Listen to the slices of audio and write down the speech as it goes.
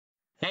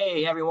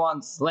Hey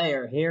everyone,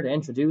 Slayer here to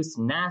introduce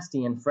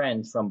Nasty and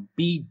Friends from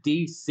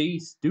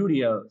BDC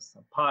Studios,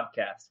 a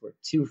podcast where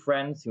two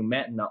friends who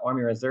met in the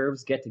Army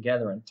Reserves get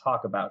together and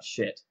talk about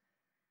shit.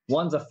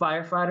 One's a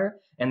firefighter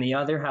and the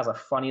other has a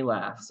funny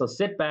laugh. So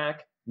sit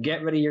back,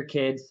 get rid of your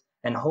kids,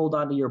 and hold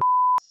on to your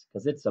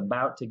because it's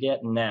about to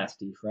get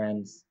nasty,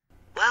 friends.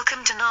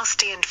 Welcome to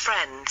Nasty and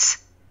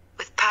Friends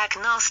with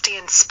Pagnasty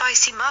and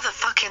Spicy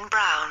Motherfucking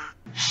Brown.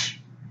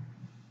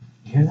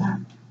 You hear that?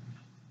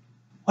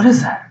 What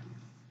is that?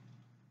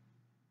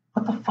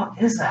 What the fuck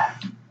is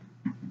that?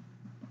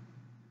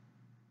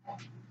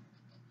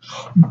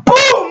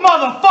 Boom,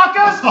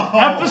 motherfuckers!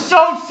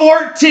 Episode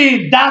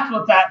 14. That's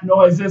what that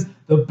noise is.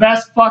 The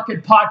best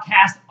fucking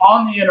podcast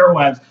on the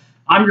interwebs.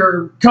 I'm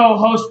your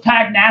co-host,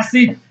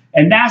 Pagnasty.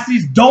 And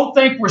Nasties, don't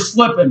think we're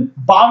slipping.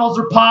 Bottles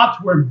are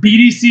popped. We're in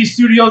BDC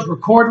Studios,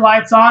 record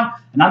lights on.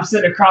 And I'm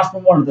sitting across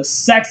from one of the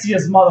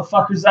sexiest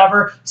motherfuckers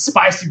ever,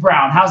 Spicy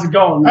Brown. How's it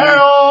going, man?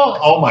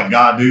 Oh my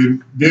God,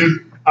 dude.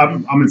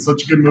 I'm in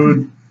such a good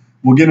mood.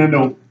 We'll get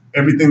into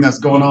everything that's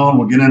going on.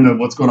 We'll get into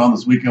what's going on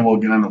this weekend. We'll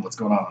get into what's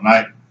going on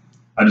tonight.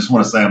 I just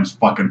want to say I'm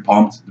fucking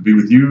pumped to be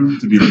with you,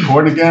 to be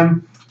recording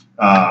again.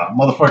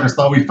 Motherfuckers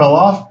thought we fell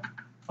off.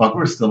 Fuck,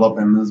 we're still up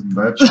in this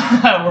bitch.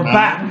 We're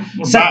back.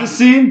 Set the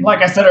scene.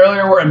 Like I said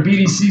earlier, we're in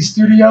BDC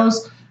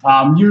Studios.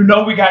 You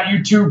know we got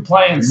YouTube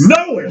playing.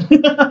 Know it.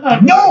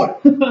 Know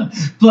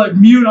it. Like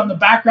mute on the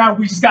background.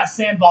 We just got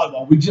sand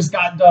volleyball. We just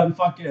got done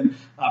fucking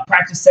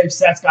practice safe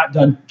sets. Got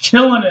done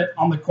killing it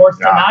on the courts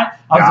tonight.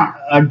 I was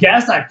a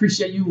guest. I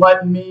appreciate you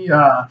letting me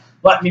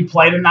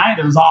play tonight.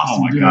 It was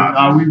awesome, dude.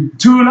 God. We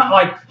 2-0.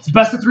 Like it's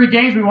best of 3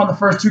 games. We won the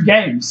first 2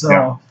 games.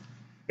 So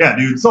yeah,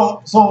 dude.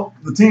 So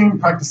the team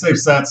practice safe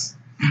sets.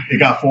 It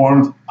got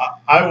formed.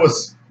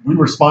 We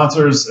were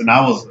sponsors, and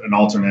I was an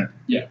alternate.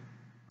 Yeah.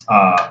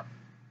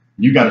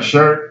 You got a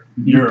shirt.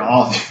 You're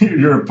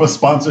a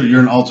sponsor.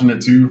 You're an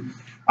alternate too.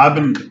 I've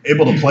been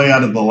able to play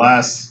out of the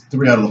last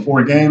 3 out of the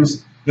 4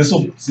 games.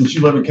 Since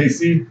you live in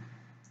KC,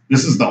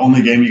 this is the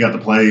only game you got to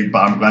play. But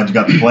I'm glad you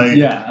got to play.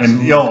 Yeah. And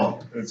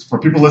it's for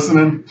people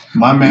listening.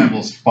 My man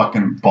was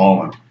fucking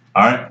balling.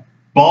 All right,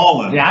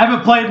 balling. Yeah, I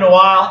haven't played in a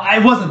while. I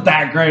wasn't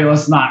that great.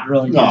 Let's not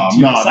really get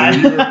too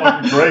excited. Dude, you were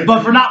fucking great.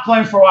 But for not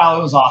playing for a while,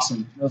 it was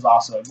awesome. It was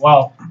awesome.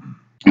 Well,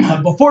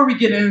 before we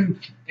get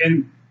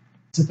into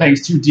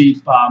things too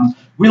deep,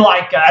 we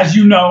like, as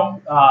you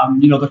know,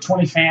 the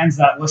 20 fans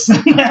that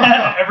listen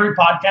to every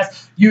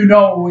podcast,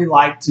 we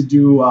like to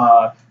do,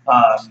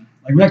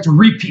 we like to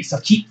repeat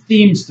stuff, keep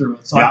themes through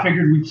it. So I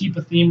figured we'd keep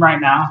a theme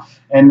right now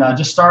and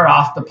just start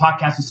off the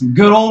podcast with some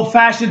good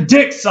old-fashioned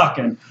dick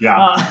sucking.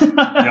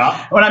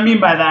 Yeah. What I mean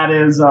by that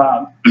is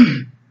we're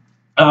going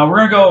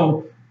to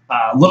go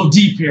a little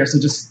deep here, so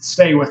just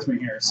stay with me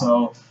here.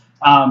 So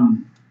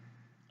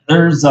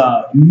there's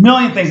a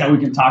million things that we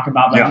can talk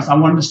about, but I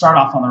wanted to start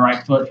off on the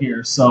right foot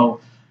here.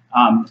 So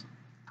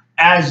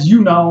as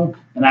you know,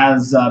 and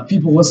as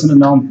people listen to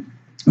know,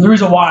 the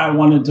reason why I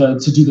wanted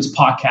to do this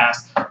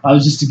podcast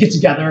was just to get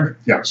together,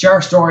 share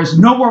our stories,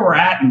 know where we're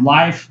at in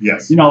life.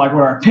 Yes. Like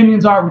what our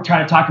opinions are. We try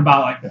to talk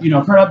about current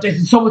updates,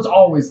 and so it's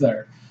always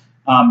there.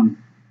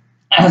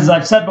 As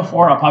I've said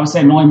before, I'll probably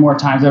say a million more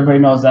times. Everybody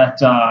knows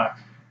that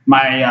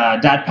my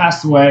dad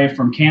passed away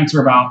from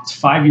cancer about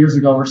 5 years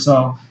ago or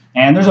so,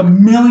 and there's a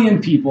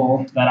million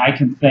people that I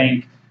can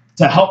thank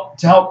to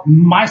help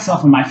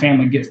myself and my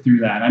family get through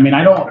that. I mean,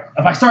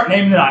 if I start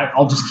naming it,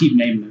 I'll just keep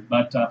naming it.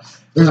 But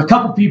there's a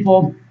couple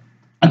people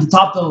at the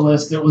top of the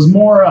list. It was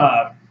more,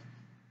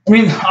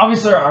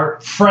 obviously our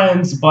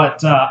friends,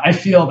 but I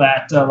feel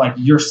that like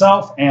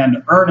yourself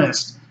and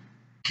Ernest,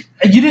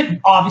 you didn't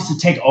obviously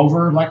take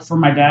over like for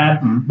my dad,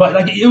 but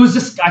like it was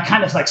just, I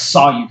kind of like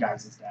saw you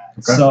guys as dad.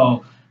 Okay.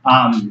 So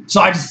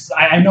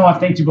I know I've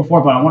thanked you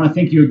before, but I want to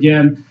thank you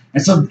again.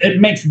 And so it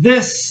makes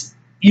this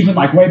even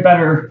like way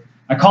better.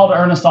 I called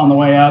Ernest on the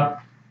way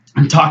up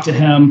and talked to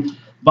him,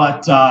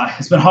 but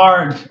it's been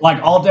hard,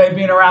 like all day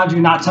being around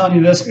you, not telling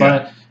you this,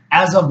 but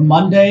as of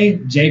Monday,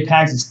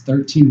 JPAGs is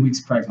 13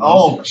 weeks pregnant.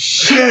 Oh,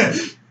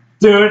 shit.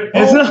 Dude.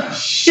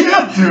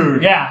 Shit,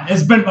 dude. Yeah,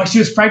 it's been like she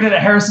was pregnant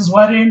at Harris's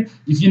wedding.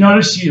 If you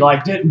notice, she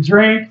like didn't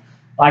drink.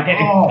 Like,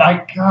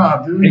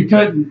 God, dude. It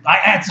couldn't.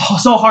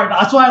 It's so hard.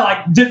 That's why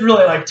I didn't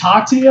really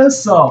talk to you.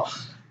 So,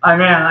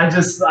 I'm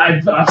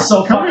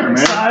so fucking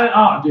excited.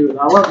 Oh, dude,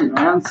 I love you,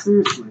 man.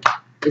 Seriously.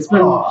 It's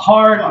been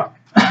hard.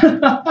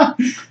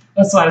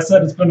 That's why I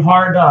said it's been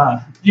hard.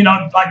 I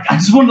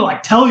just wanted to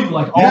tell you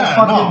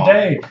all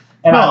day.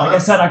 And I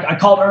said, I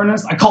called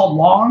Ernest. I called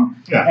Long.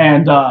 Yeah.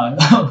 And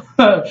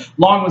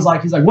Long was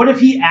he's like, what if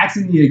he acts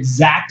in the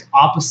exact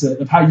opposite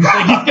of how you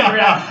think he's gonna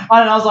react?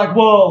 And I was like,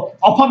 well,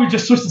 I'll probably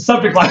just switch the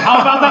subject. Like, how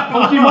about that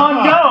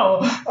Pokemon Go?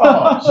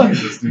 Oh,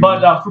 Jesus, dude.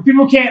 But for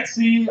people who can't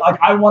see,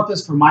 I want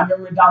this for my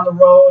memory down the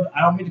road.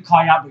 I don't mean to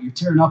call you out, but you're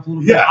tearing up a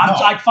little bit.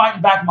 I'm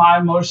fighting back my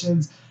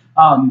emotions.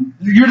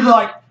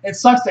 It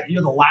sucks that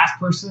you're the last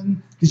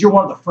person because you're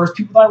one of the first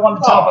people that I wanted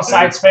to tell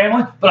besides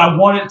family, but I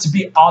want it to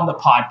be on the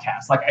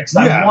podcast. Because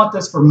I want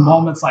this for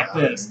moments like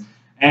this.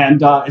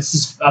 And it's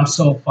just, I'm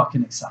so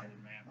fucking excited,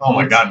 man. Oh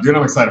my God, dude,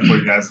 I'm excited for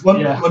you guys. Let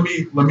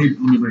me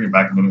bring it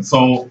back a minute.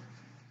 So,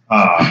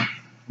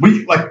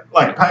 we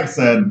like Pag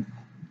said,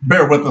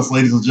 bear with us,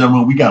 ladies and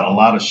gentlemen. We got a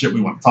lot of shit we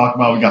want to talk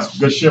about. We got some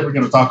good shit we're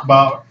going to talk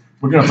about.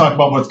 We're going to talk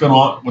about what's going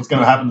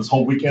to happen this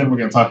whole weekend. We're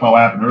going to talk about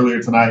what happened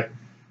earlier tonight.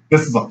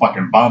 This is a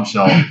fucking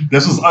bombshell.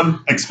 This was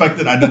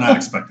unexpected. I did not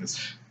expect this.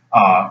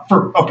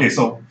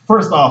 So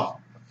first off,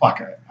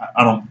 I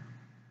don't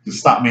just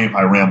stop me if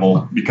I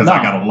ramble because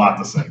I got a lot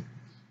to say.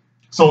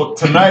 So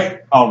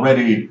tonight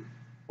already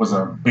was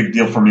a big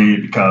deal for me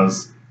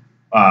because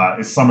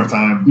it's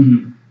summertime.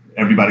 Mm-hmm.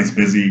 Everybody's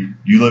busy.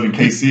 You live in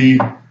KC.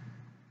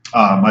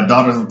 My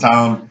daughter's in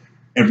town.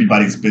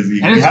 Everybody's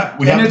busy. And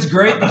it's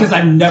great because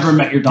I've never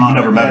met your daughter.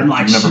 You've never met her.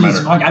 Like, You've never met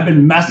her. Like, I've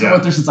been messing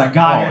with her since I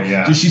got her.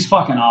 Yeah. Dude, she's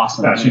fucking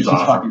awesome. Yeah, she's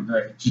awesome. Fucking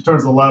great. She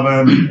turns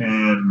 11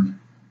 in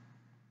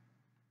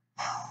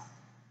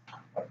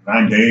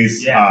 9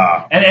 days.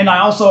 Yeah. And I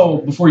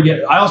also, before you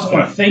get, I also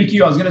want to thank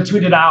you. I was going to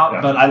tweet it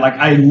out, but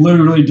I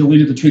literally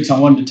deleted the tweet, so I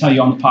wanted to tell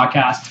you on the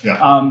podcast.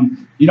 Yeah.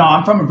 You know,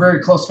 I'm from a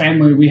very close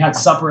family. We had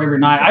supper every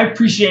night. I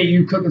appreciate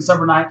you cooking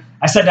supper night.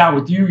 I sat down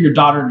with you, your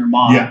daughter, and your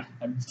mom. Yeah.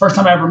 First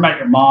time I ever met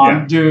your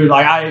mom, dude,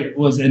 like I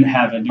was in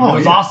heaven. Dude. It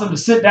was awesome to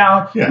sit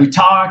down. Yeah. We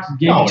talked,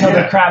 gave each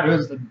other crap. It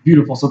was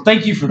beautiful. So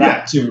thank you for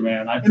that too,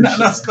 man. I appreciate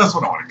that's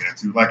what I want to get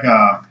to. Like,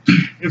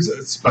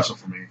 it's special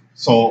for me.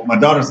 So my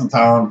daughter's in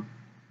town.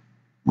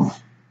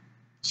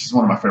 She's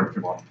one of my favorite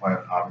people on the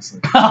planet,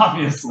 obviously.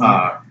 Obviously.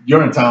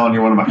 You're in town.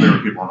 You're one of my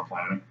favorite people on the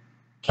planet.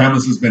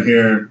 Candace has been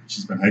here.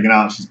 She's been hanging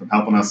out. She's been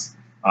helping us.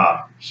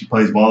 She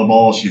plays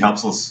volleyball. She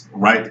helps us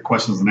write the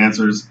questions and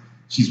answers.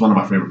 She's one of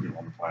my favorite people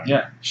on the planet.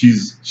 Yeah.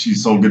 She's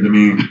so good to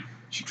me.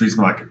 She treats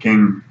me like a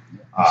king.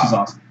 She's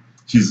awesome.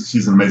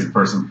 She's an amazing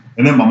person.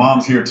 And then my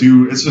mom's here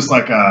too. It's just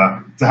like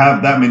to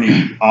have that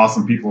many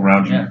awesome people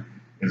around you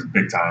is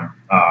big time.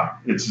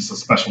 It's just a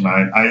special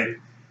night.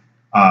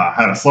 I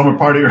had a slumber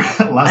party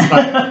last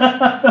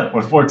night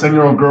with 4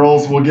 10-year-old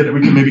girls. We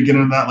can maybe get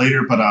into that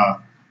later. But I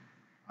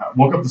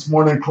woke up this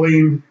morning,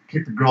 cleaned,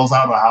 kicked the girls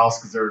out of the house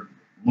because they're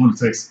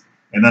lunatics.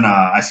 And then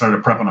I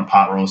started prepping a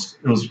pot roast.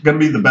 It was going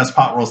to be the best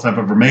pot roast I've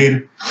ever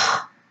made.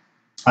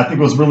 I think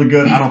it was really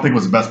good. I don't think it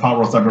was the best pot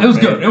roast I've ever made. It was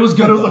good. It was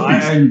good. It was a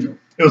feast.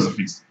 It was a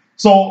feast.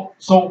 So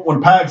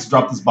when Pags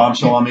dropped this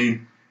bombshell on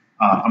me,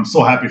 I'm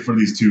so happy for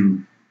these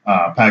two,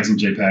 Pags and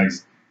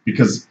JPags,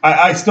 because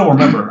I still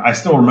remember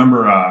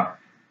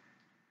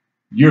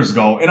years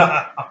ago, and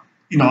I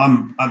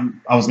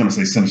was going to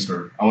say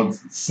sinister.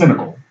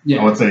 Cynical. Yeah.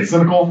 I would say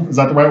cynical. Is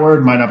that the right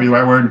word? Might not be the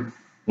right word.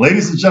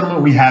 Ladies and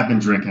gentlemen, we have been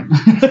drinking.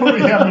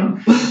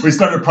 We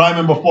started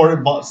priming before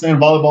saying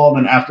volleyball, and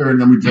then after, and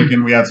then we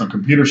drinking. We had some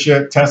computer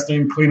shit,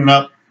 testing, cleaning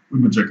up.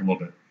 We've been drinking a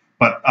little bit.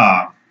 But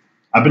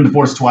I've been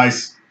divorced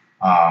twice.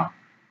 I've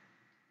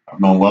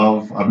known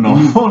love. I've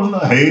known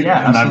hate.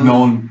 Yeah, and I've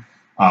known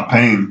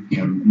pain.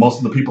 And most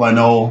of the people I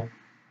know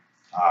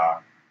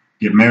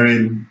get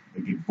married,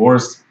 they get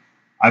divorced.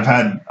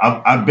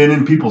 I've been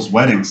in people's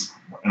weddings,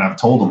 and I've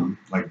told them,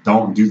 like,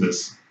 don't do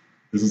this.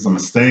 This is a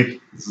mistake.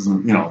 This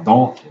isn't,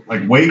 don't,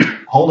 like, wait,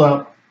 hold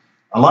up.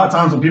 A lot of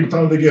times when people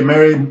tell me they get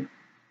married,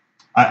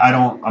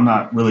 I'm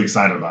not really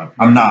excited about it.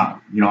 I'm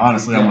not,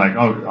 honestly, I'm like,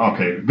 oh,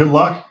 okay, good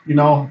luck,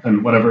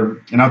 and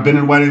whatever. And I've been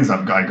in weddings.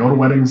 I go to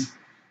weddings.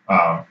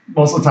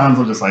 Most of the times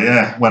I'm just like,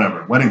 yeah,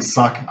 whatever. Weddings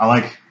suck. I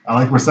like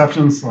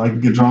receptions. I like to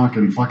get drunk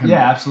and fucking,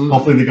 absolutely.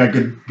 Hopefully they got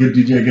good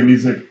DJ, good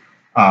music.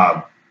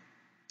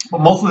 But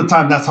most of the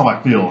time that's how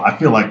I feel. I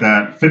feel like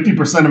that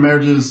 50% of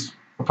marriages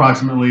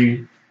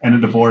approximately end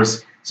in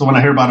divorce. So when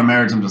I hear about a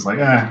marriage, I'm just like,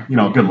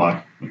 good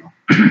luck.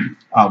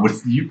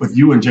 With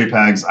you and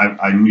JPags,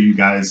 I knew you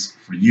guys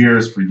for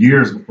years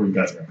before you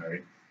guys got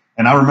married.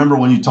 And I remember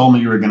when you told me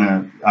you were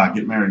gonna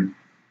get married.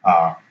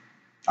 I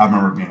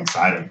remember being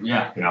excited.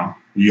 Yeah.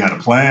 You had a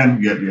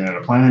plan. You had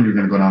a plan. You're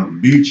gonna go down to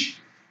the beach.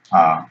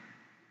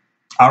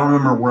 I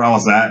remember where I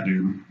was at,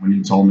 dude, when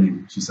you told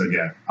me. She said,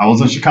 yeah. I was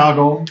in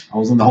Chicago. I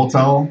was in the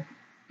hotel.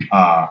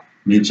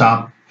 Me and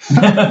Chop.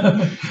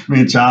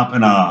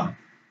 And I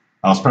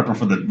was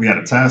prepping we had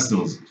a test. It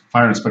was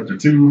Fire Inspector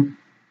 2.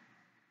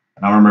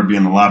 And I remember being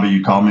in the lobby.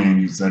 You called me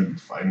and you said,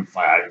 I'm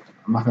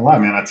not gonna lie,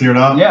 man. I teared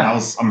up. Yeah.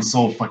 I'm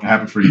so fucking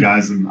happy for you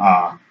guys. And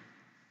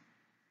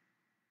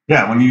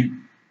it's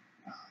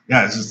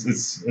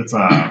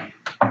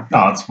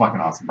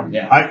fucking awesome, dude.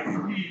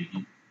 Yeah.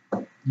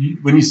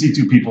 When you see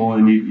two people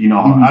and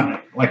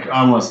I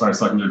don't want to start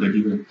sucking their dick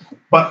either,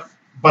 but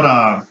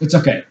it's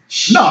okay.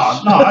 No,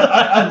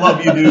 I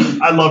love you,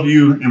 dude. I love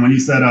you. And when you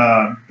said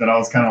that I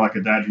was kind of like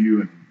a dad to you,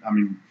 and I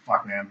mean,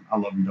 fuck, man, I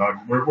love you, dog.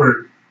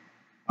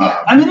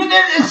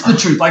 It's the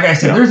truth. Like I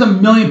said, there's a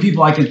million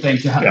people I can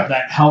thank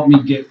that helped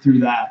me get through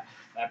that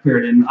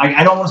period. And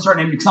I don't want to start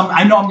naming because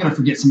I know I'm going to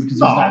forget some because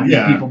there's that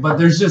many people. But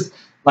there's just,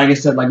 like I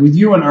said, like with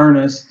you and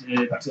Ernest,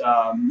 it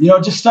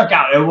just stuck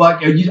out.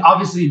 You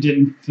obviously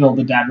didn't fill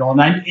the dad role,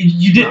 and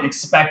you didn't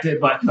expect it,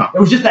 but it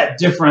was just that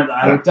different.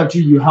 I looked up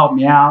to you, you helped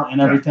me out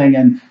and everything,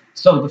 and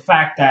so the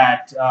fact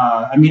that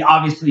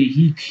obviously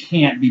he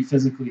can't be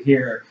physically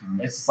here.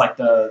 It's just like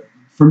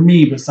for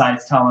me,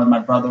 besides telling my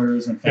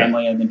brothers and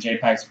family and then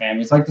JPEG's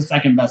family, it's like the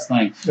second best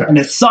thing. Yeah. And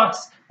it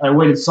sucks that I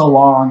waited so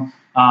long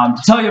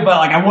to tell you, but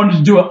like I wanted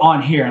to do it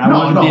on here, and I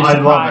wanted to be a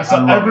surprise.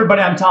 So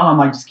everybody I'm telling, I'm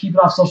like, just keep it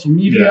off social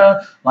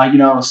media. Like, you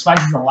know,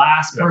 Spicy's the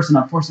last person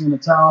I'm forcing him to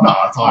tell. No,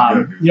 it's all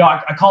good, dude. You know,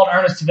 I called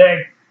Ernest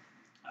today.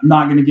 I'm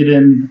not going to get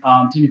into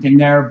anything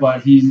there,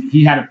 but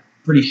he had a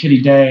pretty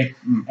shitty day,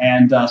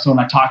 and so when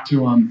I talked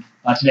to him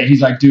today,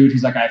 he's like, dude,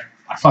 he's like, I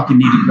fucking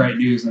needed great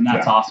news, and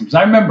that's awesome. Because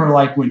I remember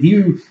like when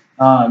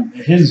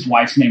his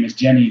wife's name is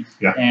Jenny,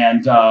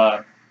 and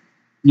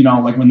you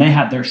know, like when they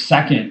had their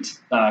second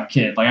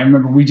kid, like I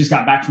remember we just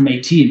got back from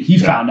AT and he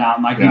found out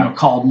and like, you know,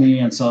 called me.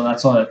 And so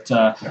that's what,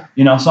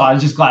 you know, so I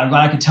was just I'm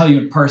glad I could tell you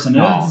in person.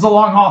 And it's a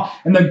long haul.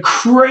 And the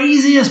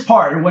craziest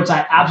part, in which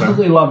I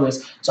absolutely love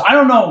this. So I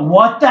don't know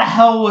what the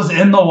hell was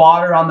in the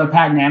water on the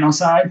Pagnano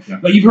side,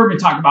 but you've heard me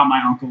talk about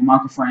my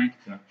uncle Frank.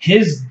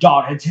 His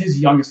daughter, it's his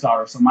youngest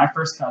daughter. So my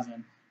first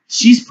cousin,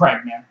 she's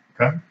pregnant.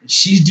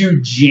 She's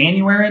due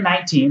January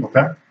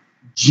 19th.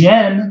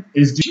 Jen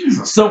is due.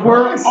 So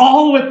we're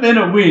all within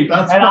a week.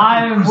 And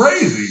I am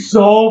crazy.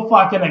 So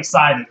fucking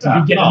excited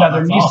to be getting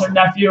another niece or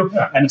nephew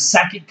and a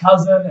second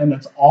cousin, and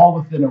it's all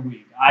within a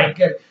week. I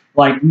get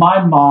like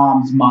my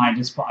mom's mind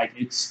just like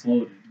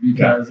exploded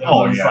because it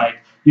was like,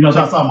 you know,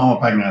 that's Mama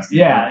Pagnasty.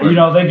 Yeah, you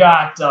know, they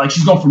got like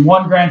she's going from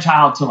one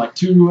grandchild to like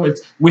two.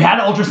 We had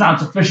an ultrasound.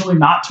 It's officially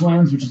not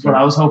twins, which is what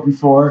I was hoping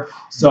for.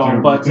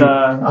 So,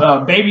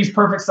 but baby's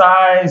perfect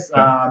size,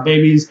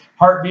 baby's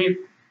heartbeat.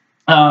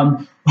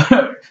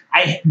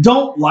 I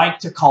don't like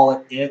to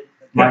call it,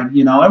 like,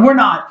 you know, and we're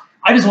not.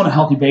 I just want a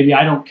healthy baby.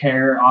 I don't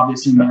care,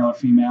 obviously, male or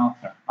female.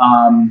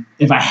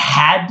 If I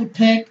had to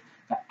pick,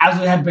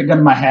 absolutely had to pick a gun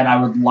in my head,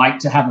 I would like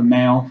to have a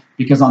male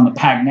because on the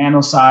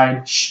Pagnano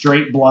side,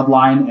 straight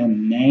bloodline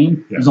and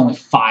name, there's only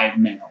 5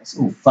 males.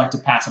 Ooh, like to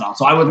pass it on.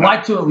 So I would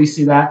like to at least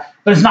see that,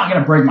 but it's not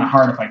going to break my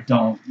heart if I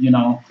don't, you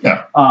know.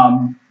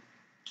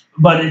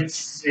 But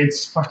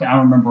it's fucking. I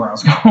don't remember where I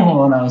was going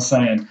when I was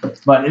saying,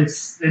 but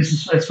it's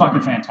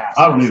fucking fantastic.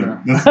 I don't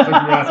either. This took me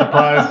by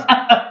surprise.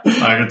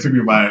 Like it took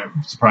me by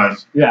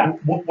surprise. Yeah.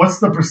 What's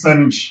the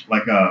percentage,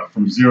 like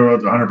from 0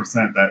 to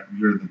 100% that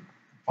you're the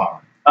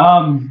father?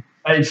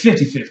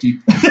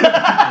 50-50. That's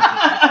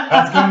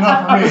good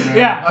enough for me, man.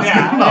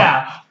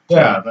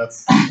 Yeah,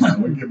 that's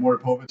we get Maury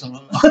Povich on the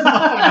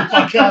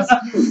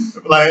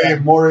podcast. Like, hey,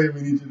 Maury,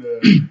 we need you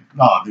to.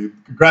 No,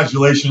 dude,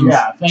 congratulations.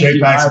 Yeah, thank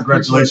you. JPEG,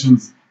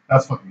 congratulations.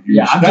 That's fucking huge.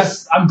 Yeah,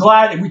 I'm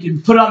glad we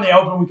can put it on the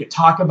open. We could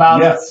talk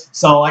about it.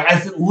 So like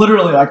I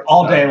literally like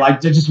all day, like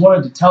just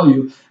wanted to tell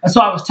you. And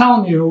so I was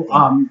telling you,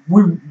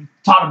 we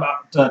talking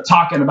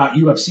about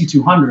UFC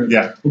 200.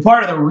 Yeah. Well,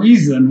 part of the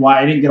reason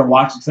why I didn't get to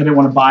watch it because I didn't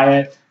want to buy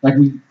it. Like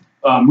we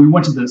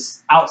went to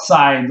this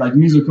outside like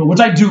musical, which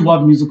I do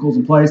love musicals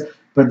and plays.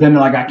 But then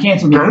like I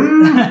canceled it,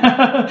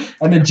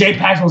 and then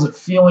JPEG wasn't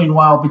feeling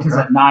well because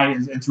at night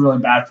it's really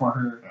bad for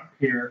her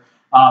here.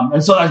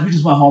 And so we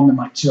just went home and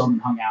like chilled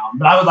and hung out.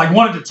 But I was like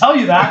wanted to tell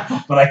you that,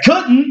 but I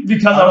couldn't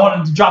because I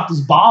wanted to drop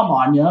this bomb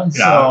on you.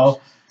 So,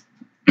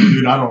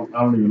 dude, I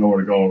don't even know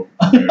where to go.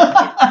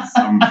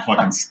 I'm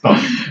fucking stuck.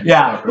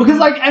 Yeah, because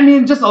like I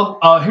mean, just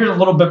here's a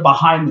little bit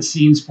behind the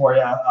scenes for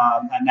you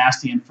at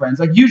Nasty and Friends.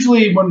 Like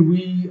usually when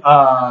we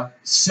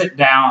sit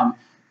down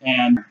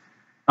and.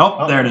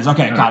 Oh, there it is.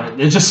 Okay, got it.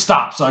 It just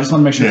stopped, so I just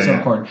want to make sure it's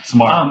recording.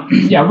 Smart.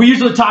 Yeah, we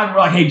usually talk.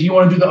 We're like, hey, do you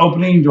want to do the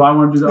opening? Do I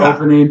want to do the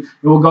opening? And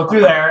we'll go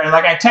through there. And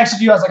like, I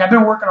texted you. I was like, I've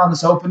been working on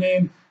this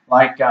opening.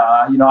 Like,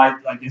 you know,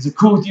 is it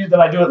cool with you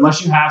that I do it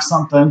unless you have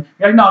something?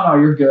 You're like, no,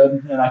 you're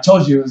good. And I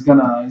told you it's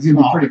gonna be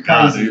pretty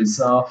crazy.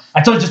 So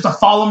I told you just to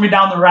follow me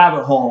down the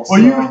rabbit hole. Well,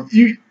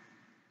 you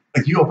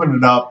opened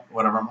it up,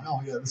 whatever. I'm like,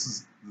 oh yeah, this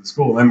is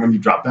cool. And then when you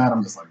drop that,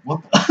 I'm just like,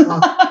 what the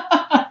fuck?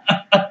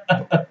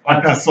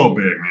 Like, that's so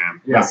big,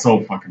 man. Yeah. That's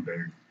so fucking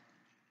big.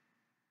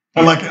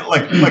 And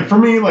like for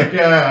me, like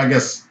I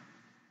guess,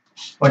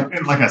 like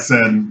I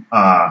said,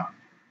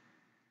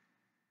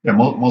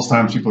 most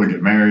times people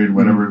get married,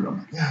 whatever.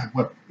 I'm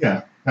like,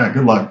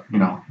 good luck. You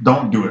know,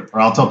 don't do it.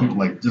 Or I'll tell people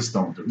like, just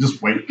don't do it.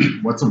 Just wait.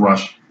 What's a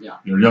rush? Yeah,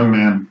 you're a young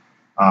man.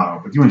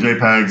 With you and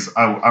JPEGs,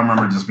 I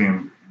remember just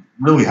being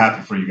really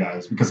happy for you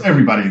guys because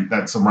everybody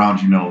that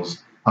surrounds you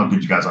knows how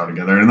good you guys are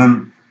together. And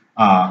then.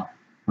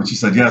 When she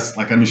said yes,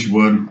 like I knew she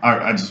would.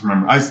 I just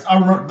remember. I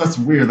remember. That's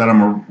weird that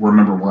I'm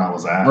remember where I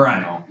was at. Right.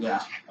 You know?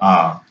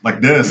 Yeah.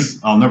 Like this,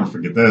 I'll never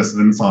forget this.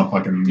 And then it's on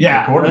fucking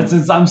recording.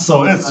 I'm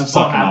so happy.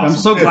 Awesome. I'm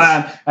so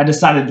glad I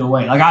decided to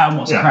wait. Like I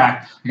almost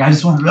cracked. Like I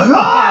just wanted to,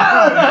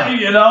 like,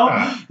 you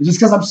know, just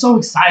because I'm so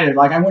excited.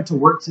 Like I went to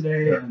work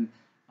today and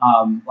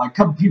like a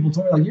couple people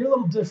told me like you're a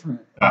little different.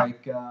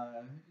 Like.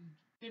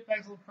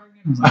 JPEG's a little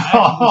pregnant. I was like,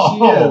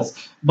 actually,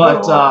 she is.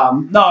 But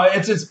no,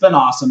 it's been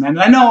awesome, and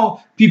I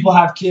know people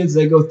have kids,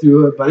 they go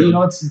through it, but you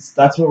know, that's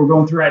what we're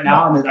going through right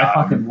now, and I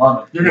fucking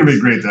love it. You're gonna be a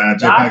great dad.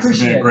 JPEG's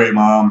been a great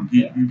mom.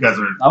 You guys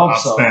are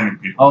outstanding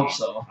people. Hope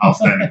so.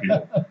 Outstanding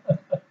people.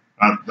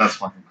 That's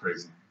fucking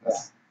crazy.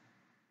 That's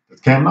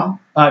Cam now?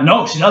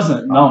 No, she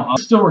doesn't. No, I'm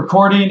still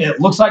recording. It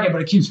looks like it,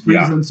 but it keeps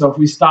freezing. So if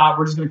we stop,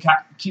 we're just going to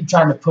keep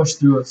trying to push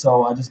through it.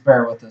 So just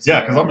bear with us.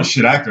 Yeah, because I'm a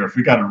shit actor. If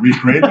we got to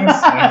recreate this,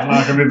 it's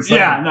not going to be the same.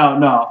 Yeah,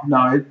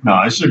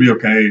 no. It should be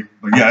okay.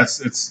 But yeah,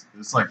 it's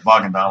like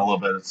bogging down a little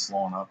bit. It's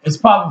slowing up. It's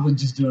probably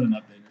just doing an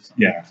update or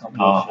something. Yeah,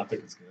 I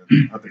think it's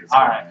good. I think it's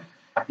all good. right.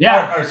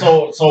 Yeah. All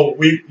right. So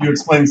you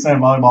explained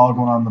sand volleyball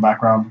going on in the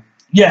background.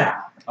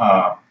 Yeah.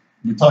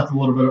 We talked a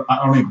little bit.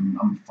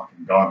 I'm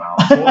fucking gone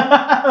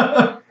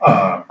now.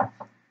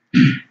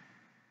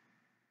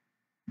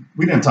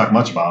 We didn't talk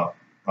much about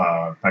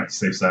practice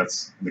safe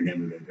sets at the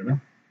beginning of the day, did we?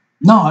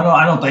 No,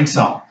 I don't think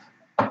so.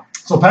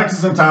 So PAX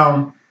is in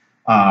town.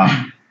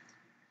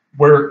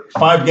 We're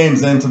 5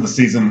 games into the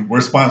season. We're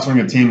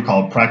sponsoring a team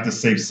called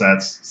Practice Safe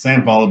Sets,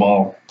 sand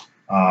volleyball.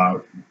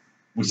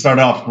 We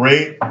started off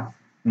great.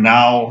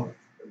 Now,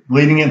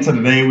 leading into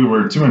the day, we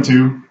were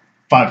 2-2,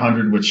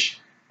 500, which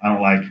I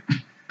don't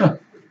like.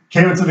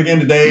 Came into the game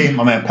today.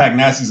 My man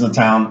Pagnasty's in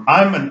town.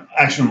 I'm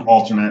actually an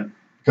alternate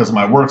because of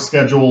my work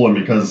schedule and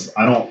because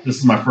this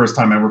is my first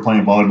time ever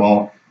playing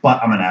volleyball,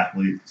 but I'm an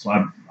athlete, so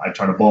I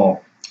try to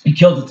ball. You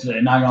killed it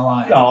today, not gonna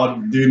lie.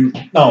 No,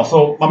 dude. No,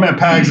 so my man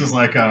Pags is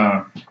like,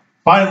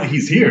 finally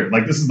he's here.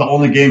 Like, this is the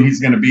only game he's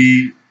going to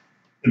be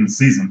in the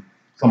season.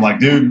 So I'm like,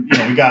 dude,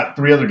 we got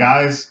 3 other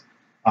guys.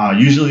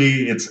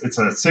 Usually it's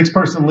a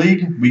 6-person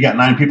league. We got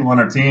 9 people on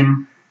our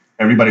team.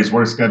 Everybody's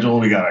work schedule.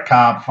 We got a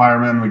cop,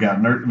 fireman. We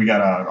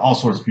got all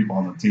sorts of people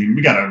on the team.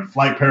 We got a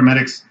flight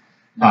paramedics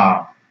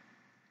that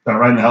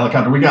ride in the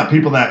helicopter. We got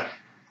people that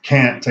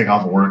can't take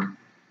off of work.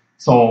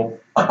 So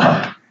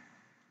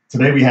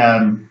today we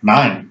had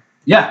 9.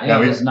 Yeah,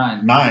 it was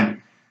 9.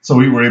 9. So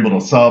we were able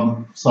to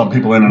sub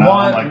people in and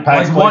out. Like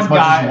Pags play as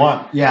much as you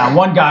want. Yeah,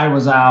 one guy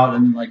was out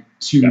and like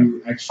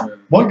 2 extra.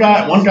 One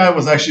guy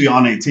was actually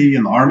on AT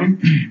in the Army,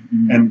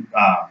 and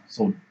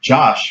so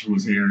Josh, who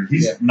was here,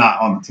 he's not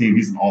on the team.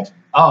 He's an alternate.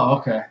 Oh,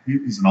 okay.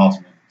 He's an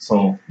alternate.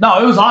 So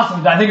no, it was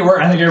awesome. I think it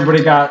worked. I think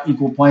everybody got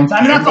equal playing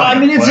time.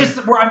 It's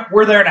just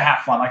we're there to have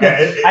fun. Like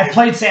I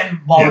played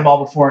sand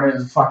volleyball before, and it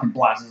was a fucking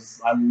blast.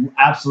 I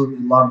absolutely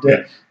loved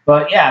it. Yeah.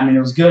 But yeah, it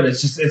was good.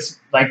 It's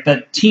like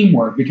the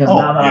teamwork because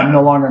now that I'm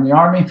no longer in the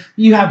Army,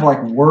 you have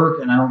like work,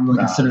 and I don't really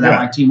consider that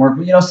like teamwork.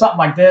 But something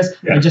like this,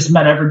 I just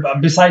met everybody.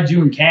 Besides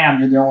you and Cam,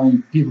 you're the only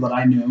people that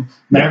I knew.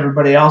 Met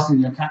everybody else,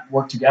 and kind of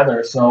worked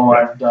together. So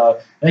I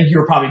think you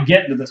were probably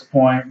getting to this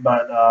point,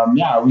 but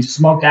we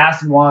smoked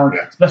ass and won.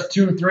 It's best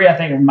 2 or 3. I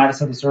think we might have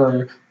said this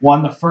earlier.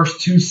 Won the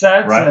first 2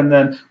 sets, and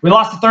then we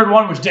lost the 3rd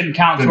one, which didn't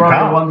count. So we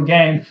won the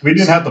game. We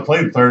didn't have to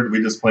play the 3rd.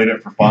 We just played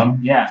it for fun.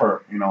 Yeah.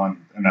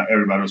 And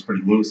everybody was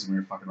pretty loose, and we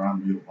were fucking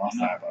around. We lost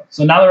that. But.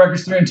 So now the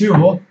record's 3-2,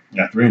 huh?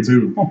 Yeah,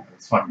 3-2.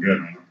 It's fucking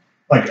good, man.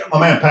 Like my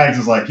man Pags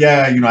is like,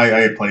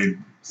 I played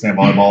sand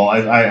volleyball.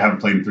 I haven't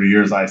played in 3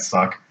 years. I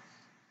suck.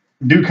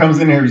 Dude comes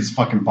in here, he's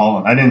fucking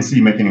balling. I didn't see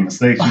him make any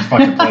mistakes. He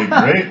fucking played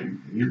great.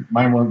 You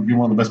might want to be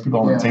one of the best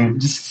people on the team.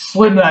 Just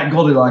slid into that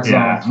Goldilocks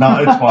zone. No,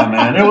 it's fun,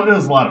 man. It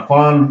was a lot of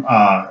fun.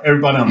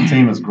 Everybody on the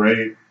team is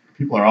great.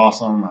 People are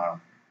awesome.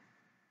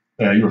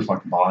 You were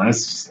fucking balling.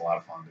 It's just a lot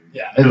of fun, dude.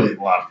 Yeah, it's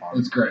a lot of fun.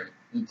 It's great.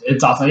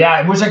 It's awesome. Yeah,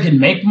 I wish I could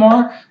make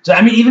more. So,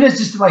 even it's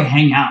just to like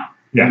hang out.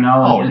 Yeah.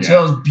 It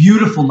was a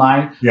beautiful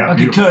night. Yeah. Like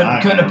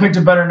couldn't have picked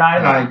a better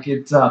night. Yeah. Like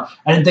it's I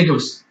didn't think it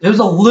was a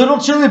little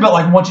chilly, but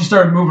like once you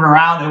started moving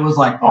around, it was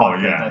like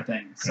that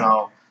thing.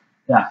 So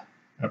yeah.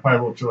 Probably a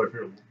little chilly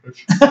for you,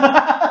 bitch.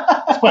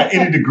 It's probably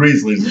 80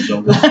 degrees, ladies and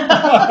gentlemen.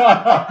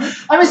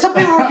 Some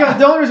people were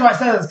the only reason why I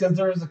said this is because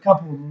there was a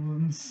couple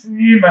of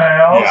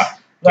females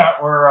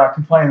that were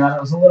complaining that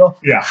it was a little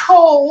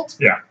cold.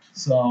 Yeah.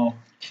 So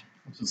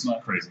which is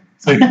not crazy.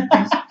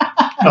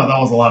 No, that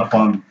was a lot of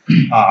fun.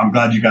 I'm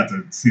glad you got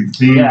to see the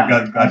team.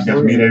 Glad you got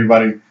to meet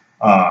everybody.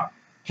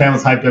 Cam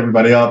has hyped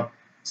everybody up,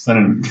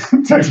 sending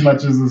text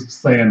messages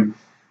saying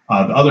the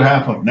other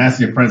half of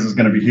Nasty and Friends is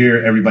going to be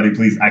here. Everybody,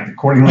 please act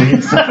accordingly.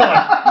 So,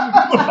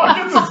 who the fuck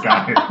is this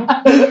guy?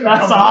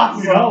 That's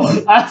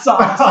awesome. That's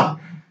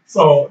awesome.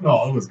 So,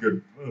 no, it was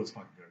good. It was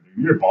fucking good,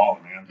 dude. You're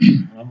balling, man.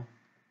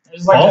 I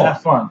just like to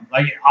have fun.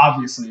 Like,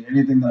 obviously,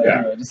 anything that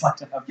I do, I just like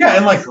to have fun. Yeah,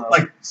 and like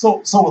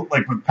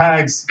with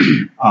Pags,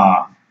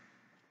 a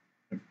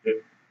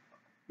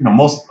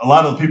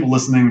lot of the people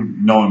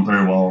listening know him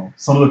very well.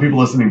 Some of the people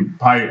listening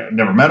probably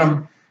never met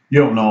him. You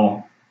don't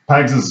know.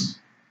 Pags is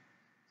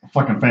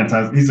fucking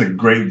fantastic. He's a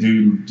great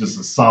dude, just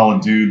a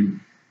solid dude.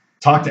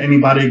 Talk to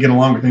anybody, get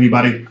along with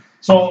anybody.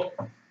 So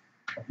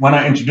when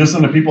I introduce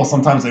him to people,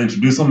 sometimes I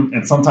introduce him,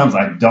 and sometimes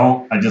I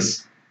don't.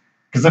 Because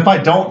if I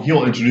don't,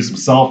 he'll introduce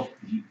himself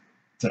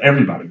to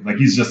everybody. Like,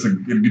 he's just a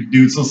good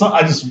dude. So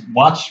I just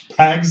watch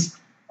Pags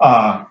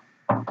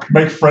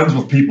make friends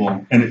with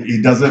people, and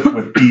he does it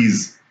with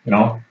ease,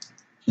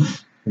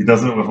 He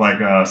does it with,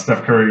 like,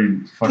 Steph Curry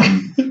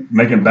fucking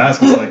making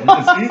baskets. Like,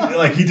 it's easy.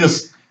 Like, he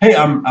just, hey,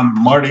 I'm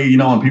Marty,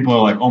 and people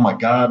are like, oh, my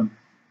God.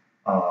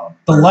 The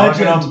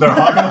legend. They're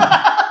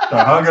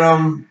hugging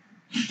him.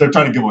 They're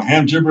trying to give him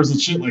hand jibbers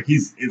and shit. Like,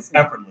 it's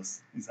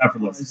effortless. He's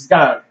effortless. He's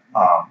got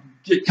to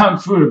get kung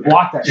fu to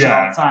block that shit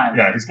all the time.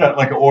 Yeah, he's got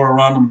like an aura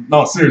around him.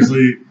 No,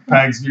 seriously,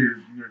 Pags,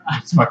 you're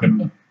just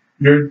fucking,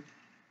 you're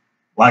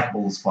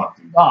likable as fuck,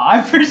 dude. Oh,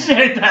 I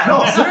appreciate that.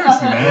 No,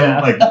 seriously,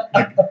 man.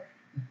 Yeah.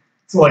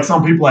 So like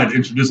some people I'd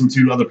introduce them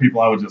to, other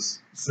people I would just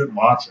sit and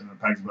watch, and then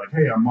Pags would be like,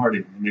 "Hey, I'm Marty,"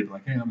 and they'd be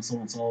like, "Hey, I'm so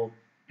and so,"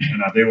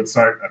 and they would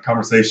start a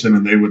conversation,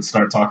 and they would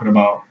start talking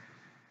about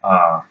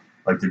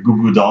like the Goo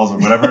Goo Dolls or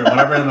whatever,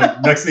 and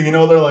like next thing you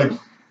know, they're like,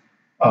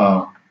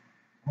 "Oh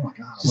my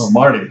god, I love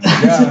Marty." Like,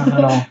 yeah,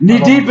 I know.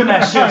 Knee deep in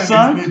that shit,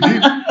 son. He's knee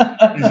deep.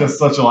 He's just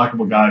such a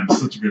likable guy. He's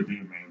such a good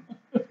dude,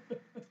 man.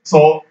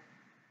 So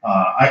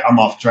I'm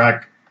off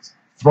track.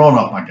 Thrown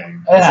off my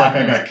game. It's like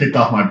I got kicked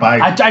off my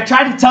bike. I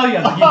tried to tell you,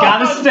 like, you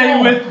gotta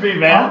stay with me,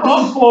 man.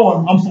 I'm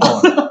flowing.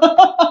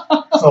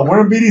 So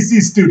we're in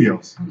BDC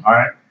Studios. All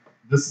right.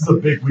 This is a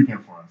big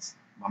weekend for us.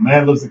 My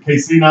man lives in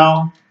KC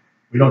now.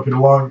 We don't get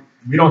along.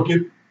 We don't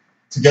get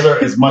together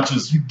as much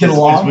as you get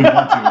along. As we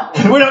want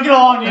to. We don't get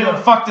along either.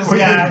 Fuck this guy.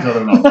 Hate each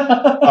other,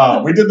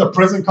 no. We did the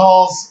prison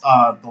calls.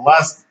 The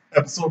last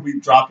episode we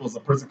dropped was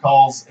the prison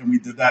calls, and we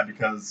did that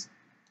because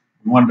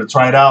we wanted to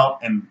try it out,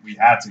 and we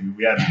had to.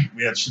 We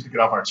had shit to get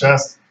off our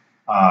chest.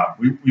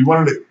 We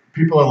wanted to.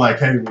 People are like,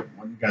 "Hey, when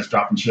are you guys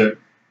dropping shit?"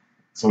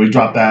 So we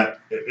dropped that.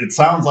 It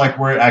sounds like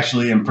we're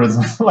actually in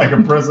prison, like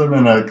a prison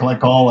and a collect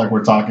call, like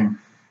we're talking.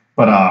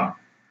 But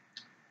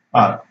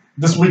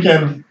this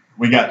weekend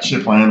we got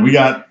shit planned.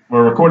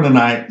 We're recording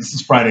tonight. This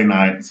is Friday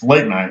night. It's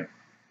late night.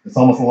 It's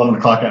almost 11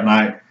 o'clock at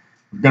night.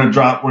 We're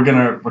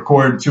gonna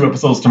record 2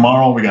 episodes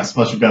tomorrow. We got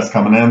special guests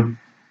coming in.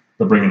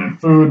 They're bringing in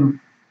food.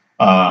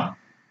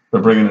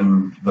 They're bringing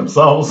in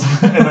themselves.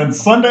 And then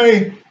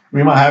Sunday,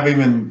 we might have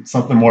even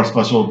something more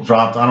special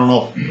dropped. I don't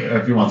know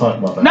if you want to talk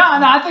about that. No,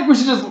 I think we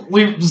should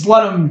just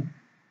let them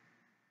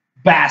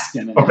bask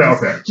in it.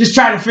 Okay. Just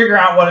try to figure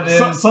out what it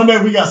is.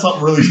 Sunday, we got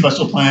something really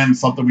special planned,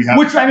 something we have.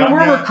 Which, I mean,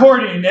 we're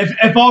recording.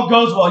 If all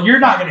goes well, you're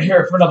not going to hear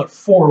it for another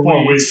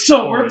 4 weeks.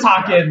 So we're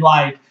talking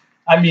like,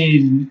 I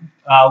mean,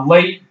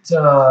 late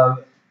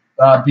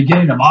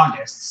beginning of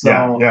August.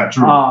 So, yeah,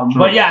 true.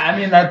 But yeah, I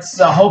mean,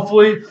 that's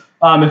hopefully...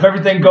 if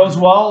everything goes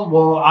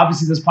well,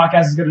 obviously this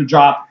podcast is going to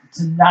drop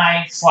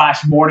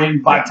tonight/morning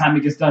by the time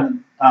it gets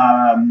done,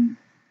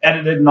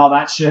 edited and all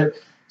that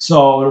shit.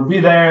 So it'll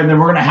be there, and then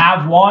we're going to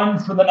have one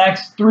for the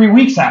next 3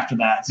 weeks after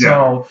that.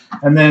 So,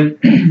 and then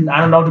I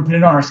don't know,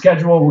 depending on our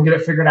schedule, we'll get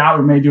it figured out.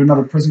 We may do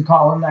another prison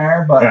call in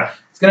there, but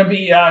it's gonna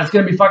be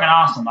fucking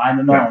awesome. I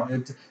don't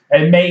know.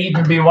 It may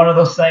even be one of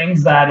those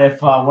things that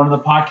if one of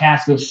the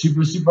podcasts goes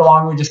super, super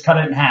long, we just cut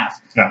it in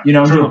half. Yeah,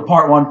 do a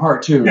part 1,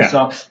 part 2. Yeah.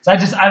 So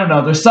I don't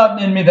know. There's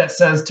something in me that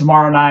says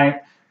tomorrow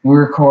night we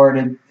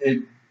record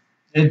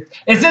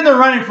it's in the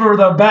running for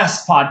the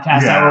best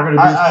podcast that we're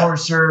gonna do for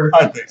sure.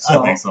 I think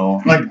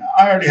so. Like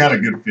I already had a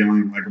good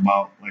feeling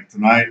about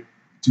tonight,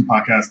 2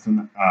 podcasts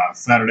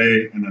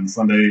Saturday, and then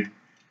Sunday.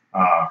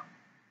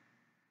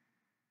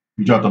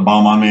 You dropped a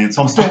bomb on me, and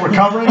so I'm still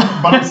recovering,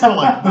 but I'm still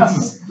like,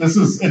 this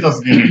is. It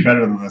doesn't get any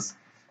better than this.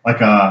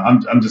 Like,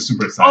 I'm just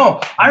super excited.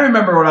 Oh, I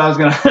remember what I was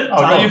gonna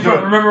tell you.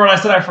 Remember what I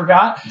said? I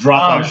forgot.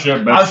 Drop that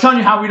shit, bitch. I was telling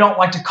you how we don't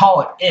like to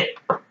call it.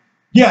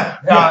 Yeah.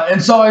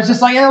 And so it's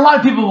just like, and a lot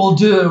of people will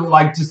do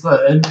like just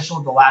the initial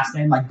of the last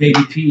name, like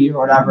Baby P or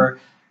whatever.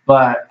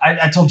 But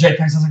I told JPEX,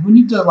 I was like, we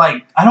need to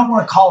I don't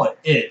want to call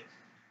it.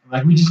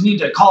 Like, we just need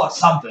to call it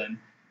something.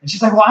 And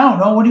she's like, well, I don't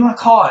know. What do you want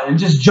to call it? And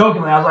just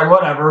jokingly, I was like,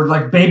 whatever,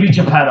 like Baby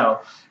Geppetto.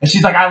 And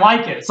she's like, I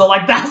like it. So,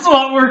 that's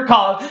what we're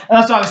calling. And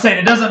that's what I was saying.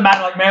 It doesn't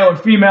matter, male or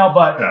female,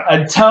 but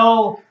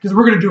because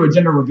we're going to do a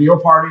gender reveal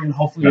party, and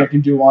hopefully I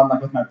can do one,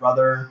 with my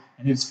brother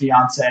and his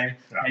fiance, and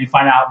you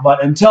find out.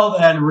 But until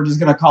then, we're just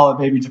going to call it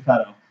Baby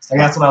Geppetto.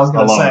 That's what I was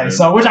going to say.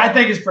 So, which I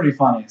think is pretty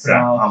funny. So,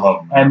 I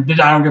love it. And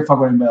I don't give a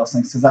fuck what anybody else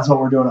thinks, because that's what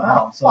we're doing at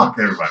home. So, fuck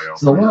everybody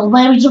else. So, little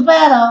Baby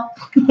Geppetto.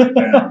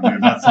 Damn,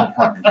 dude, that's so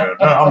fucking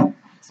good. I'm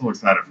so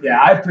excited for you.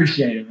 I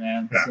appreciate it,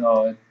 man. Yeah.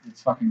 So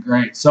it's fucking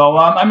great. So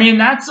I mean,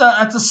 that's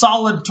a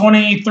solid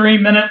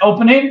 23-minute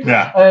opening.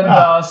 Yeah.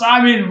 And so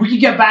I mean, we could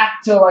get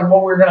back to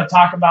what we're gonna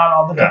talk about,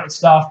 all the different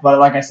stuff. But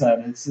like I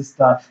said, it's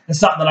just it's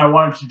something that I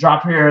wanted to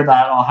drop here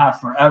that I'll have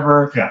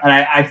forever. Yeah. And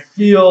I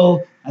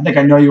think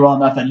I know you well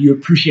enough that you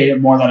appreciate it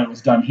more that it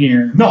was done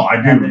here. No, I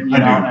do.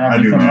 I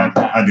do, man.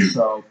 I do.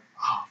 So.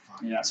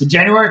 Yeah. So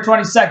January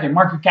 22nd,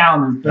 mark your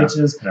calendars,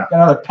 bitches. Yeah. Got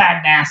another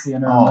Pagnasty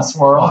in this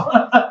world.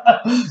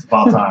 It's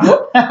about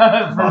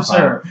time. For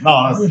sure.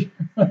 No,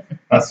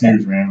 that's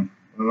huge, man.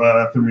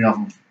 That threw me off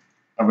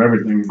of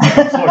everything.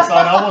 I'm so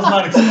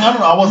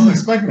excited. I wasn't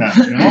expecting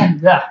that.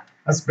 Yeah.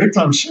 That's big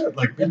time shit.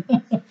 Fuck, dude.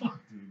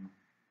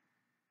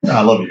 Yeah,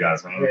 I love you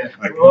guys, man. Yeah.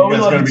 You guys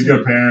are gonna be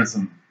good parents,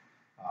 and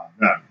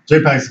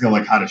J-Pack's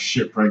gonna hide a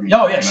shit pregnant.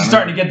 Oh yeah, she's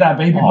starting to get that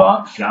baby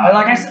bump.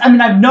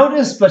 I've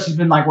noticed, but she's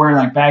been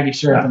wearing baggy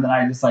shirts, and then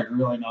I just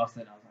really noticed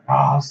it. I was like,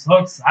 oh, I'm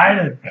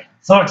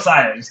so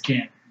excited, I just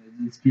can't.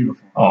 It's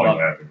beautiful. Oh love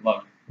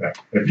it. Yeah.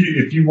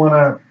 If you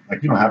wanna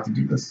you don't have to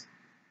do this.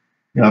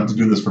 You don't have to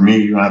do this for me.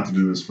 You don't have to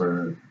do this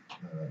for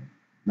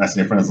Nasty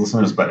and Friends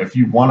listeners. But if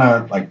you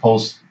wanna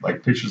post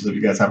pictures of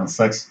you guys having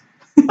sex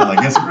like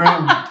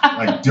Instagram,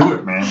 like do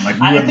it, man. Like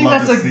we I would think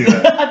love to see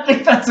that. I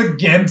think that's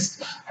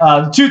against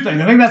two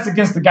things. I think that's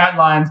against the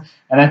guidelines,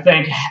 and I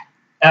think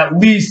at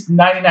least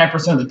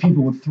 99% of the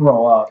people would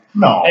throw up.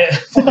 No.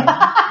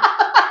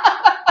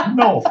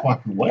 No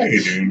fucking way,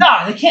 dude.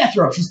 No, they can't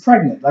throw up. She's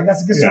pregnant. Like,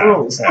 that's against the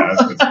rules. Yeah,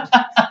 that's good.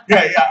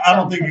 Yeah. I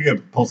don't think you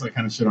can post that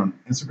kind of shit on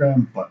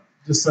Instagram, but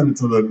just send it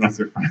to the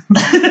Nasty Friends.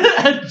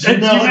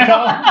 Gmail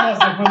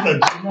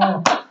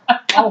account.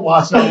 I'll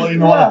watch it. I'll let you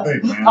know what I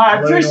think, man.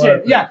 I appreciate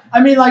it. Yeah. I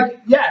mean,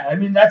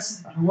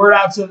 that's word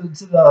out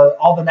to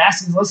all the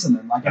nasties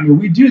listening. Like, I mean,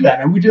 we do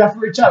that, and we do that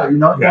for each other. You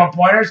know, if you want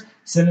pointers,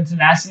 send it to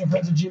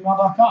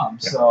nastyandfriends@gmail.com.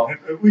 Yeah. So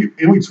we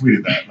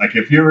tweeted that. Like,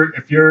 if you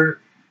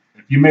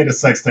made a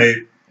sex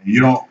tape and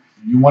you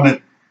want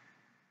it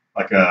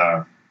like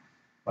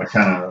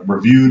kind of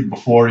reviewed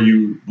before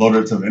you load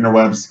it to the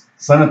interwebs,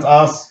 send it to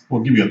us.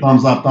 We'll give you a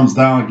thumbs up, thumbs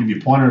down, give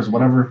you pointers,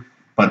 whatever.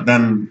 But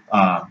then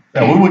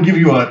we will give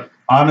you a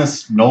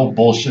honest, no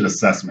bullshit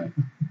assessment,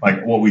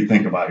 like what we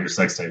think about your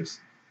sex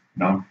tapes.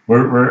 You know,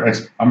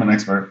 I'm an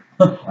expert.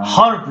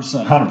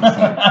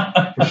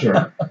 100%. For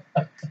sure.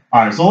 All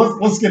right, so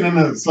let's get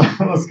into let's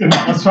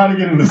try to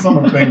get into some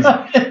of the things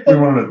we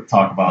wanted to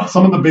talk about.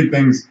 Some of the big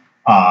things.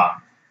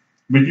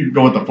 We could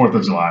go with the 4th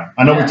of July.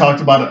 I know we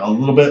talked about it a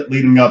little bit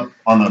leading up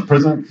on the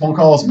prison phone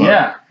calls, but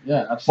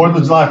absolutely. 4th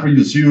of July for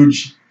you is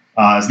huge.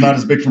 It's not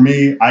as big for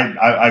me.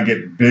 I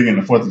get big in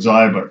the 4th of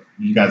July, but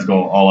you guys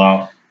go all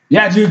out.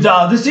 Yeah, dude,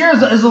 this year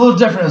is a little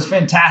different. It's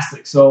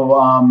fantastic. So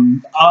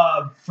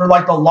for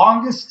like the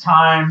longest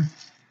time,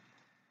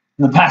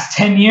 in the past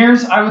 10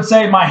 years, I would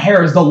say my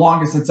hair is the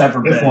longest it's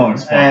ever been. It's long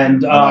as fuck.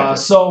 And like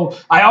so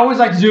I always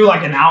like to do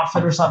like an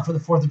outfit or something for the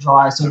 4th of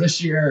July. So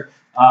this year,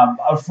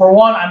 for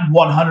one, I'm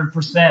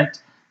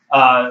 100%.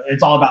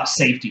 It's all about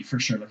safety for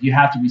sure. Like, you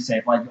have to be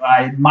safe. Like,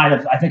 I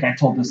think I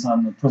told this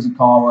on the prison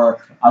call where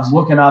I was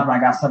looking up and I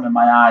got something in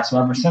my eye.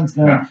 So ever since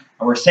then, I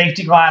wear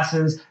safety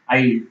glasses.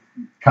 I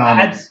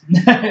always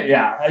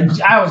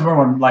wear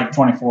one like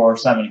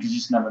 24/7 because you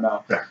just never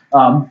know. Yeah.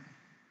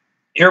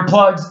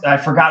 Earplugs, I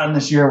forgot them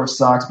this year, which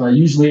sucks, but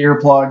usually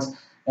earplugs.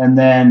 And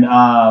then,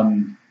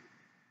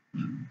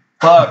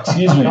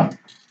 excuse me.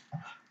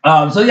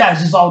 So yeah, it's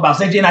just all about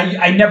safety. And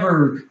I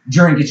never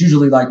drink. It's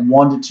usually like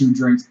 1 to 2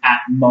 drinks at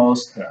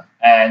most. Yeah.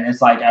 And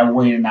it's like I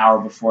wait an hour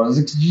before.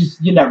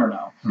 You never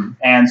know.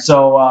 And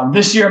so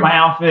this year my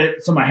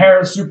outfit, so my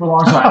hair is super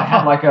long. So I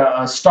had like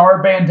a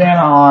star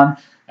bandana on.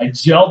 I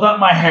gelled up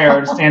my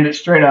hair to stand it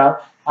straight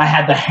up. I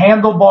had the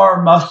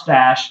handlebar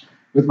mustache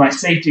with my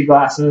safety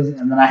glasses.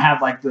 And then I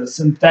had like the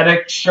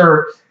synthetic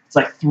shirt. It's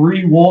like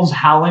 3 wolves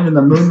howling in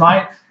the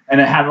moonlight.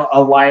 And it had a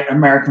light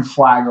American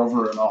flag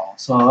over it all.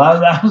 So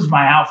that was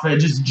my outfit,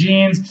 just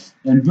jeans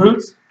and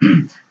boots.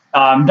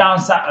 Down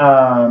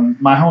south,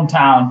 my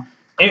hometown,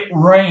 it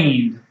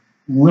rained.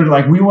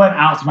 Literally, like, we went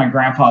out to my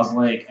grandpa's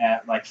lake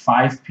at like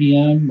 5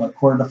 p.m., like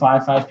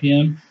 4:45, 5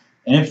 p.m.,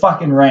 and it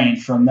fucking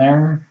rained from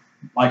there,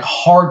 like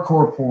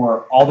hardcore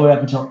pour, all the way up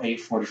until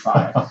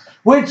 8:45.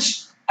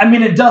 Which, I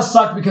mean, it does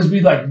suck because we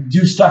like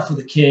do stuff for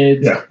the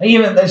kids. Yeah. And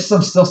even there's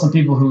still some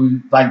people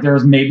who like there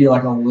was maybe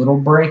like a little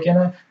break in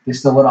it. They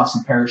still lit off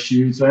some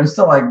parachutes, and it's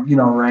still like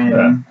raining.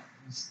 Yeah.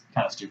 It's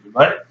kind of stupid,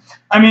 but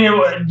I mean,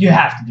 you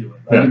have to do it,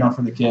 like,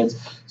 for the kids.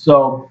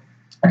 So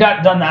I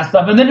got done that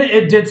stuff, and then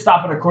it did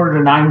stop at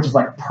 8:45, which is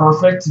like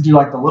perfect to do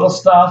like the little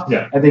stuff.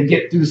 Yeah. And then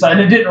get through the side,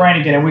 and it didn't rain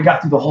again, and we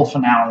got through the whole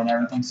finale and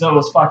everything. So it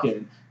was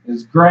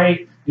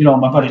great.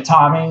 My buddy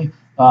Tommy.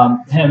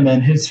 Him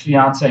and his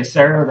fiance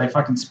Sarah, they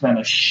fucking spent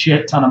a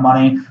shit ton of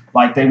money.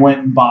 Like, they went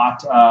and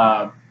bought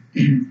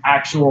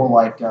actual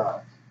like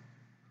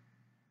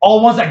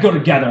all ones that go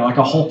together, like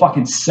a whole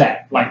fucking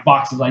set, like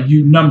boxes, like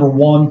number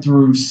 1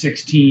 through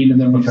 16,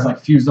 and then we just like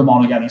fused them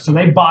all together. So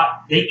they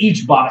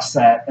each bought a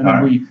set, and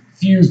then we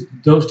fused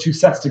those 2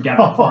 sets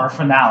together for our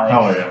finale.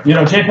 Oh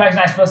yeah. JPEG's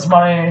nice spent some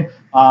money.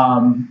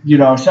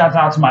 Shout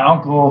out to my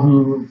uncle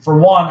who, for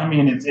one, I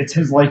mean, it's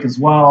his lake as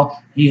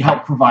well. He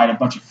helped provide a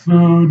bunch of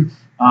food.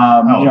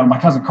 My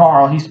cousin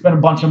Carl, he spent a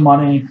bunch of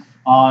money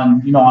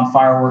on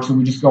fireworks, and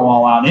we just go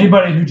all out.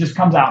 Anybody who just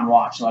comes out and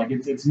watch, like,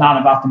 it's not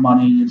about the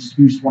money. It's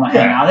we just want to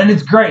hang out, and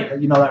it's great, that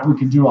we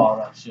can do all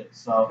that shit.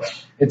 So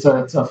it's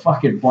a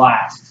fucking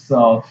blast.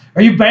 So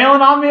are you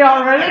bailing on me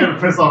already? I'm gonna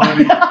piss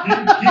already. keep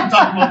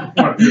talking about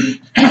the 4th,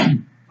 dude.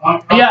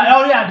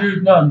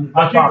 Dude. No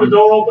I'll keep the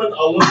door open.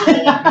 I'll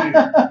listen.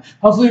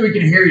 Hopefully we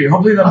can hear you.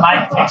 Hopefully the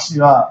mic picks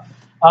you up.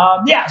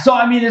 So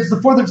I mean, it's the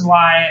 4th of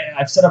July.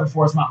 I've said it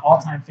before, it's my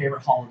all-time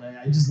favorite holiday.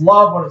 I just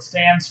love what it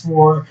stands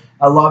for.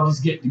 I love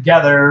just getting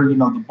together,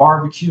 the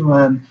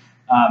barbecuing.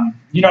 And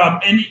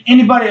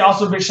anybody,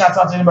 also big shouts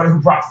out to anybody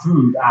who brought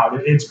food out.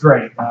 It's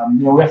great.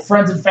 We have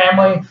friends and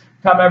family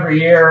come every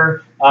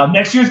year.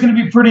 Next year's going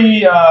to be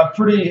pretty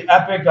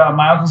epic.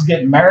 My uncle's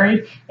getting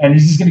married, and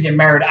he's just going to get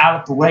married out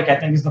at the lake, I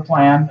think is the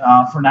plan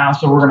for now.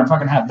 So we're going to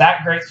fucking have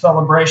that great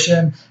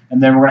celebration,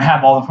 and then we're going to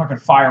have all the fucking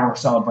fireworks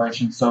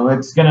celebrations. So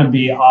it's going to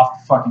be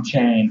off the fucking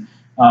chain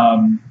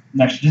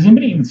next year. Does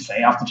anybody even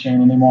say off the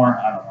chain anymore?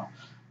 I don't know.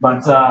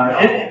 But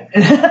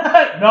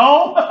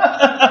no.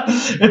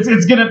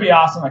 it's gonna be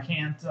awesome. I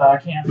can't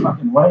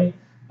fucking wait.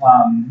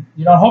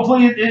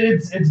 Hopefully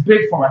it's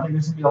big for me. I think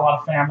there's gonna be a lot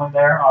of family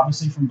there,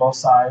 obviously from both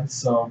sides.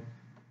 So,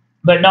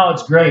 but no,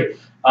 it's great.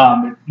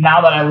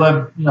 Now that I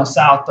live,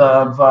 south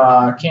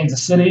of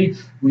Kansas City,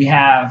 we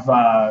have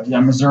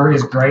Missouri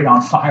is great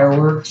on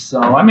fireworks.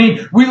 So I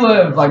mean, we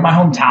live like my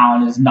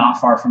hometown is not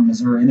far from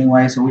Missouri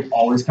anyway, so we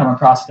always come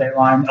across state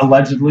line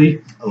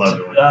allegedly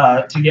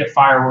to get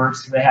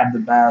fireworks. They have the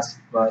best,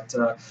 but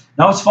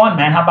no, it's fun,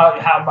 man. How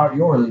about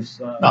yours?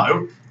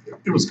 No,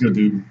 it was good,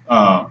 dude.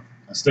 I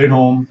stayed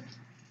home,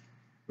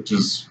 which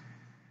is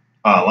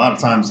a lot of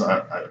times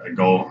I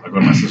go to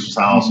my sister's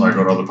house or I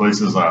go to other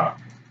places.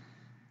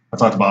 I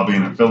talked about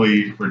being in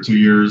Philly for 2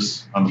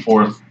 years on the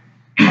 4th.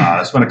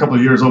 I spent a couple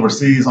of years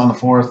overseas on the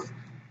 4th.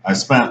 I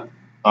spent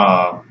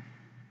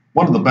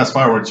one of the best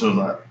fireworks shows.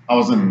 I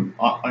was in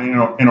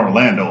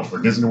Orlando for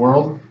Disney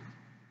World.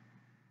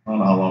 I don't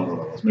know how long ago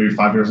that was. Maybe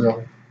 5 years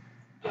ago.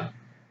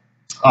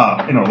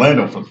 In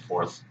Orlando for the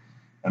 4th,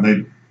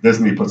 and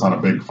Disney puts on a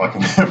big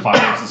fucking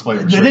fireworks display.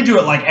 They do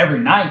it like every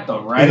night,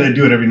 though, right? Yeah, they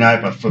do it every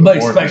night, but for the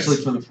 4th, especially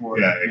for the 4th.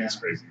 Yeah, it's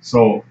crazy.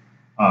 So,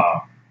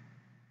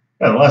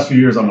 the last few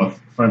years I'm with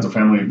friends and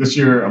family. This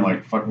year I'm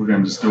like, fuck, we're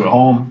gonna just do it at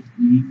home.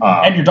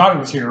 And your daughter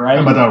was here, right?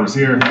 And my daughter was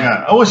here.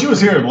 Yeah. Oh, well, she was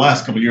here the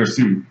last couple of years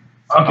too.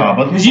 Okay.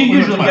 Because you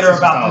usually get her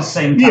about the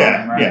same time.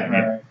 Yeah, right?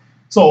 Right.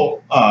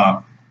 So,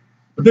 but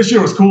this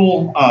year was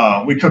cool.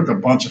 We cooked a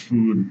bunch of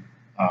food.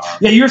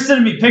 Yeah, you were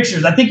sending me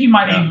pictures. I think you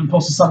might have even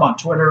posted some on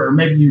Twitter, or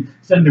maybe you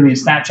sent it to me in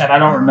Snapchat. I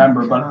don't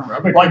remember,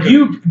 but like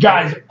you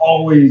guys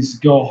always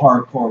go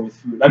hardcore with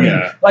food. I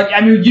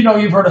mean,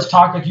 you've heard us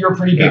talk. Like you're a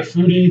pretty big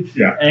foodie.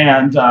 Yeah.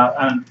 And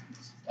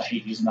I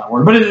hate using that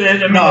word, but I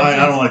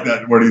don't like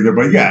that word either.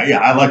 But yeah,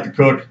 I like to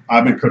cook.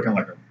 I've been cooking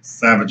like a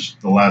savage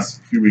the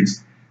last few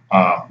weeks.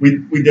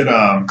 We did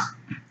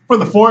for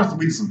the 4th.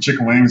 We did some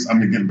chicken wings.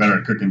 I'm getting better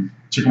at cooking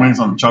chicken wings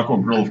on the charcoal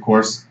grill, of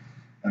course,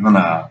 and then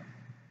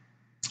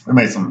we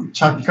made some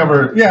chocolate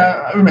covered.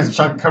 Yeah, we made some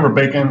chocolate covered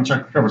bacon,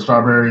 chocolate covered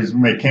strawberries. We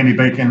made candy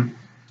bacon.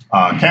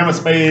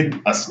 Canvas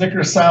made a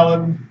Snickers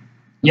salad.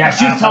 Yeah,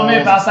 she was telling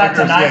me about that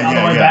tonight on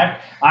the way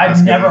back.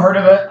 I've never heard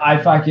of it. I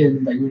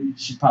fucking we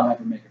should probably have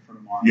to make it for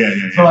tomorrow.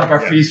 Yeah. For like our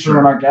feast for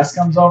when our guest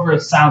comes over.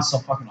 It sounds so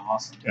fucking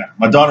awesome. Yeah,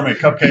 my daughter made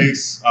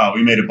cupcakes.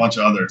 We made a bunch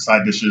of other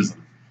side dishes.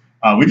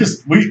 I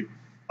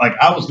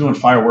was doing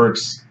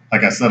fireworks,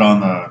 like I said on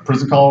the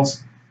prison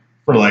calls,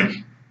 for like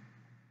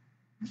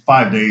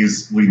 5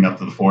 days leading up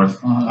to the 4th.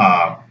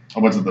 I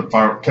went to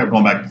kept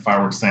going back to the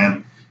fireworks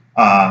stand.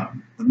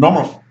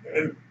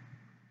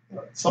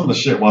 Some of the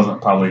shit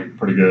wasn't probably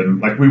pretty good.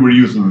 Like we were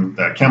using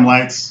the chem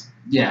lights.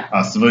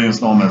 Yeah.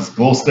 Civilians know them as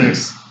glow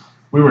sticks.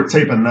 We were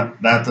taping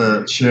that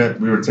to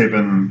shit. We were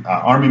taping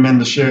army men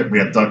to shit. We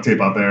had duct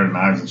tape out there and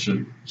knives and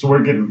shit. So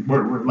we're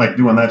like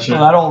doing that shit.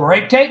 That old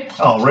rape tape?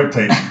 Oh, rape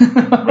tape.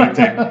 Rape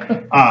tape.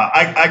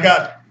 I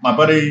got my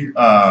buddy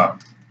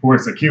who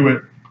works at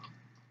Kiewit.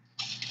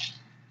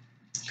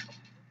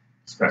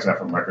 Scratch that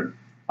from the record.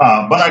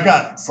 But I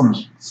got some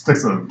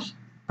sticks of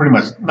pretty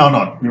much. No,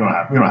 we don't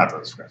have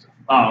to scratch it.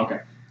 Oh,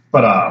 okay.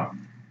 But I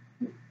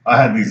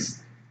had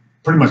these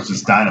pretty much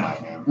just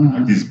dynamite, man.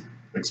 Like these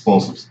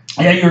explosives.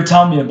 Yeah, you were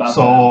telling me about that.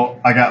 So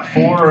I got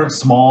 4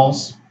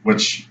 smalls,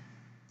 which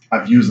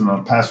I've used in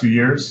the past few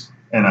years,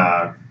 and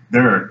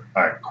they're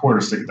a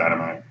quarter stick of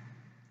dynamite.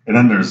 And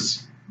then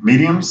there's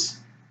mediums,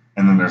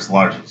 and then there's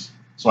larges.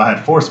 So I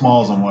had 4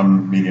 smalls and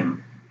 1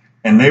 medium,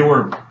 and they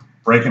were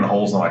breaking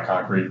holes in my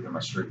concrete in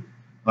my street.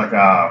 Like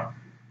I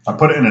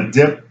put it in a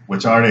dip,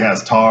 which already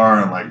has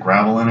tar and like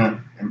gravel in it,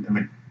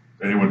 and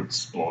they would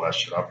just blow that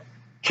shit up.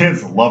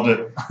 Kids loved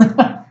it.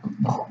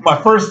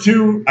 My first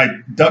 2, I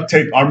duct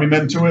taped army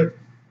men to it,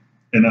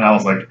 and then I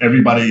was like,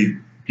 everybody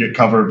get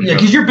covered. Yeah,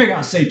 because you're big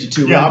on safety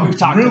too. Yeah, we've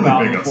talked really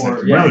about big before. On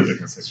safety. Yeah, really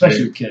big on safety,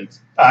 especially with kids.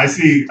 I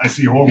see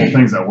horrible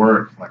things at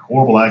work, like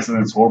horrible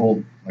accidents,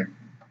 horrible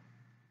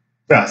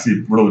I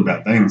see really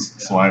bad things.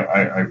 Yeah. So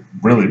I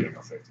really big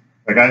on safety.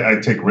 Like I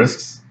take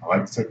risks. I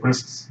like to take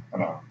risks.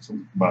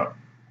 But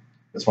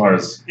as far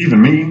as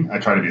even me, I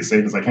try to be as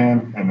safe as I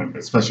can, and then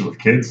especially with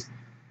kids,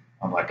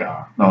 I'm like,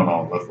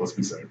 no, let's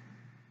be safe.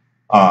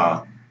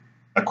 A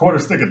quarter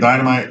stick of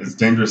dynamite is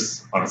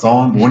dangerous on its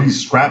own, but when you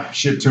strap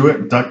shit to it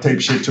and duct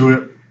tape shit to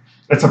it,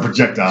 it's a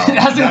projectile.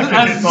 I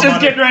was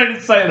just getting ready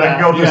to say that. That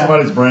can go through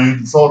somebody's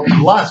brain. So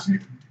the last few,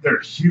 they're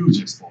huge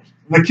explosions.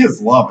 And the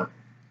kids love it.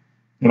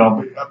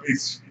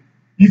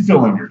 You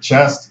feel in your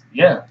chest.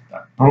 Yeah.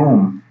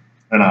 Boom.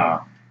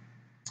 And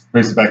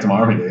brings it back to my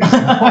army days.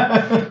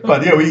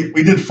 But yeah,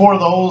 we did 4 of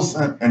those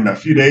in a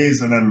few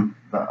days, and then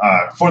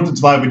 4th of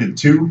July we did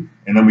 2,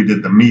 and then we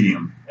did the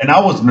medium. And I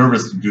was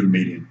nervous to do the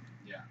medium.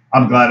 Yeah.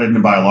 I'm glad I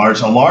didn't buy a large.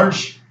 A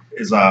large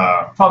is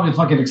probably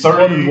fucking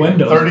exploded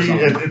windows. 30.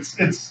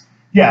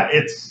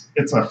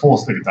 It's a full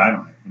stick of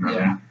dynamite. You know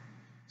what I mean?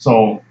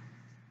 So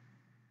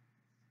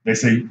they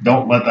say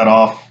don't let that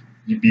off.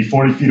 You'd be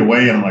 40 feet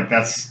away, and I'm like,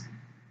 that's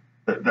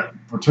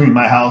between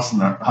my house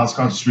and the house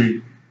across the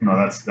street.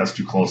 That's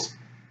too close.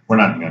 We're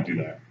not gonna do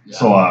that. Yeah.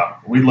 So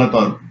we let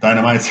the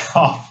dynamites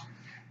off,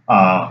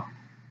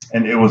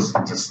 and it was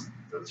just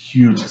a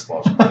huge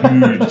explosion,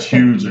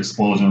 huge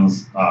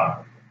explosions.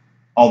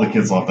 All the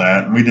kids loved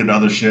that, and we did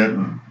other shit.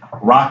 And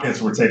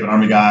rockets were taping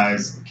Army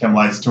guys, chem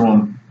lights to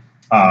them.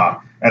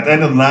 At the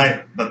end of the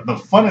night, the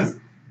funnest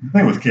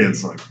thing with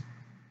kids, like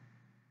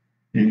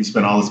you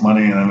spend all this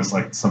money, and then it's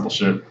like simple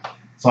shit.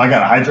 So I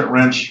got a hydrant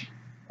wrench.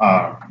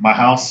 My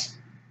house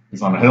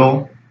is on a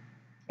hill,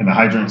 and the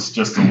hydrant's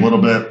just a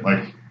little bit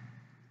like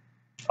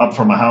up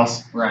from my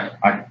house. Right.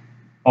 I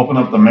open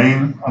up the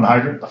main on the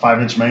hydrant, the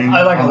 5-inch main.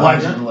 I like on the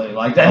allegedly, hydrant.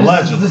 like that.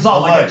 Allegedly. This is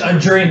all like a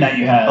dream that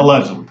you had.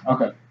 Allegedly.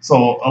 Okay.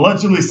 So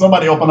allegedly,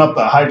 somebody opened up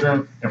the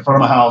hydrant in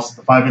front of my house,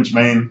 the 5-inch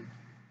main,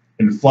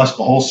 and flushed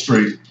the whole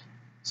street.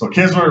 So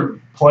kids were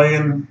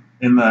playing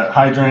in the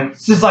hydrant.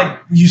 It's just like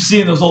you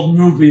see in those old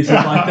movies in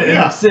like the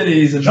inner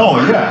cities. And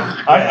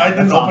I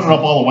didn't open it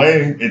up all the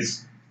way.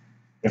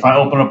 If I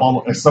open up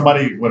if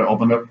somebody would have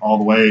opened up all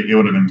the way, it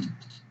would have been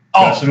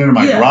gushing into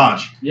my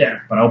garage. Yeah.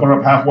 But I opened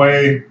up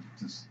halfway,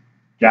 just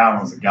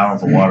gallons and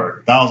gallons of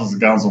water, thousands of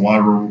gallons of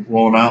water were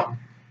rolling out,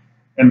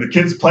 and the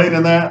kids played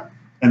in that.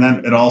 And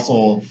then it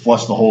also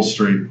flushed the whole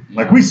street.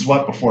 Like we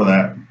swept before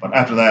that, but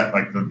after that,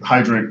 like the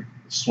hydrant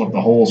swept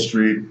the whole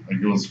street.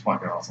 Like it was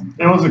fucking awesome.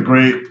 It was a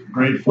great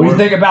What do you Fourth.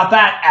 think about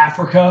that,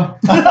 Africa?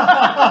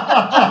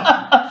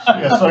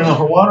 Yeah, starting off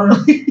for water.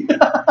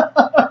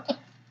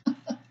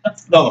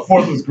 No, the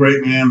 4th was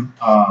great, man.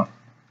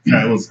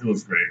 Yeah, it was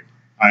great.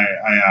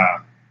 I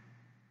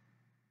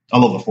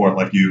love the 4th,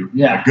 like you.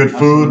 Yeah, like good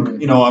food.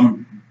 absolutely. You know,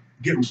 I'm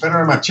getting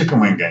better at my chicken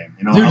wing game.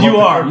 You know, Dude, you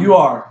you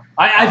are.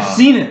 I've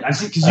seen it. I've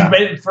seen because you've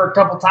made it for a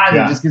couple times.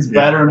 Yeah, It just gets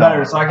better and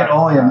better. So I can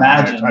only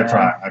imagine. I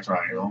try.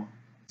 You know,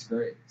 it's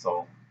great.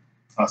 So,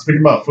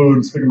 speaking about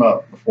food, speaking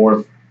about the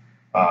 4th,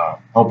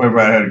 hope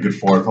everybody had a good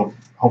 4th.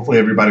 Hopefully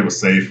everybody was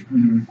safe.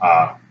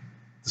 Mm-hmm.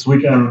 This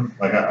weekend,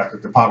 like I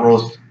cooked the pot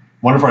roast.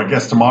 One of our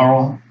guests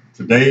tomorrow.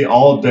 Today,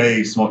 all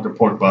day, smoked a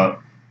pork butt.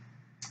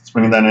 Let's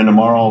bring that in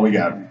tomorrow. We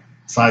got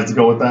sides to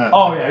go with that.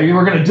 Oh yeah, you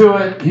were gonna do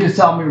it. He was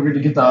telling me we we're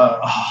gonna get the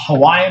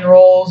Hawaiian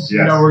rolls. Yes.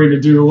 You know, we're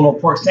gonna do the little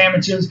pork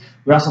sandwiches.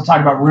 We also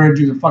talked about we're gonna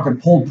do the fucking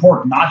pulled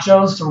pork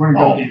nachos. So we're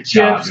gonna go get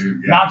chips,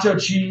 dude, yeah. nacho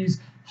cheese,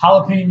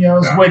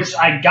 jalapenos, which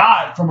I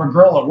got from a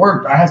girl at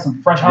work. I have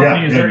some fresh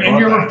jalapenos. Yeah, They're in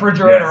your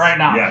refrigerator right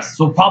now. Yes.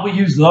 So we'll probably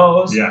use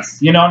those.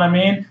 Yes. You know what I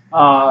mean?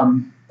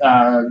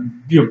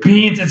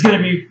 Beans. It's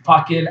gonna be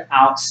fucking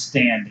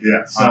outstanding.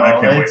 Yeah. So I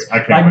can't wait. I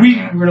can't like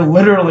wait. we were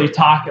literally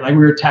talking, like we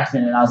were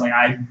texting, and I was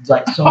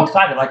like so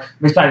excited. Like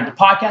I'm excited to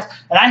podcast,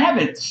 and I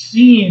haven't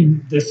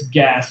seen this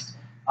guest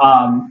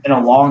in a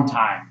long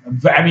time.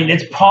 I mean,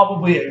 it's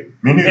probably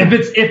Me neither.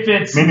 if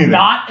it's Me neither.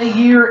 not a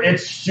year,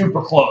 it's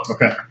super close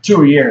Okay.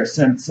 to a year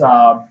since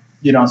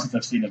since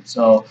I've seen him.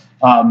 So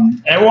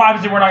and well,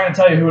 obviously we're not gonna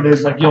tell you who it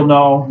is. Like you'll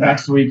know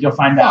next week. You'll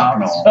find out.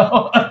 no.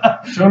 So,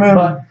 Tune in.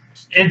 but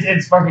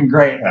it's fucking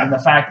great, Yeah. and the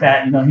fact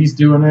that he's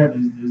doing it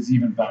is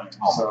even better.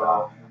 Oh my So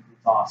God.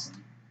 it's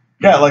awesome.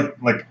 Yeah,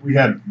 like we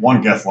had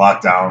one guest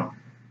locked down.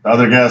 The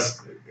other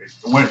guest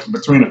went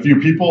between a few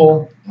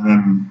people, and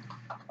then.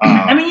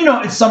 I mean,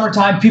 it's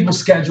summertime. People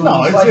schedule.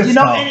 No, it's it's like,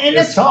 tough. and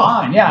It's it's tough.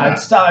 fine. Yeah,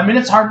 it's tough. I mean,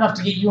 it's hard enough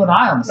to get you and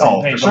I on the same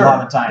for page sure. a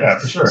lot of times. Yeah,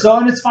 for sure. So,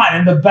 and it's fine.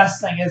 And the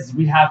best thing is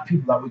we have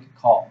people that we can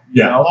call.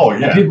 You Yeah. know? Oh,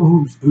 yeah. And people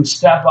who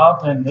step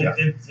up, and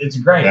it's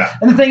great. Yeah.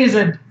 And the thing is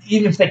that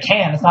even if they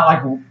can, it's not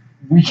like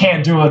we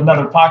can't do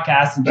another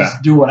podcast and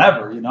just do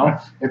whatever.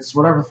 Yeah. It's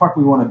whatever the fuck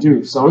we want to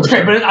do. So it's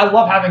great. But I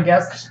love having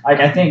guests. Like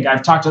I think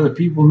I've talked to other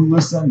people who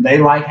listen. They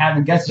like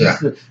having guests. It's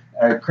just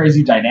a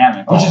crazy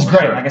dynamic, which is for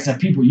great. sure. Like I said,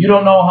 people you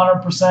don't know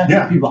 100%.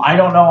 Yeah. People I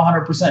don't know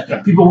 100%.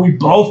 Yeah. People we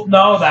both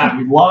know that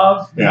we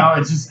love. You Yeah.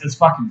 know, it's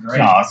fucking great.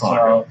 No, it's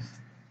all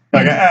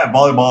Like at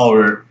volleyball,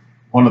 we're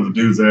one of the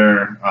dudes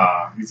there.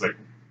 He's like,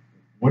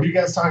 "What are you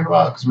guys talking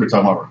about?" Because we were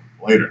talking about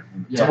later.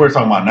 Yeah. So we're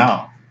talking about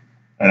now.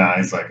 And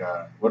he's like,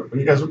 what are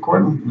you guys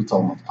recording? We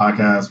told him about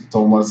the podcast. We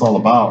told him what it's all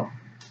about.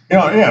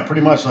 Yeah,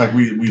 pretty much like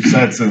we've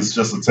said since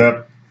just a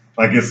tip.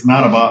 Like it's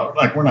not about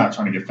like we're not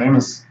trying to get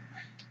famous.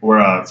 We're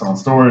telling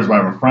stories by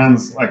our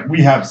friends. Like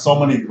we have so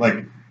many.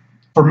 Like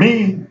for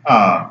me,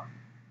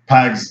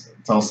 Pags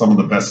tells some of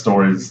the best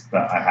stories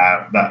that I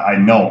have that I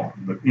know.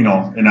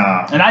 And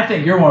I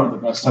think you're one of the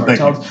best Thank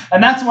storytellers.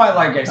 And that's why,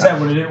 like I said,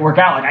 when it didn't work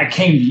out, like I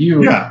came to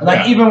you. Yeah, And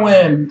like yeah. even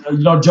when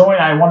Joey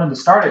and I wanted to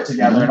start it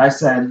together, and I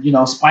said,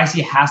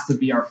 Spicy has to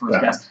be our first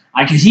guest.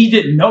 Because he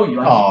didn't know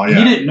you. Like,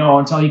 he didn't know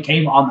until he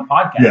came on the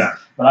podcast. Yeah.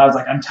 But I was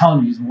like, I'm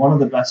telling you, he's one of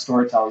the best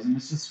storytellers, and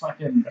it's just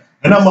fucking.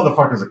 And that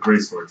motherfucker's a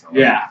great storyteller.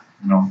 Yeah.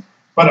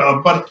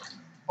 But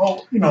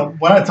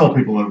when I tell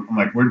people, I'm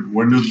like,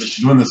 we're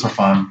doing this for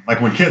fun. Like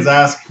when kids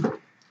ask,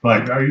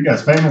 like, are you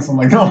guys famous? I'm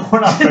like, no, we're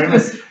not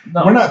famous.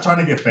 No. We're not trying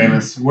to get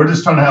famous. We're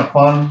just trying to have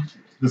fun.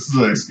 This is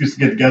an excuse to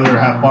get together,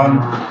 have fun.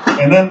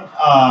 And then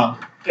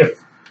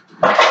if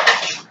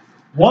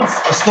once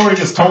a story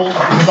gets told,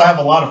 because I have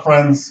a lot of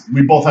friends,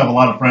 we both have a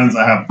lot of friends.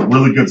 I have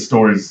really good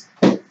stories,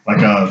 like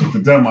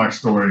the Denmark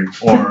story,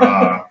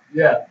 or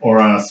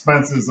or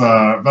Spence's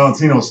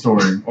Valentino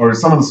story, or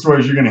some of the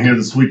stories you're going to hear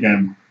this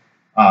weekend.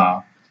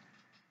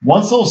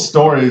 Once those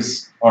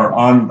stories are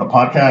on the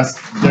podcast,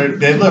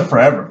 they live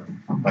forever.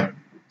 Like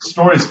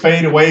stories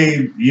fade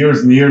away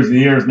years and years and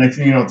years. Next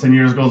thing you know, 10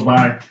 years goes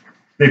by,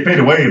 they fade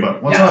away.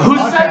 But once who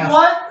said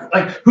what?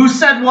 Like who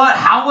said what?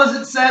 How was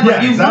it said? Yeah,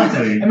 Like, you exactly.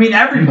 lose it. I mean,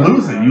 everybody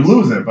you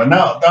lose it. But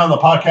now on the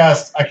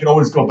podcast, I can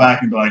always go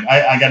back and be like,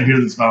 I got to hear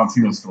this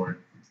Valentino story,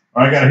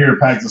 or I got to hear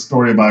Pags'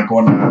 story about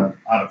going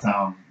out of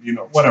town.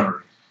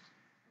 Whatever.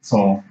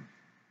 So.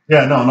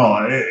 Yeah,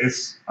 no.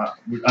 It's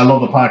I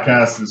love the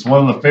podcast. It's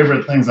one of the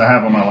favorite things I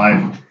have in my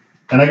life,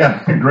 and I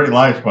got a great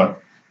life. But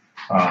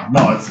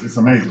no, it's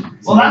amazing.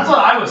 Well, that's what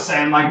I was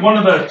saying. Like one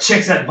of the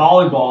chicks at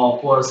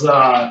volleyball was,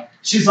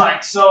 she's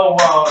like, so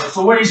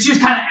what? She was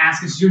kind of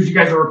asking, "You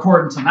guys are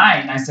recording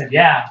tonight?" And I said,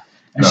 "Yeah."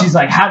 And she's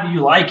like, "How do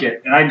you like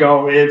it?" And I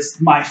go, "It's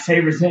my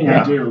favorite thing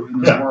I do in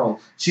this world."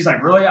 She's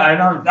like, "Really?" I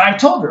know. I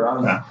told her. I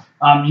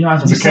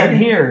was, as you said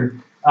here.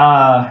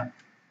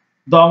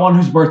 The one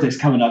whose birthday's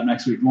coming up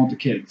next week, the one with the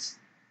kids.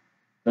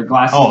 The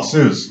glasses. Oh,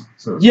 Suze.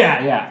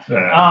 Yeah.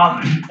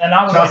 And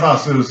I was shouts out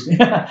Suze.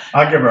 Yeah.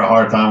 I give her a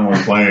hard time when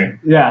we're playing.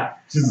 Yeah.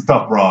 She's a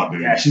tough broad,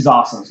 dude. Yeah, she's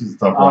awesome. She's a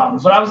tough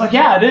broad. But I was like,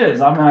 yeah, it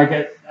is. I mean,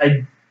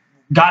 I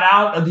got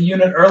out of the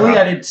unit early.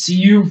 I didn't see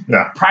you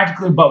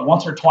practically but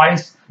once or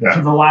twice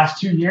for the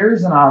last 2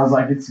 years, and I was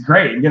like, it's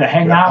great. You're gonna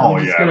hang out.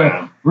 We're just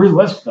gonna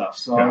relive stuff.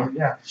 So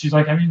she's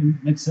like, I mean,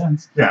 it makes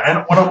sense. Yeah,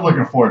 and what I'm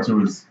looking forward to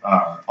is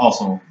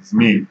also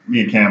me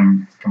and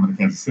Cam coming to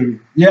Kansas City.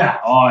 Yeah.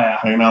 Oh yeah.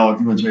 Hanging out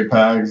with you and Jay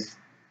Pags.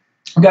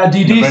 We got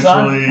DD, eventually,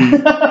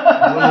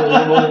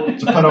 son. little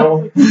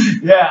Geppetto.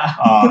 Yeah.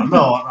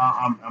 No,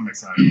 I'm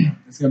excited. Man.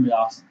 It's gonna be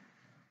awesome.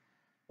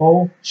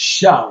 Oh,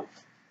 show.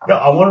 Yeah,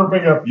 I want to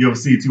bring up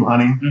UFC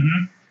 200.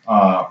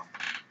 Mm-hmm.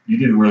 You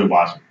didn't really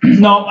watch it.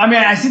 No, I mean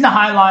I seen the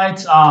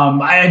highlights.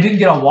 I didn't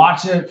get to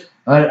watch it.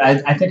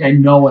 I think I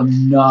know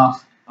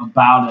enough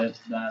about it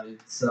that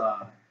it's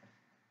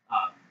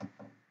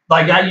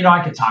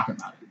I could talk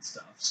about it and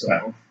stuff.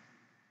 So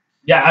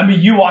yeah, I mean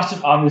you watched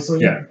it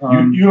obviously. Yeah,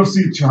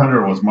 UFC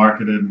 200 was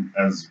marketed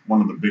as one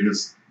of the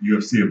biggest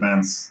UFC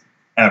events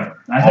ever.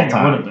 I think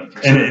it would have been,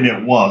 for sure. And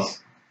it was.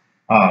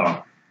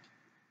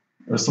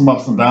 There's some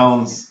ups and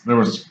downs. There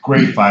was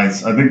great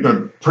fights. I think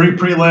the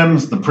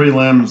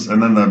prelims,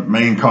 and then the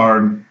main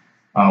card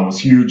was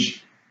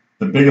huge.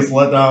 The biggest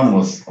letdown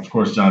was, of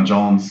course, John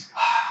Jones,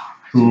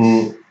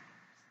 who,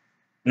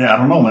 I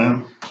don't know,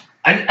 man.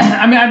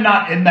 I mean, I'm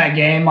not in that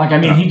game. Like, I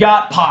mean, he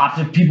got popped.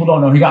 If people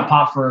don't know, he got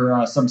popped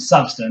for some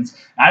substance.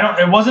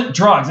 It wasn't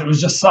drugs. It was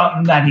just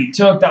something that he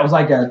took that was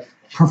like a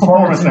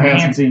performance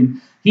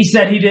enhancing. He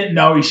said he didn't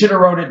know. He should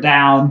have wrote it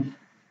down.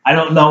 I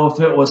don't know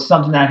if it was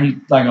something that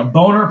like a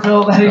boner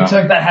pill that he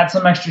took that had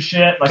some extra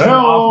shit, like some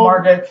off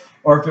market,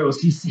 or if it was,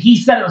 he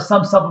said it was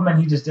some supplement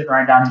he just didn't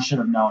write down. He should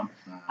have known.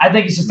 I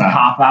think it's just a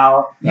cop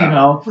out,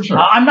 for sure.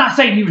 I'm not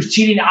saying he was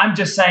cheating. I'm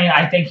just saying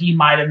I think he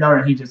might have known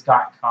and he just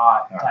got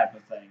caught type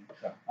of thing.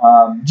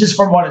 Just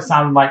from what it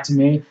sounded like to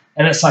me.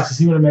 And it sucks because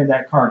he would have made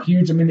that card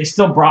huge. I mean, they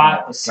still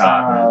brought,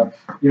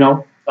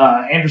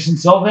 Anderson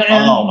Silva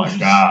in. Oh my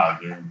God,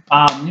 dude.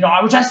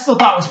 Which I still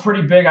thought was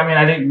pretty big. I mean,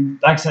 I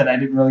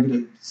didn't really get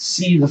to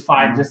see the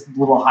fight, just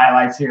little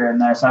highlights here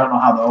and there, so I don't know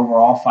how the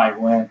overall fight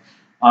went.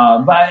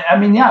 But I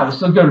mean, it was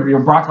still good.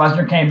 Brock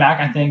Lesnar came back.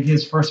 I think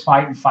his first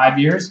fight in 5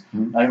 years.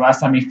 Like last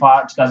time he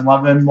fought,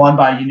 2011, won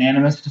by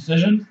unanimous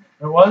decision.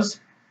 It was.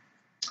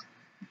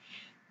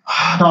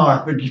 No,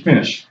 I think he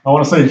finished. I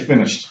want to say he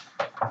finished.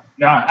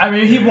 Yeah, I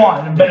mean he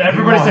won, but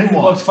everybody said he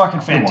looked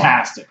fucking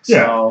fantastic.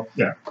 So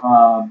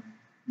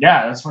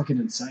that's fucking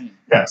insane.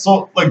 Yeah,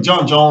 so like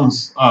John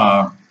Jones,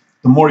 the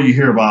more you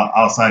hear about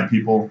outside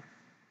people,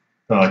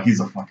 they're like he's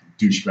a fucking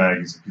douchebag,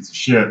 he's a piece of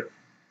shit.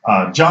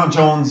 John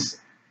Jones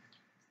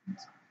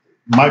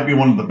might be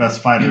one of the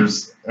best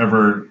fighters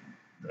ever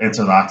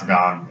enter the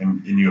octagon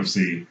in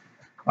UFC.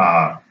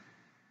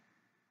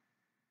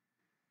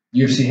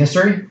 UFC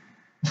history?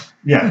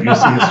 Yeah,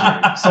 UFC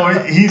history.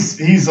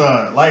 So he's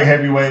a light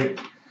heavyweight,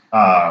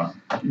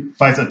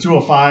 fights at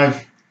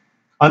 205,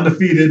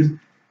 undefeated.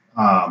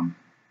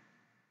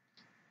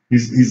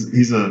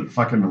 He's a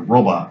fucking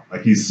robot.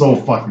 Like he's so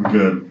fucking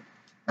good.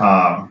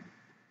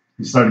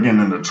 He started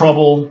getting into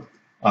trouble.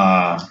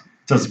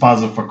 Tested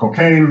positive for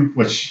cocaine,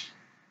 which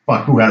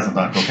fuck, who hasn't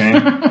done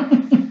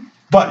cocaine?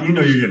 But you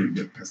know you're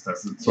getting piss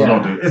tested, so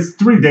don't do it. It's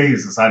 3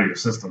 days inside of your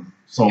system.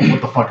 So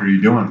what the fuck are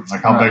you doing?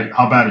 Like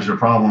how bad is your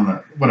problem?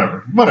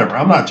 Whatever.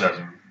 I'm not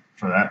judging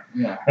for that.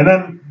 Yeah. And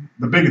then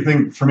the big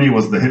thing for me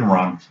was the hit and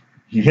run.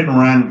 He hit and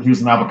ran. He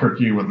was in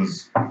Albuquerque with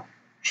his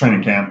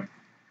training camp.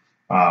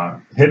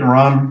 Hit and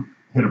run.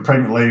 Hit a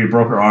pregnant lady,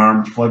 broke her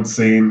arm, fled the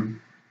scene.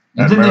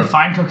 Didn't they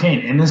find cocaine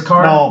in his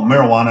car? No,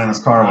 marijuana in his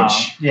car,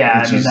 which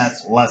is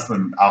that's less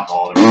than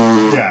alcohol.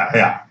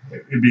 Yeah.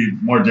 It'd be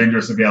more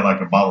dangerous if he had like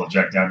a bottle of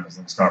Jack Daniels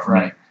in his car for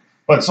me.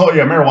 But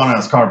marijuana in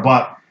his car,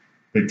 but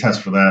they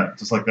test for that,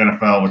 just like the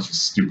NFL, which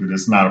is stupid.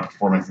 It's not a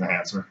performance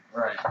enhancer.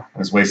 Right.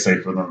 It's way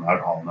safer than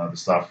alcohol and other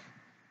stuff.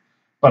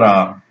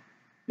 But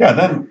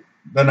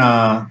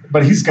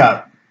but he's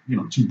got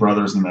 2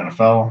 brothers in the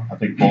NFL. I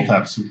think both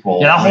have Super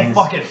Bowl. Yeah, that rings.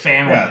 whole fucking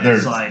family. Yeah,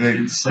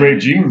 they're great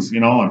genes,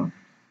 and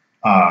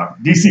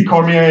DC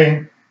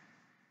Cormier.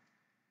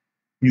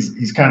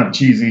 he's kind of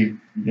cheesy.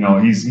 You know,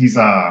 he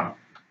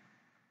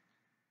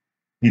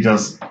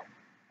does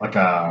like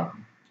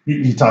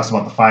he talks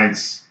about the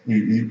fights.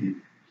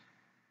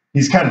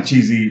 He's kind of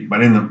cheesy,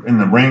 but in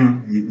the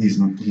ring,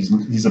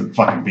 he's a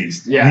fucking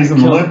beast. Yeah, he's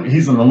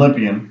an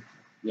Olympian.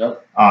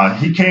 Yep.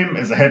 He came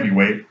as a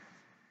heavyweight,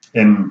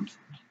 and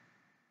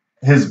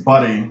his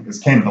buddy is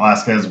Cain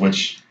Velasquez,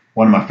 which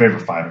one of my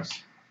favorite fighters.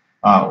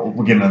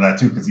 We'll get into that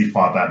too because he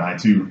fought that night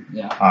too.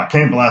 Yeah.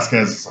 Cain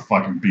Velasquez is a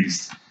fucking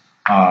beast.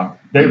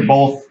 They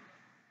both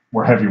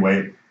were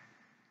heavyweight.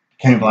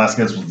 Cain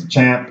Velasquez was the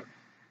champ.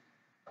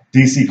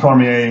 DC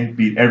Cormier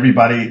beat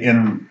everybody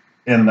in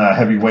the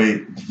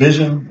heavyweight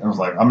division. I was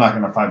like, I'm not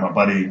going to fight my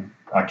buddy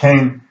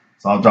Cain,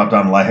 so I'll drop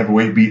down to light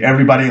heavyweight. Beat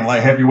everybody in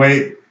light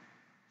heavyweight.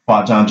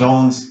 Fought John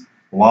Jones.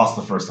 Lost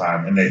the first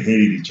time, and they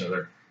hated each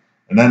other.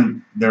 And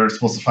then they were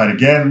supposed to fight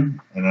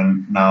again, and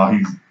then now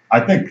I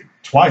think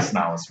twice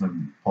now it's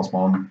been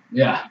postponed.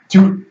 Yeah.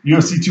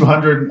 UFC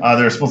 200,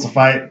 they were supposed to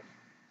fight.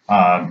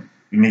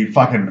 And he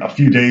fucking a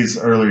few days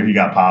earlier he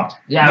got popped.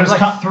 Yeah, it was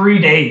like 3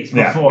 days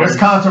before. Yeah, there's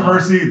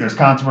controversy. There's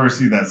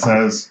controversy that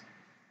says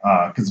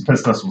because the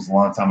piss test was a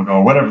long time ago,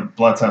 or whatever,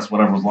 blood test,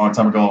 whatever was a long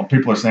time ago.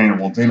 People are saying,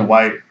 well, Dana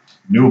White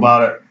knew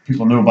about it.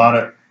 People knew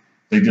about it.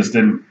 They just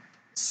didn't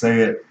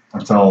say it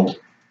until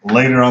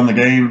later on the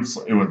game.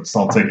 So it would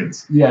sell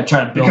tickets. Yeah,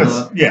 try to build it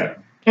up. Yeah,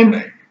 and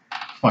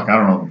fuck, I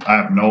don't know. I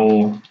have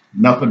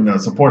nothing to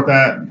support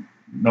that.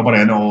 Nobody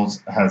I know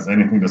has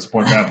anything to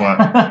support that, but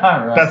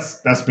right.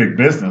 That's big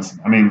business.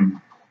 I mean,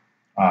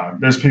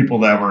 there's people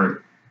that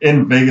were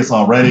in Vegas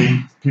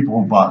already, people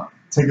who bought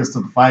tickets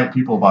to the fight,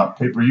 people who bought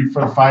pay-per-view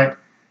for the fight,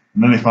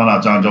 and then they found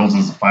out John Jones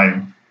is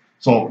fighting.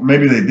 So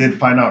maybe they did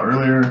find out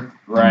earlier,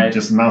 right?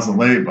 Just announced it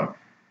late, but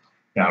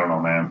yeah, I don't know,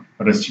 man.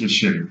 But it's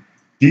shitty.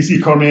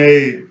 DC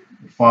Cormier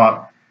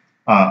fought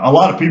a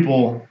lot of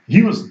people.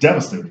 He was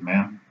devastated,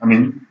 man. I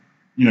mean,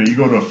 you know, you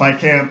go to a fight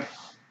camp.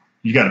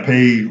 You got to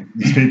pay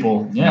these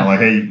people. Yeah. You know, like,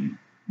 hey,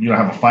 you don't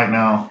have a fight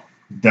now.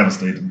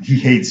 Devastated. He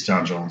hates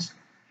John Jones.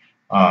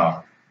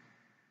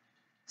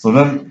 So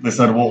then they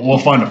said, well, we'll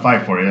find a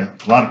fight for you.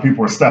 A lot of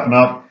people were stepping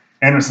up.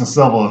 Anderson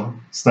Silva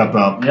stepped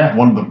up. Yeah.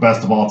 One of the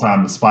best of all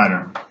time, the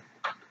Spider.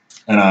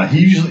 And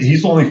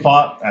he's only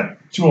fought at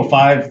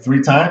 205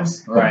 3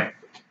 times. Right.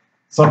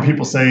 Some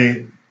people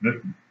say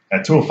that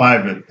at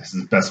 205 it's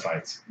his best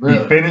fights. Really?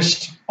 He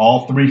finished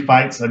all 3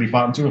 fights that he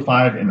fought in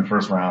 205 in the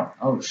first round.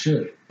 Oh,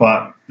 shit.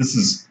 But this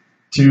is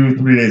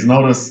 2-3 days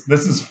notice.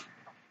 This is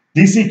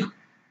DC.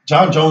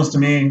 John Jones to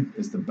me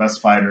is the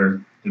best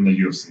fighter in the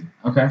UFC.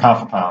 Okay. Pound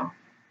for pound.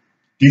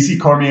 DC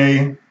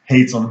Cormier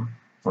hates him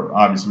for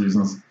obvious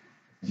reasons.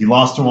 He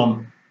lost to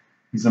him.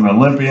 He's an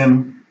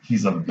Olympian.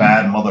 He's a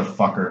bad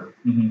motherfucker.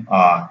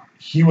 Mm-hmm.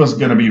 He was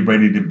gonna be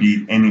ready to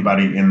beat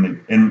anybody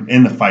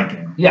in the fight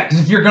game. Yeah,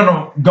 because if you're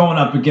going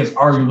up against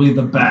arguably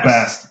the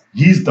best.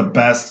 He's the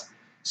best.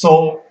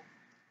 So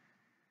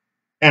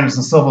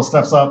Anderson Silva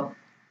steps up.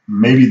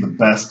 Maybe the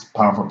best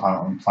pound for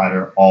pound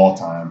fighter all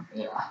time.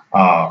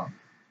 Yeah.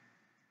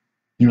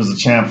 He was a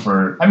champ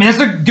for. I mean,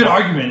 that's a good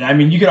argument. I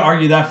mean, you could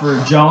argue that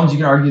for Jones. You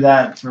could argue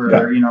that for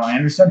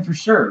Anderson for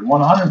sure,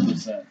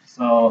 100%.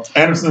 So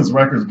Anderson's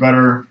record's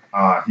better.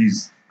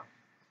 He's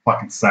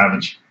fucking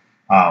savage.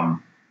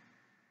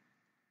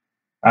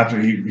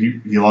 After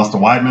he lost to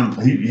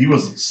Weidman, he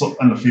was so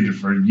undefeated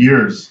for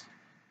years.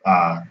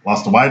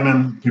 Lost to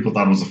Weidman. People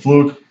thought it was a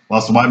fluke.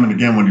 Lost to Weidman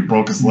again when he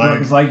broke his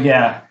leg.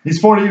 Yeah. He's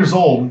 40 years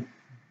old.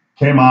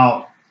 Came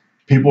out.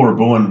 People were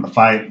booing the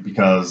fight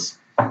because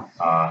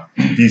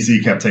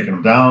DC kept taking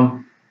him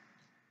down,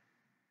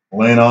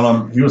 laying on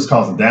him. He was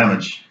causing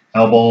damage.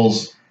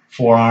 Elbows,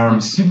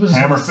 forearms,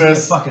 hammer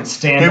fists. Fucking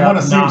stand they up. Want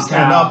to see him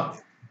stand up.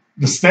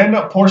 The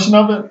stand-up portion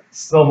of it,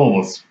 Silva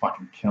was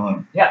fucking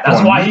killing. Yeah,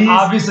 that's why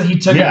he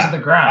took it to the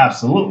ground.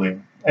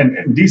 Absolutely.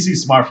 And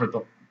DC's smart for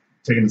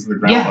taking it to the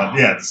ground. Yeah. But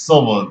yeah,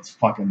 Silva, it's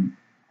fucking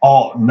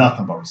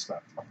nothing but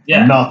respect.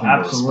 Yeah, nothing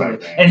absolutely. but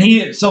respect.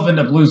 Man. And Silva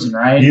ended up losing,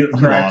 right? He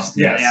lost,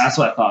 yes. Yeah, that's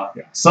what I thought.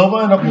 Yeah. Silva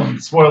ended up losing.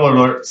 Spoiler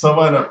alert.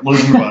 Silva ended up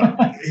losing,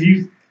 but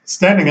he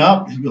standing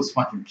up, he was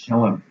fucking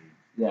killing.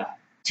 Yeah.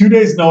 2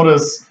 days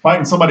notice,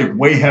 fighting somebody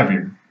way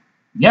heavier.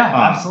 Yeah,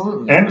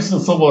 absolutely. Anderson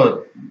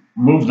Silva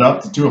moved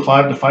up to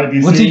 205 to fight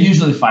DC. What's he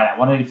usually fight at?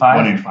 185?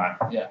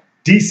 185. Yeah.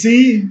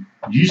 DC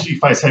usually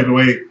fights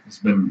heavyweight. It's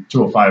been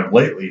 205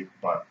 lately,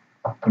 but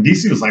when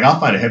DC was like, I'll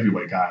fight a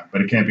heavyweight guy,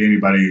 but it can't be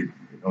anybody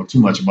too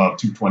much above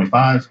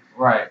 225.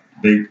 Right.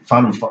 They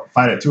found him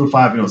fight at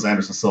 205. It was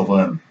Anderson Silva,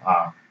 and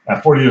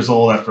at 40 years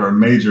old, after a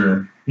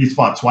major, he's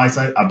fought twice,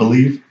 I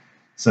believe,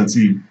 since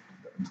he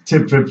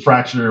tib fib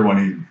fracture when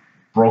he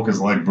broke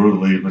his leg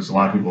brutally, which a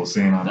lot of people are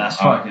seeing on.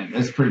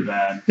 It's pretty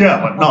bad.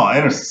 Yeah, but no,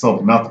 Anderson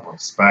Silva, nothing but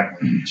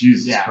respect.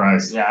 Jesus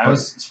Christ. Yeah,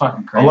 it's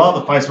fucking crazy. A lot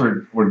of the fights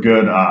were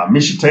good.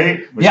 Misha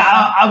Tate.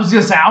 I was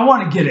gonna say I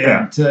want to get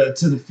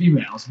into the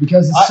females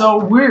because it's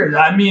so weird.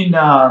 I mean,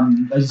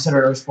 as you said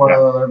earlier, spoiler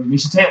alert,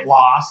 Misha Tate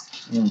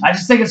lost. I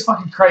just think it's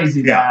fucking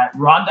crazy that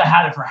Ronda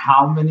had it for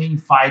how many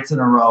fights in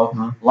a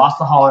row. Lost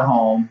to Holly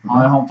Holm.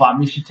 Holly Holm fought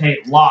Misha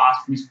Tate,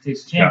 lost. Misha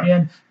Tate's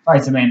champion.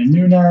 Fights Amanda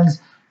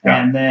Nunes.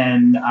 and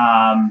then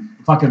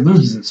fucking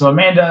loses it. So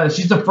Amanda,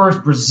 she's the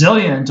first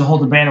Brazilian to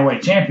hold the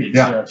bantamweight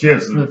championship she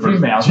is for the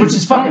females, which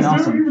is fucking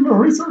awesome. You even know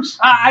research?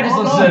 I just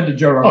listened to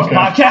Joe Rogan's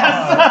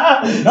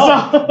podcast.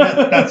 No,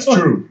 that's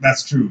true.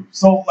 That's true.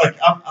 So like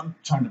I'm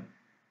trying to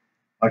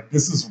like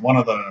this is one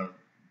of the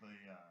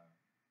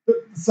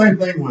same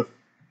thing with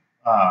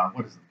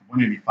what is it, the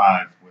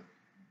 185 with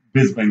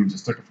Bisbing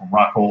just took it from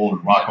Rockhold,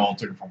 and Rockhold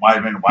took it from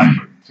Weidman, and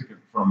Weidman took it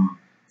from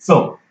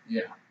Silva.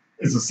 Yeah.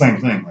 It's the same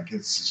thing. Like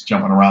it's just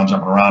jumping around.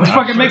 Which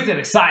fucking makes it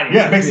exciting.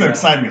 Yeah, it makes it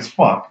exciting as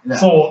fuck. Yeah.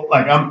 So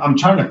like I'm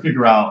trying to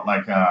figure out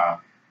like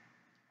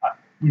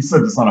we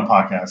said this on a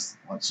podcast.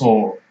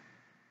 So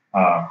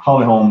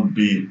Holly Holm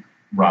beat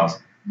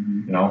Rousey,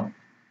 you know?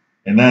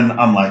 And then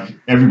I'm like,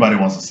 everybody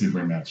wants to see the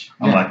rematch.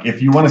 I'm like,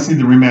 if you want to see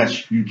the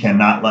rematch, you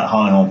cannot let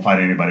Holly Holm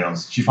fight anybody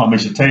else. She fought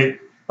Misha Tate.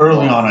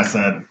 Early on, I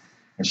said,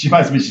 if she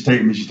fights Misha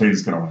Tate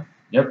is going to win.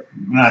 Yep.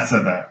 And I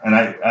said that.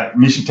 And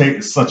Misha Tate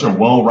is such a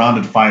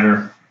well-rounded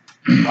fighter.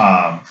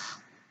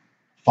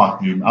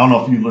 Fuck, dude. I don't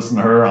know if you listened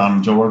to her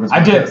on Joe Rogan's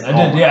podcast. I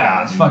did. Yeah,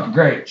 God, it's fucking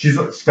great. She's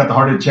got the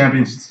heart of the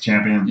champion. She's a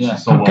champion. Yeah.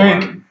 She's so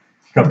well-rounded.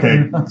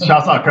 Cupcake.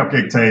 Shouts out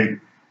Cupcake Tate.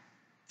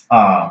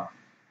 I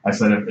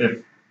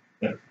said,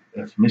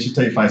 if Misha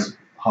Tate fights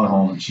Holly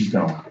Holm, she's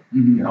going to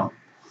win. You know?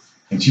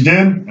 And she did,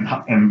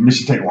 and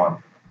Misha Tate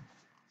won.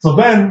 So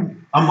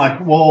then I'm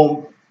like,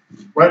 well,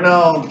 right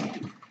now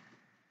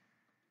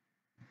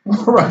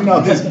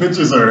these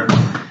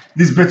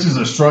bitches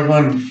are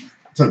struggling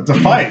to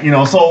fight, you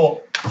know.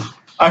 So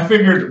I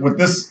figured with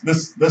this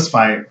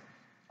fight,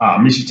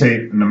 Misha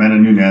Tate and Amanda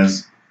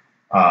Nunes,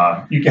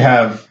 you could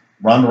have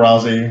Ronda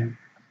Rousey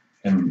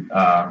and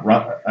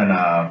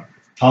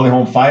Holly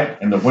Holm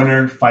fight, and the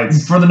winner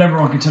fights for the number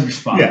one contender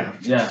spot.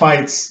 Yeah.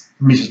 Fights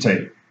Misha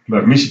Tate.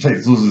 But if Misha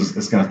Tate loses,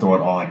 it's gonna throw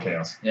it all in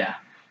chaos. Yeah.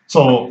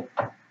 So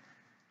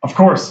of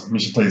course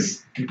Misha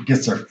Tate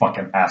gets her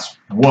fucking ass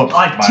whooped.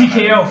 Like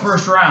TKO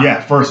first round.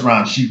 Yeah, first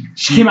round. She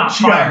came out.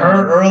 She got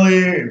hurt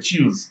early, and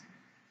she was.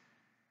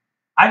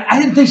 I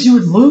didn't think she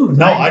would lose.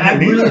 No, I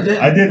didn't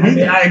either. I didn't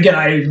either.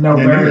 I know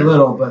very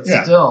little, but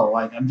still,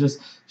 like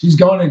she's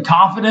going in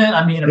confident.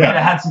 I mean,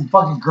 Amanda had some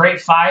fucking great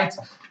fights.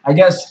 I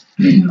guess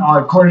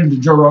according to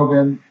Joe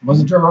Rogan,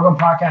 was it Joe Rogan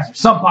podcast or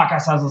some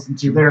podcast I was listening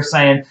to? They were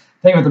saying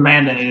the thing with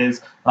Amanda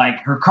is like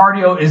her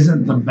cardio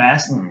isn't the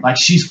best. Like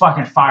she's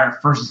fucking fired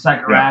first and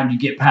second round. You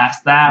get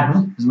past that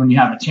is when you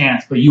have a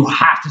chance, but you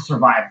have to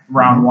survive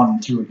round 1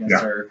 and 2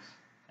 against her.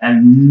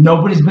 And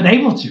nobody's been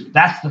able to.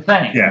 That's the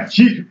thing. Yeah,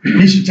 she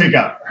should take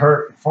out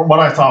her. From what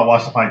I saw, I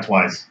watched the fight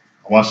twice.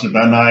 I watched it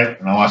that night,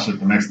 and I watched it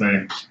the next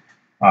day.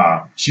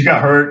 She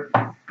got hurt.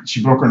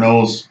 She broke her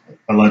nose.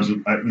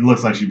 Allegedly, it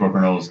looks like she broke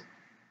her nose.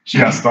 She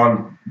got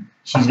stunned.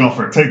 She was going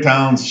for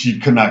takedowns. She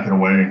could not get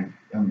away.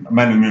 And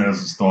Amanda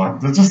Nunes was throwing.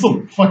 It's just the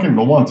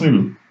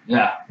 1-2.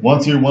 Yeah.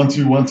 1-2,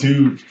 1-2,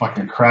 1-2,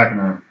 fucking cracking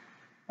her.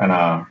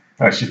 And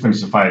she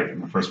finished the fight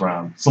in the first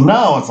round. So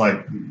now it's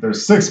like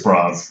there's 6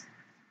 bras.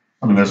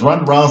 I mean, there's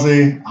Ronda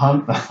Rousey,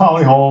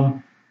 Holly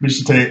Holm,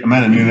 Misha Tate,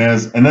 Amanda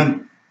Nunes, and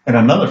then in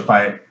another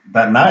fight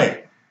that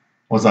night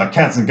was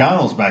Kat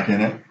Zingano's back in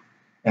it,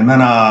 and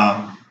then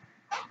I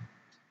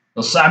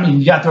mean,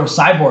 you got to throw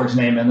Cyborg's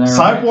name in there.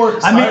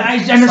 Cyborg.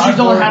 Right? I know she's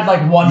only had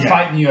like one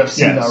fight in the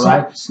UFC though,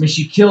 right? I mean,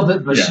 she killed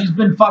it, but she's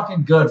been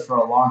fucking good for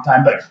a long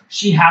time. But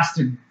she has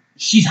to.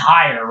 She's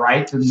higher,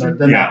 right, than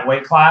that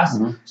weight class,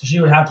 so she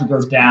would have to go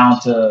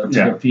down to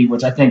compete,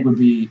 which I think would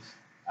be.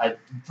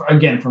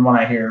 Again, from what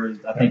I hear,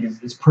 I think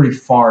is pretty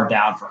far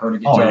down for her to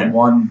get to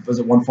one. Was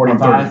it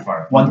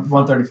 145?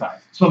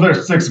 135. So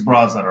there's 6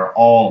 broads that are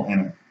all in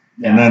it,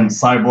 and then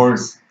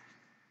Cyborg's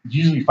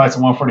usually fights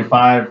at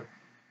 145.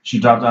 She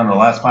dropped down to the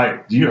last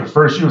fight. Her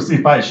first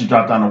UFC fight, she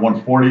dropped down to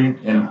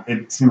 140, and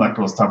it seemed like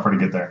it was tough for her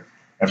to get there.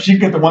 If she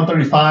could get to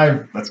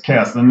 135, that's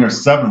chaos. Then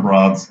there's 7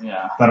 broads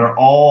that are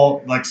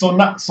all like so.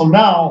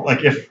 Now,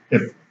 like if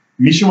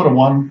Misha would have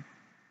won,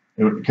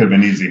 it could have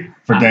been easy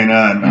for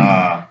Dana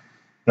and.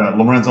 The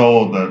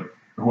Lorenzo,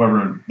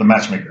 whoever, the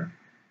matchmaker.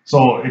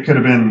 So it could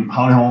have been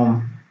Holly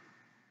Holm,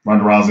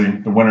 Ronda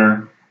Rousey, the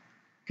winner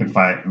could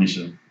fight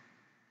Misha.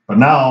 But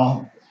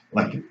now,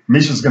 like,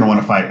 Misha's going to want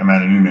to fight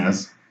Amanda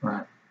Nunes.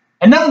 Right.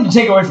 And nothing to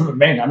take away from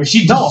Amanda. I mean,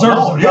 she deserves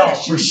the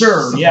belt for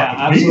sure. Yeah,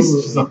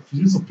 absolutely.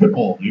 She's a pit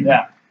bull, dude.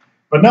 Yeah.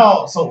 But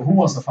now, so who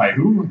wants to fight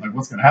who? Like,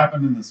 what's going to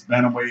happen in this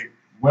bantamweight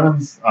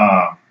women's?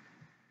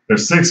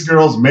 There's 6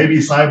 girls, maybe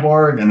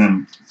Cyborg, and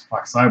then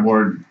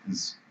Cyborg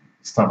is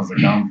as tough as they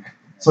come.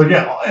 So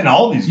yeah, and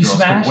all these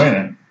girls can win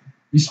it.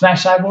 You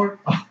smash Cyborg?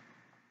 Oh.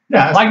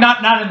 Yeah, like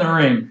not in the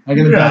ring, like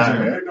in the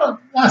bedroom.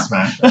 I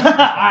smash.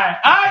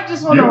 I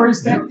just want to know where you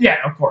stand. Yeah,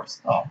 of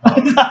course. Oh. But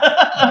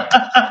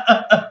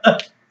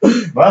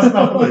that's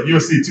not the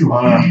UFC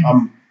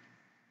 200.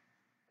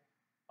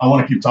 I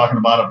want to keep talking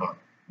about it, but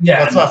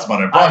that's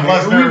about it. Brock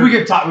Lesnar. We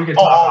could talk. We could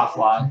talk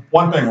offline.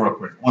 One thing real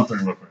quick. One of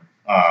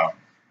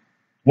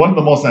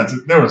the most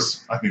there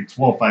was I think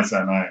 12 fights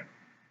that night.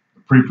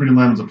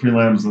 Prelims, the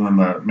prelims, and then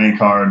the main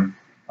card.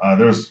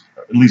 There was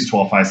at least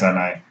 12 fights that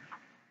night.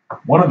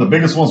 One of the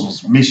biggest ones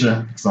was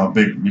Misha, because I'm a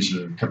big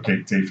Misha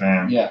Cupcake Tate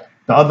fan. Yeah.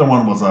 The other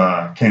one was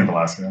Cain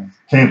Velasquez.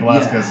 Cain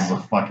Velasquez is a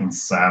fucking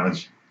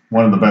savage.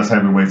 One of the best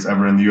heavyweights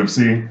ever in the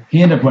UFC.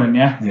 He ended up winning,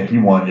 yeah? Yeah, he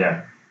won,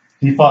 yeah.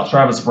 He fought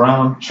Travis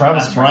Brown.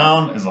 Travis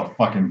Brown is a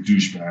fucking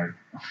douchebag.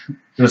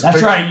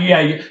 That's right,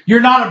 yeah.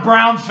 You're not a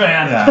Brown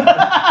fan.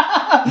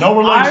 Yeah. No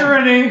relation.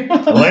 Irony.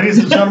 Ladies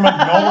and gentlemen,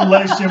 no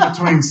relation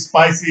between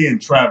Spicy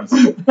and Travis.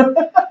 He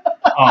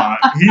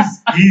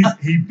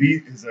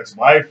beat his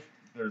ex-wife.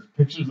 There's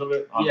pictures of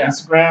it on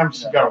Instagram.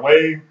 She got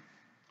away.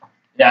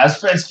 Yeah,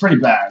 it's pretty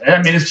bad.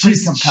 I mean, it's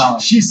pretty compelling.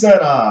 She said,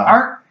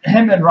 aren't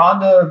him and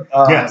Ronda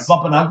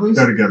bumping uglies?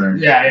 They're together.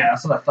 Yeah,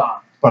 that's what I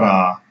thought.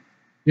 But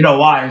you know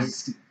why?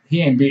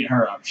 He ain't beating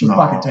her up. She'll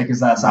fucking take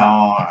his ass out.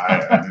 No,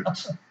 I did.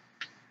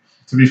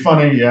 To be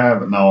funny, yeah,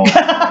 but no.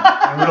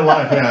 In real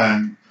life,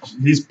 yeah.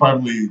 He's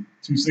probably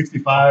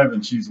 265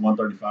 and she's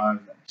 135.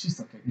 She's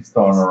okay. He's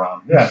throwing her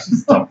around. Yeah,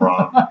 she's tough,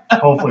 bro.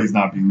 Hopefully he's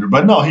not beating her.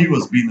 But no, he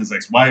was beating his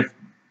ex-wife.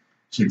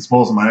 She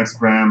exposed him on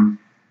Instagram.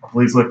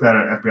 Police looked at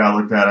it. FBI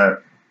looked at it.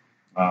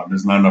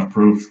 There's not enough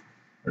proof,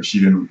 or she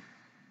didn't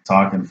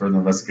talk in further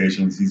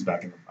investigations. He's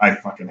back in. I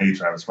fucking hate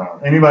Travis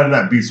Brown. Anybody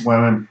that beats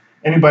women,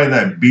 anybody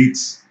that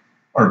beats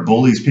or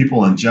bullies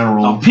people in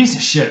general. Oh, piece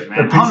of shit, man.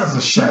 They're pieces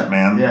of shit,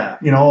 man. Yeah.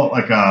 You know,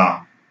 like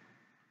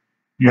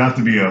you have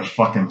to be a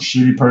fucking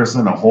shitty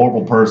person, a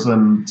horrible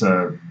person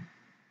to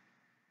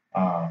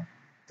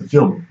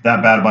feel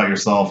that bad about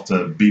yourself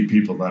to beat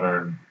people that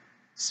are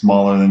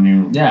smaller than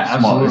you. Yeah,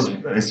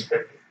 absolutely.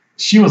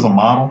 She was a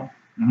model.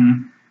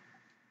 Mm-hmm.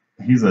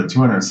 He's a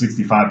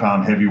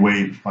 265-pound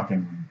heavyweight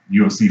fucking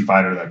UFC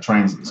fighter that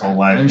trains his whole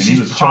life, and he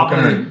was choking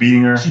her and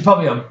beating her. She's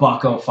probably a $105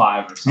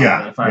 or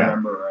something, if I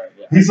remember right.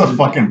 Yeah. He's a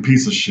fucking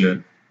piece of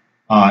shit.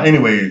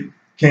 Anyway,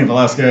 Cain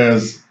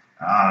Velasquez,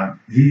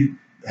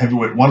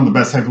 heavyweight, one of the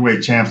best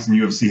heavyweight champs in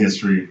UFC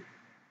history,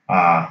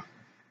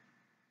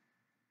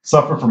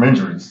 suffered from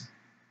injuries.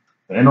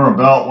 The interim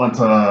belt went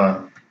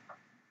to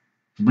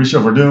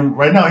Fabricio Verdum.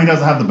 Right now, he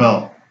doesn't have the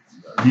belt.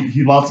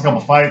 He lost a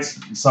couple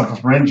fights. He suffered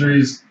from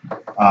injuries.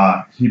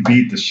 He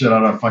beat the shit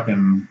out of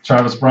fucking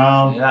Travis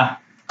Brown. Yeah.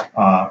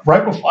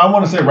 Right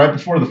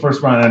before the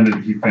first round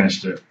ended, he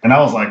finished it, and I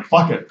was like,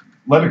 "Fuck it,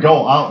 let it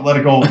go. I'll let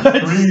it go.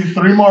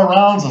 three more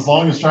rounds as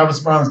long as Travis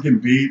Brown's getting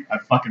beat." I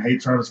fucking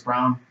hate Travis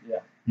Brown. Yeah.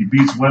 He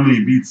beats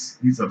women.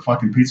 He's a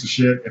fucking piece of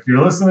shit. If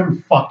you're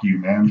listening, fuck you,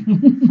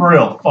 man. For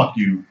real, fuck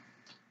you.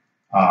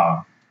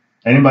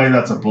 Anybody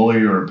that's a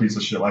bully or a piece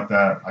of shit like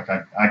that, like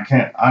I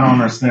don't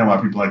understand why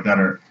people like that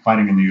are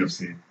fighting in the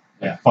UFC.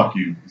 Yeah. Like, fuck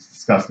you. It's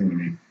disgusting to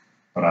me.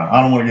 But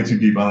I don't want to get too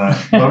deep on that.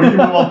 But we can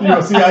move on to the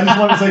UFC. I just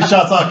want to say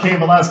shouts out Cain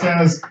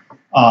Velasquez.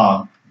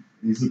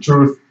 He's the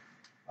truth.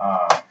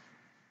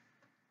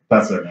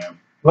 That's it, man.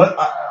 But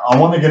I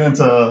want to get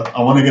into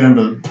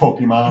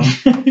Pokemon,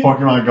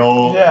 Pokemon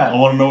Go. Yeah. I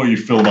want to know what you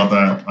feel about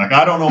that. Like,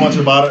 I don't know much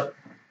about it.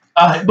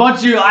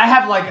 I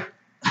have like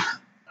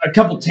a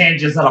couple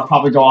tangents that I'll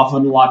probably go off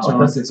on a lot.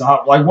 Okay. So,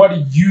 what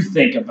do you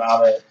think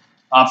about it?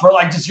 For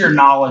like just your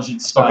knowledge and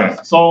stuff.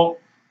 Okay, so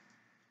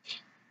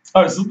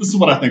this is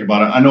what I think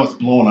about it. I know it's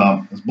blowing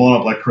up. It's blowing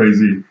up like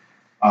crazy.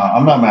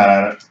 I'm not mad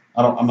at it.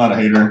 I'm not a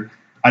hater.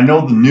 I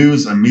know the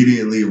news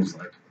immediately was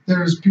like,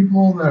 there's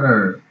people that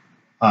are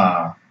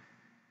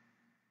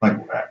like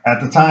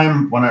at the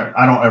time when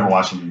I don't ever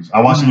watch the news.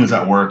 I watch the news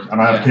at work. I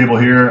don't have cable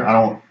here. I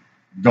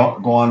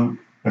don't go on.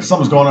 If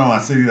something's going on in my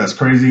city that's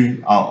crazy,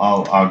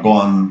 I'll go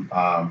on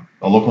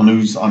the local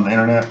news on the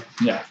internet.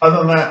 Yeah. Other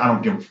than that, I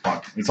don't give a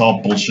fuck. It's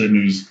all bullshit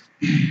news.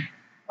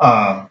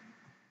 But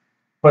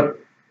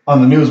on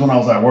the news when I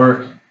was at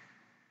work,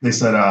 they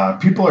said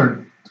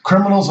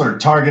criminals are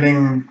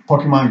targeting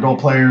Pokemon Go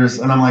players,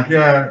 and I'm like,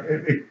 yeah,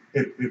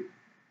 it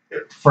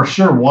for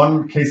sure.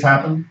 One case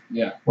happened.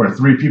 Yeah. Where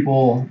 3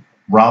 people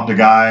robbed a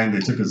guy. They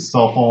took his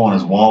cell phone and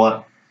his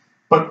wallet.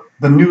 But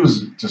the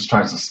news just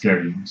tries to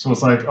scare you. So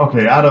it's like,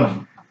 okay, out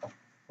of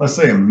let's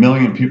say 1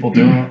 million people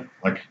doing it,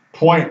 like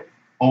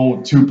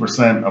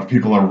 0.02% of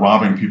people are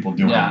robbing people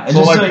doing it. Yeah,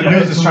 so like the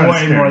news is trying to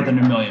scare more than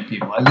 1 million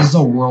people. Like, this is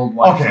a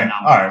worldwide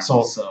phenomenon. All right,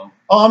 so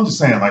I'm just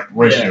saying like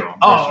ratio. Yeah.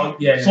 Oh,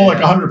 yeah. So like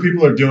 100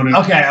 people are doing it.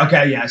 Okay,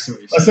 yeah, I see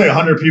what you're saying. Let's say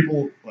 100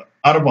 people,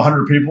 out of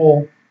 100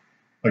 people,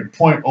 like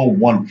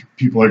 0.01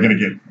 people are going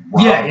to get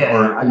robbed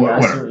or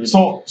whatever.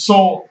 So,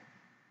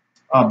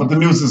 but the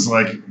news is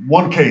like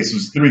one case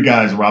was 3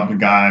 guys robbed a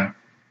guy,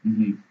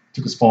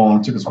 took his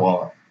phone, took his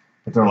wallet.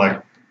 But they're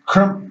like,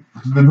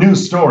 the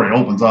news story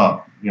opens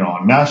up,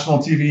 on national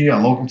TV,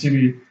 on local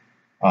TV.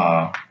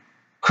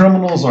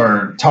 Criminals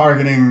are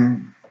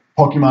targeting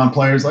Pokemon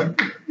players.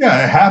 Like,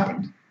 yeah, it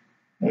happened.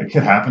 It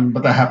could happen,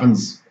 but that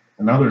happens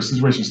in other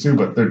situations too.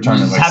 But they're trying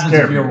to like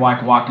scare if you're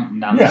people. walking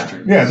down the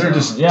street. Yeah, they're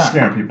just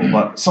scaring people.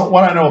 But so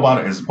what I know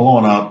about it is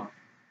blowing up.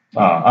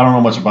 I don't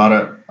know much about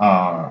it.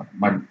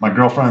 My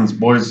girlfriend's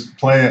boys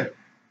play it.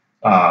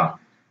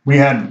 We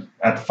had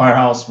at the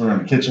firehouse, we were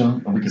in the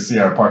kitchen, and we could see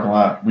our parking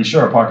lot. We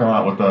share our parking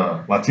lot with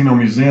the Latino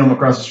Museum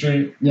across the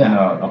street and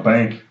a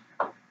bank,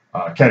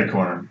 catty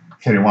corner,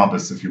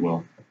 cattywampus, if you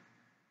will.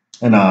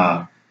 And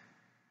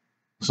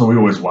so we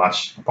always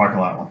watch the parking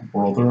lot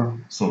roll through.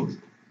 So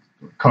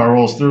the car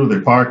rolls through, they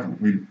park,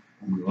 we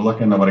We were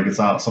looking, nobody gets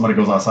out. Somebody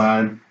goes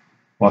outside,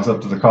 walks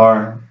up to the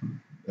car.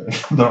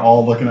 They're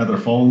all looking at their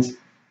phones.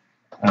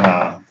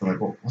 And they're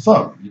like, well, what's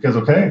up? You guys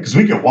okay? Because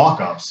we get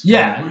walk-ups.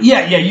 Yeah,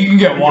 you can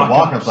get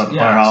walk-ups at the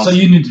firehouse. So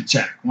you need to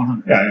check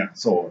 100. Yeah.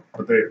 So,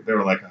 but they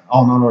were like,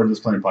 oh, no, we're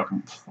just playing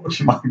Pokemon. Would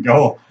you mind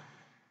go?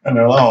 And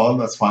they're like, oh,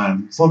 that's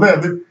fine. So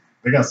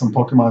they got some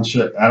Pokemon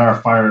shit at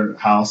our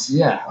firehouse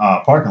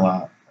parking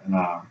lot. And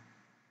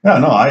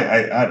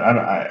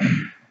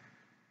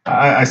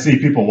I see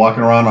people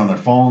walking around on their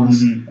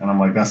phones, and I'm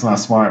like, that's not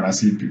smart. And I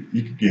see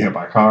you could get hit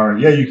by a car.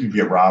 Yeah, you could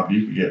get robbed.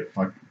 You could get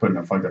put in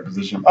a fucked up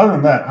position. Other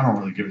than that, I don't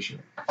really give a shit.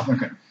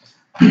 Okay.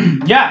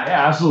 Yeah,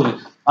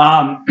 absolutely.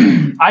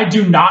 I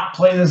do not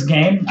play this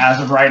game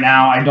as of right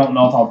now. I don't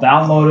know if I'll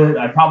download it.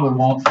 I probably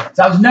won't.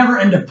 So I was never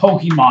into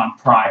Pokemon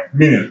prior.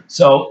 Me neither.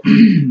 So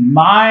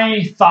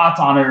my thoughts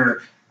on it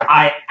are,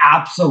 I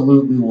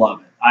absolutely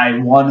love it. I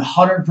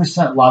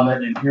 100% love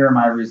it, and here are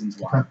my reasons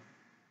why.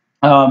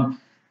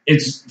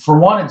 It's for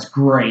one, it's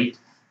great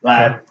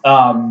that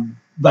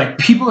like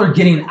people are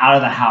getting out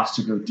of the house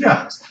to go do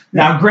this.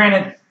 Now,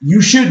 granted,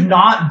 you should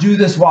not do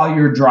this while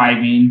you're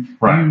driving.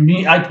 Right. You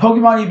need, like,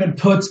 Pokemon even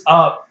puts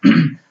up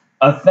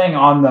a thing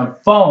on the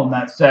phone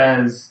that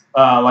says,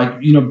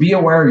 be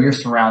aware of your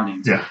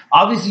surroundings. Yeah.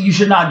 Obviously, you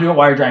should not do it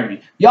while you're driving.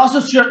 You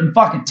also shouldn't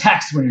fucking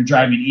text when you're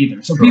driving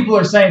either. So people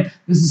are saying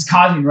this is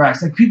causing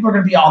wrecks. Like, people are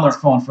going to be on their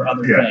phone for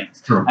other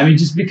things. True. I mean,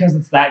 just because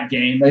it's that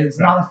game, it's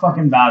not a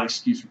fucking valid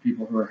excuse for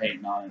people who are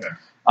hating on it. Yeah.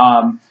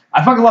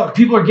 I fucking love it.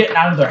 People are getting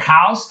out of their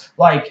house.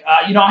 Like,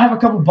 I have a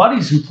couple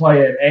buddies who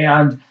play it,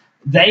 and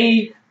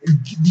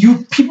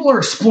people are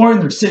exploring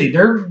their city.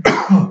 They're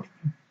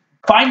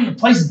finding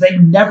places they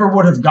never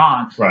would have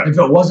gone if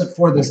it wasn't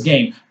for this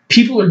game.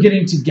 People are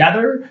getting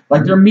together,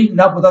 like they're meeting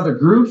up with other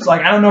groups.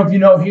 Like, I don't know if you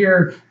know,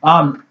 here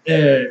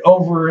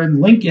over in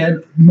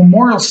Lincoln,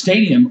 Memorial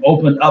Stadium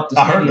opened up the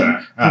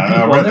stadium for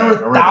people, and there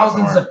were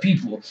thousands of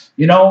people.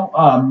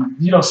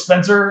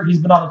 Spencer, he's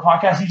been on the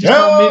podcast. He just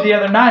told me the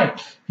other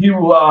night he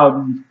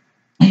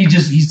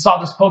saw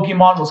this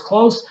Pokemon was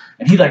close,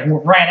 and he like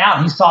ran out.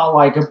 And he saw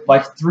like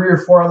 3 or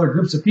 4 other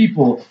groups of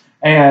people,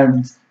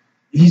 and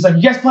he's like,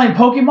 you guys playing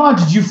Pokemon?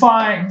 Can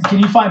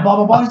you find blah,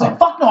 blah, blah? He's like,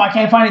 fuck no, I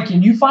can't find it.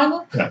 Can you find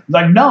it? Yeah.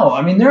 Like, no.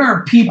 I mean, there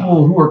are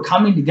people who are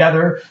coming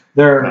together.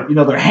 They're,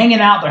 they're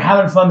hanging out. They're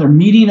having fun. They're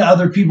meeting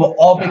other people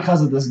all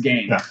because of this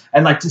game. Yeah.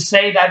 And like, to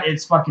say that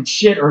it's fucking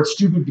shit or it's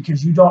stupid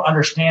because you don't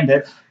understand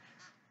it.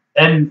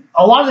 And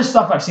a lot of this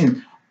stuff I've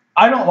seen,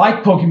 I don't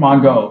like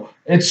Pokemon Go.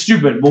 It's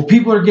stupid. Well,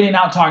 people are getting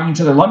out talking to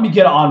each other. Let me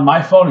get on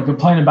my phone and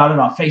complain about it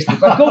on Facebook.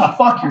 Like, go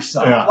fuck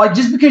yourself. Yeah. Like,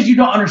 just because you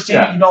don't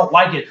understand it, you don't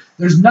like it,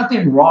 there's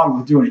nothing wrong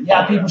with doing it.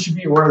 Yeah, people should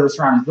be aware of their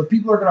surroundings, but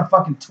people are going to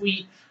fucking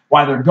tweet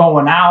while they're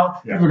going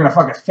out. Yeah. People are going to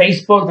fucking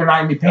Facebook. They're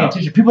not even paying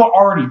attention. People are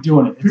already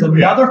doing it. It's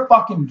another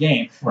fucking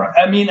game. Right.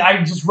 I mean,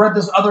 I just read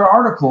this other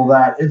article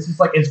that it's just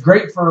like, it's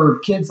great for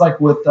kids like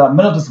with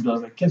mental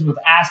disabilities, like kids with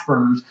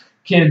Asperger's,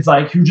 kids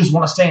like who just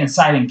want to stay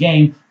inside and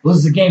game. Well,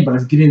 this is a game, but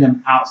it's getting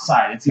them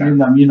outside. It's getting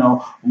them,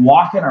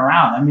 walking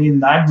around. I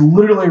mean, I've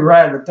literally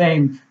read a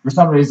thing where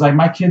somebody's like,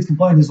 my kids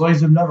complain his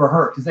legs have never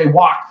hurt because they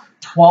walk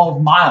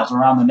 12 miles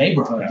around the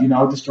neighborhood,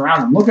 just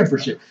around them looking for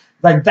shit.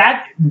 Like,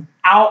 that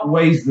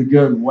outweighs the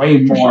good way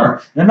more.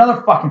 Sure. And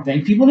another fucking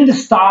thing, people need to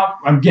stop.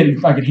 I'm getting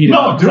fucking heated.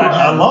 No, dude,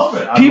 I love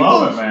it.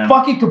 People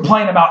fucking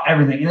complain about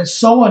everything, and it's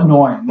so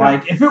annoying. Yeah.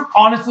 Like, if it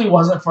honestly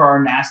wasn't for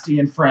our Nasty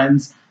and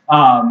Friends,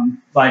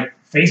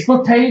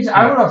 Facebook page,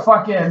 I would have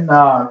fucking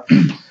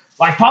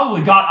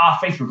probably got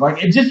off Facebook.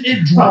 Like,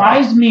 it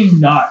drives me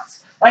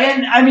nuts. Like,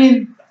 and I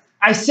mean,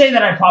 I say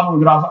that I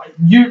probably got off.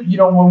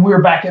 When we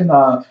were back in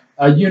the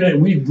unit,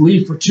 we'd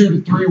leave for 2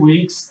 to 3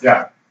 weeks.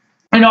 Yeah.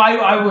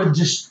 I would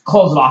just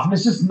close it off, and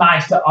it's just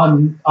nice to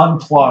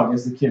unplug,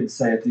 as the kids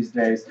say it these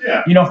days.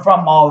 Yeah.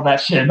 From all of that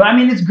shit. But I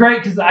mean, it's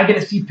great because I get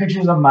to see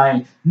pictures of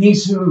my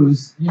niece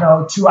who's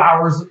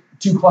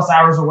 2+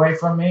 hours away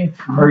from me,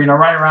 or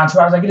right around 2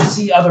 hours. I get to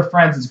see other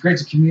friends. It's great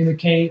to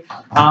communicate,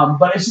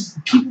 but it's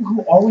just people who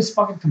always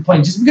fucking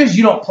complain. Just because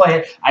you don't play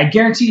it, I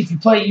guarantee if you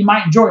play it, you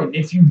might enjoy it.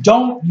 If you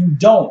don't, you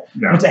don't.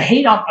 Yeah. But to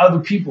hate on other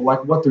people,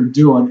 like what they're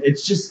doing,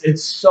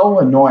 it's so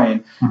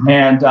annoying. Mm-hmm.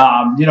 And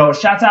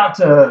shouts out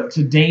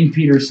to Dane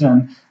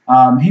Peterson.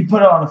 He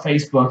put it on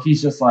Facebook.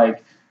 He's just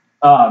like,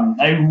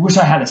 I wish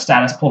I had a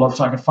status pulled up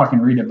so I could fucking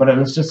read it, but it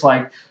was just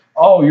like,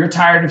 oh, you're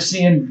tired of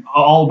seeing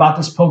all about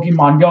this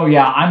Pokemon Go?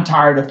 Yeah, I'm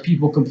tired of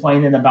people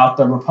complaining about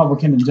the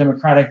Republican and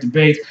Democratic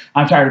debates.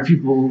 I'm tired of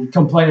people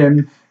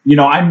complaining.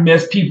 I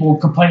miss people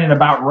complaining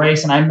about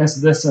race, and I miss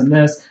this and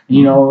this,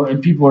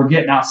 and people are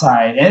getting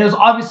outside. And it was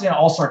obviously an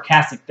all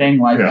sarcastic thing.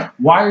 Like,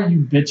 why are you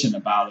bitching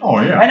about it?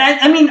 Oh, yeah. And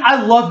I mean,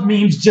 I love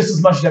memes just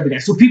as much as every day.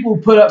 So people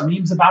who put up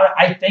memes about it,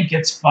 I think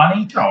it's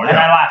funny. Oh, yeah. And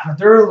I laugh. But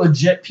there are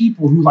legit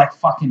people who like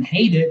fucking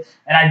hate it.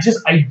 And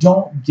I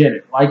don't get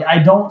it. Like, I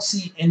don't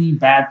see any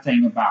bad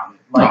thing about it.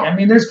 Like, I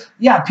mean,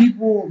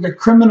 people, the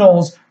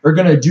criminals are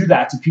going to do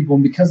that to people.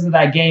 And because of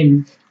that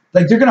game,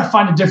 like, they're going to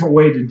find a different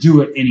way to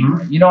do it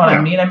anyway. You know what I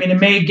mean? I mean,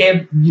 it may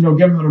give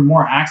them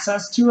more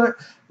access to it,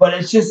 but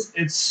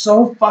it's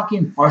so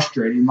fucking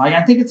frustrating. Like,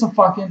 I think it's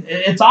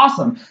it's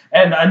awesome.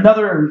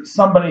 And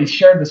somebody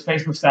shared this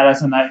Facebook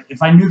status, and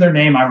if I knew their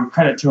name, I would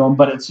credit to them,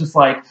 but it's just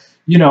like,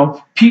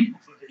 people.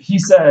 He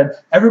said,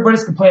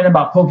 everybody's complaining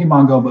about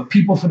Pokemon Go, but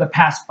people for the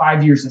past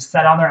 5 years have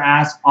sat on their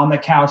ass on the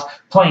couch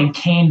playing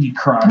Candy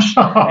Crush,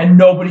 and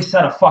nobody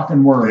said a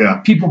fucking word. Yeah.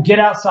 People get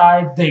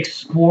outside, they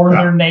explore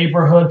their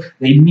neighborhood,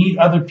 they meet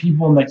other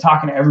people, and they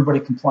talk, and everybody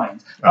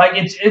complains. Like,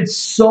 it's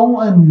so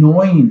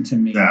annoying to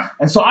me. Yeah.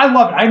 And so I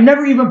love it. I've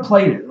never even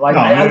played it. Like,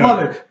 I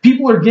love it.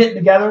 People are getting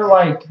together,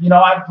 like,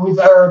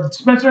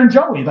 Spencer and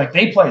Joey, like,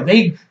 they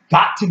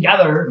got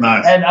together,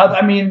 nice.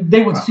 And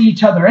they would see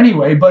each other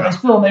anyway, but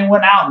they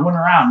went out and went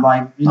around.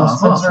 Like,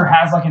 Spencer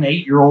has like an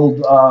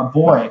 8-year-old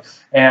boy,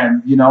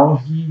 and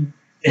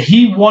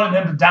he wanted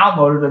him to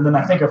download it, and then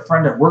I think a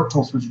friend at work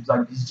told Spencer,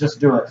 like, he's just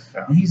do it.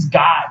 Yeah. And he's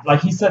got,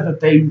 like, he said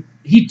that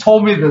he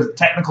told me the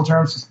technical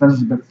terms, because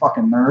Spencer's a big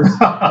fucking nerd,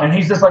 and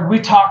he's just like, we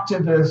talked to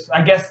this,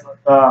 I guess,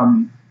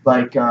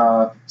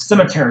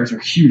 cemeteries are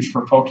huge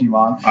for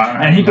Pokemon.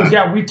 And he goes,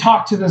 yeah, we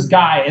talked to this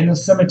guy in the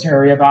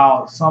cemetery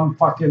about some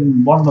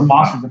fucking one of the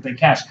monsters that they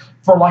catch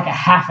for like a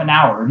half an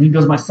hour. And he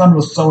goes, my son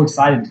was so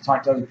excited to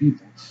talk to other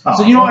people. So,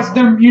 like,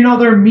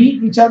 they're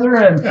meeting each other,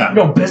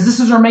 and,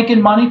 businesses are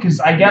making money, because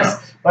I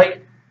guess,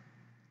 like,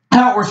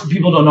 how it works for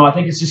people who don't know, I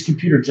think it's just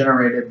computer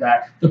generated,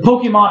 that the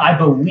Pokemon, I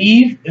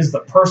believe, is the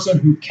person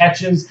who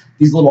catches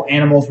these little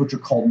animals, which are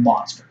called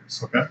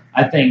monsters. Okay.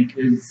 I think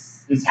is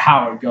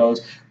how it goes.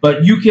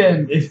 But you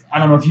can, I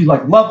don't know if you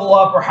like level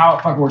up or how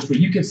it fucking works, but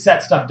you can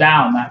set stuff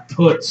down that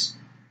puts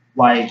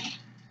like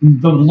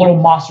the little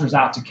monsters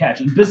out to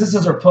catch. And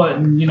businesses are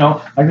putting,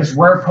 like, this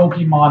rare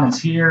Pokemon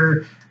is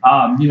here.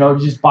 You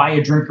just buy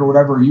a drink or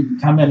whatever, you can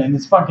come in, and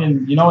it's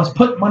fucking, it's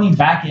put money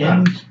back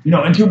in,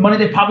 into money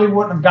they probably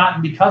wouldn't have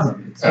gotten because of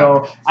it.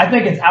 So I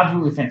think it's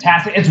absolutely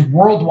fantastic. It's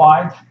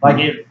worldwide. Like,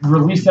 it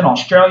released in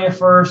Australia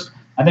first.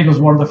 I think it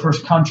was one of the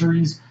first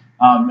countries.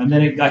 And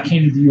then it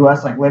came to the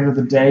U.S. like later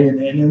the day,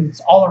 and it's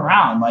all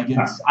around. Like,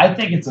 I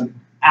think it's an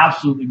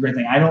absolutely great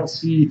thing. I don't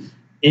see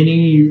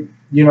any,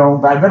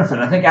 bad benefit.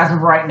 I think as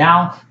of right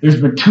now,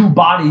 there's been 2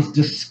 bodies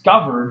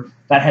discovered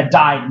that had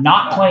died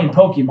not playing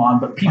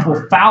Pokemon, but people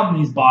found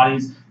these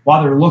bodies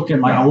while they're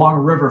looking like along a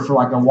river for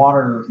like a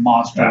water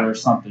monster or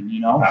something,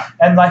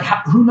 And like,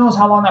 who knows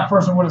how long that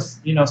person would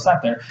have,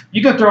 sat there.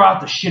 You could throw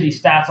out the shitty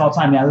stats all the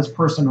time. Yeah, this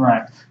person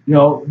wrecked.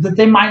 That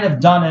they might have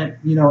done it,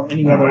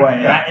 any other way.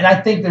 And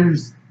I think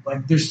there's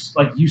like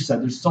you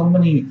said, there's so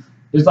many.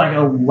 There's like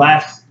a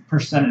less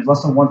than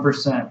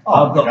 1%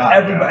 of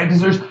everybody,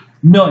 because there's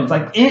millions.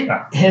 Like, it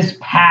has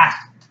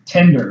passed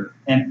Tinder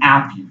and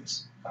app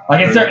use.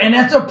 Like, it's there, and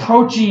it's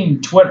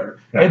approaching Twitter.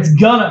 Yeah. It's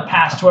gonna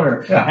pass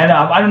Twitter. Yeah. And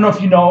I don't know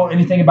if you know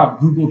anything about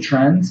Google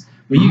Trends,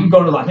 but you can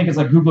go to, I think it's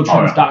like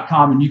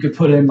googletrends.com, and you could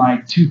put in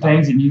like 2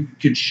 things, and you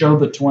could show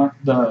the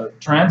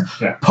trends.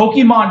 Yeah.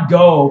 Pokemon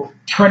Go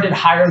trended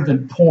higher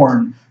than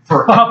porn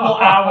for a couple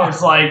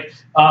hours, like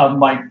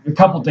a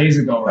couple days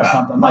ago or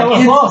something. Like,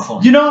 it's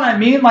awesome. You know what I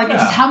mean? Like,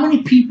 it's how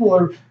many people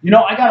are.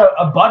 I got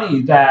a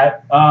buddy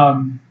that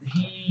Rob,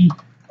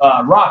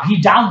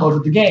 he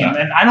downloaded the game,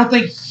 and I don't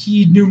think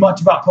he knew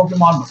much about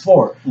Pokemon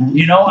before.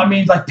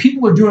 Mm-hmm. Like,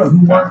 people are doing it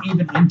who weren't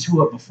even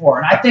into it before,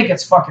 and I think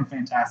it's fucking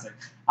fantastic.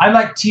 I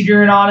like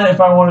teetering on it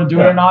if I want to do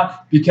it or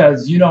not,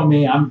 because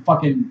me, I'm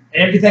fucking,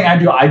 everything I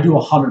do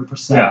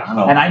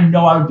 100%, and I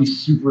know I would be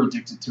super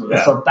addicted to it.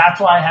 Yeah. So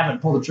that's why I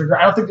haven't pulled the trigger.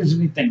 I don't think there's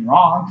anything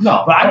wrong.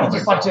 No, but I would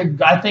just like to.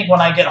 I think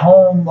when I get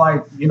home,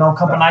 like, a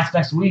couple nights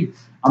next week,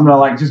 I'm gonna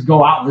like just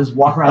go out and just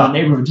walk around the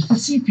neighborhood just to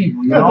see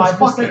people. I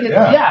just think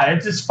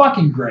it's just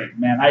fucking great,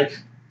 man.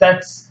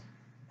 That's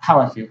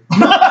how I feel.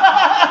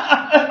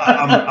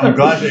 I'm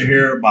glad to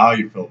hear about how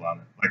you feel about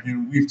it. Like,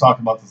 we've talked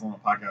about this on the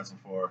podcast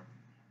before.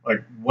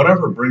 Like,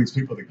 whatever brings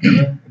people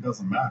together, it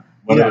doesn't matter.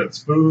 Whether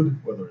it's food,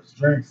 whether it's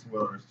drinks,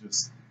 whether it's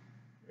just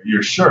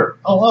your shirt.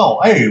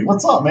 Oh, hey,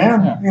 what's up,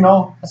 man?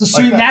 Yeah. That's a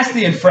sweet,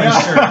 nasty and friends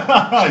shirt.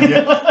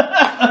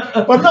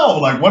 But no,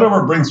 like,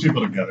 whatever brings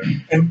people together,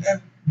 and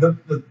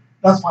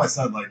that's why I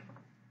said, like,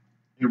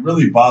 it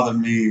really bothered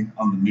me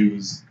on the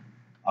news.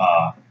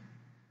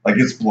 Like,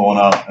 it's blowing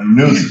up, and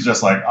the news is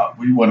just like,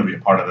 we want to be a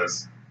part of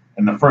this.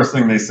 And the first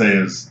thing they say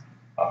is,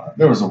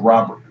 there was a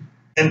robbery.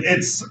 And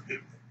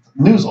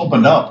news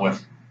opened up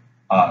with,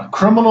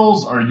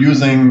 criminals are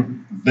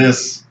using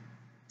this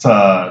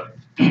to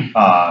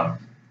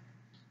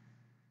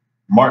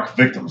mark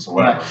victims or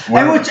whatever.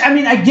 Right. And which,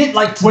 I get,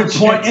 like, to the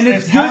point, and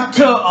it's good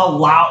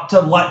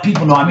to let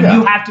people know.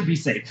 You have to be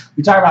safe.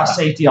 We talk about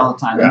safety all the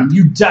time. Yeah.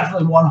 You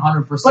definitely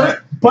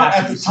 100%. But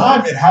at the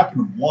time, it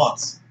happened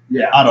once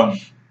out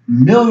of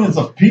millions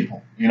of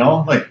people,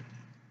 Like,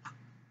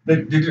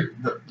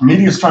 the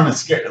media is trying to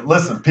scare.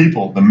 Listen,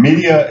 people, the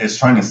media is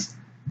trying to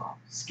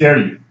scare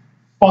you.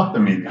 Fuck the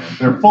media.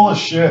 They're full of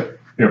shit.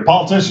 Your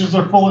politicians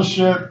are full of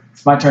shit.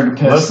 It's my turn to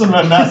piss. Listen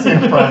to Nasty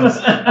and Friends.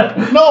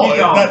 No,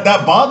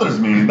 that bothers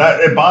me.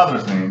 It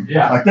bothers me.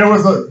 Yeah. Like, they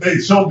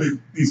showed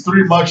these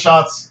 3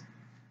 mugshots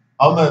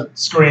on the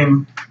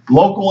screen,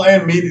 local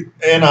and media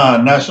and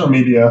national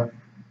media,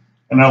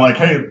 and they're like,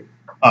 hey,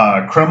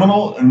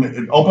 criminal, and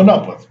it opened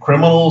up with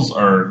criminals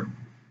are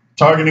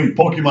targeting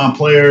Pokemon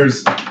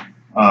players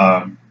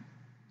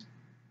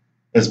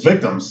as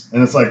victims,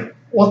 and it's like,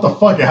 what the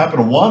fuck? It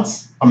happened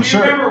once. I'm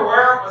sure. Remember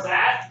where it was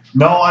at?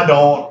 No, I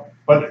don't.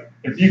 But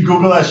if you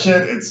Google that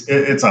shit,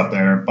 it's up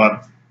there.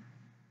 But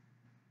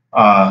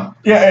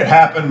yeah, it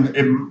happened.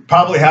 It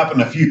probably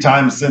happened a few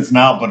times since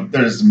now, but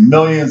there's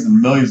millions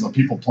and millions of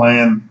people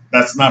playing.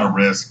 That's not a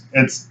risk.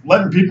 It's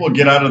letting people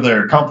get out of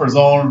their comfort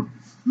zone,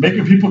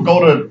 making people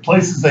go to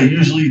places they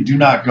usually do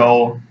not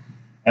go,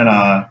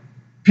 and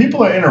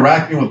people are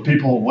interacting with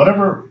people.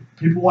 Whatever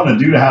people want to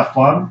do to have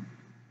fun,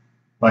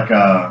 like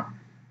as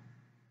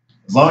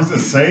long as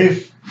it's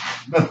safe,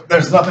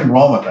 there's nothing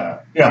wrong with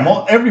that.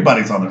 Yeah,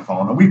 everybody's on their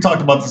phone, and we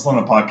talked about this on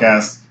the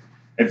podcast.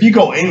 If you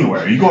go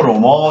anywhere, you go to a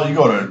mall, you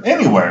go to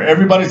anywhere,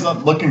 everybody's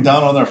looking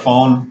down on their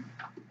phone.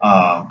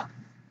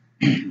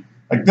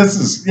 Like this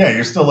is, yeah,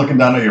 you're still looking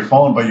down at your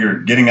phone, but you're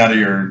getting out of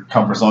your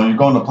comfort zone. You're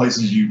going to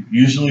places you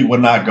usually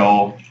would not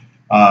go,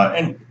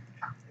 and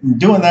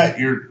doing that,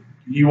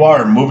 you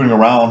are moving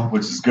around,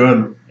 which is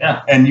good.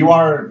 Yeah, and you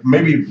are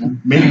maybe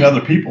meeting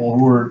other people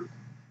who are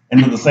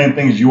into the same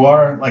things you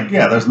are. Like,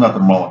 yeah, there's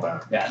nothing wrong with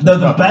that. Yeah,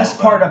 the best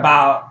part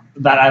about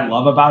that I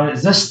love about it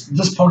is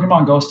this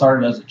Pokemon Go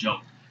started as a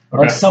joke.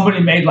 Okay. Like somebody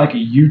made like a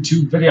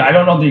YouTube video. I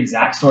don't know the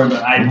exact story,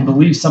 but I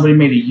believe somebody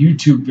made a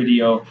YouTube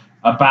video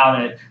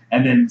about it,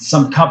 and then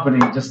some company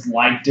just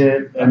liked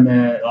it and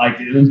then like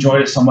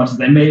enjoyed it so much that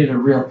they made it a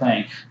real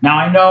thing. Now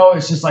I know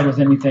it's just like with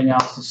anything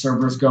else, the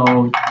servers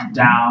go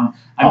down.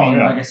 I mean,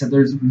 like I said,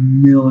 there's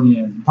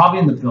millions, probably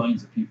in the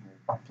billions of people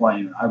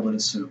playing it, I would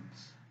assume.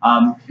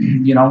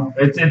 You know,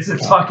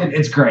 it's fucking,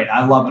 it's great.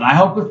 I love it. I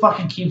hope it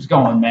fucking keeps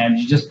going,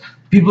 man.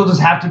 People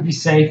just have to be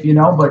safe, you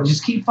know, but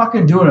just keep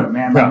fucking doing it,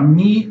 man.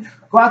 Like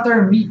go out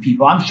there and meet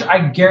people. I'm sure,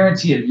 I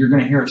guarantee it, you're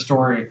going to hear a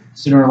story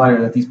sooner or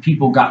later that these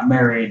people got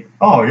married.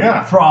 Oh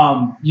yeah.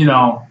 From, you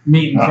know,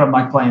 meeting from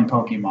like playing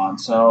Pokemon.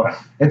 So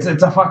it's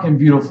a fucking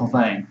beautiful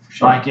thing.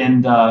 Sure. Like,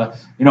 and,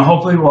 you know,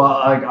 hopefully we'll,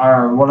 like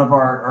one of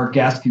our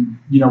guests can,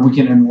 you know, we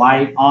can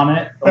enlighten on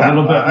it a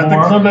little bit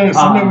more. I think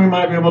someday we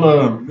might be able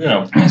to, you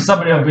know.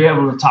 Somebody will be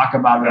able to talk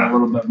about it a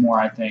little bit more,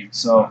 I think.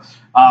 So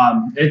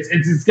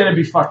it's going to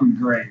be fucking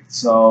great.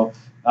 So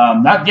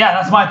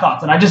that's my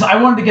thoughts. And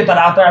I wanted to get that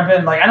out there. I've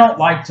been like, I don't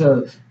like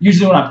to,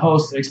 usually when I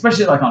post,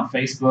 especially like on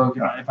Facebook,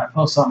 you know, if I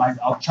post something,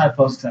 I'll try to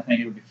post it because I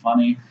think it would be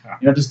funny,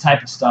 you know, just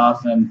type of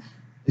stuff. And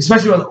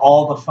especially with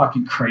all the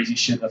fucking crazy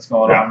shit that's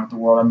going on with the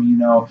world. I mean, you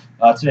know,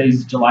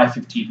 today's July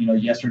 15th, you know,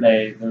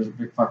 yesterday there was a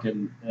big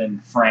fucking, in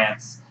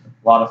France,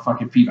 a lot of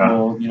fucking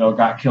people, you know,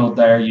 got killed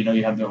there. You know,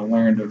 you have the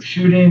Orlando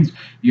shootings.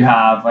 You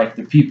have, like,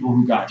 the people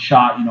who got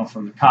shot, you know,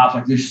 from the cops.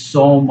 Like, there's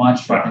so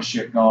much fucking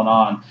shit going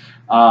on.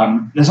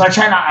 And so I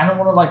don't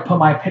want to, like, put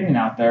my opinion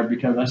out there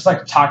because I just like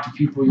to talk to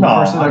people, you know,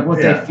 personally, like,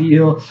 what they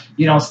feel,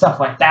 you know, stuff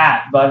like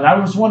that. But I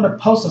just wanted to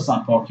post this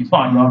on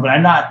Pokemon, you know, but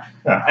I'm not,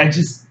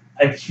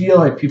 I feel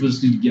like people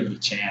just need to give it a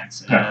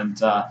chance.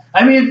 And,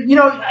 I mean, you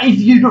know, if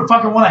you don't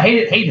fucking want to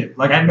hate it.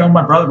 Like, I know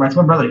my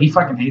twin brother, he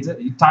fucking hates it.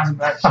 He talks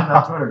about shit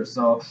on Twitter.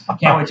 So I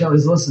can't wait till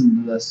he's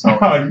listening to this. So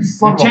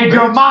change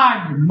your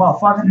mind, you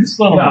motherfucker. You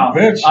son of a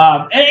bitch.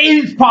 And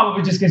it's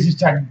probably just because he's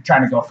trying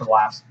to go for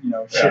laughs, you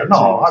know, shit.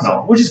 No, I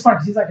know. Which is funny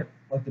because he's like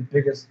one of the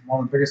biggest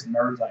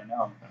nerds I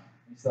know.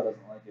 He still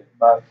doesn't like it.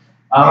 But,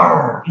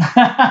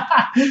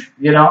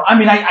 you know, I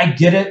mean, I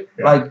get it.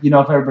 Like, you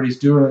know, if everybody's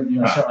doing it, you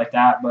know, shit like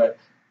that. But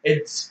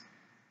it's,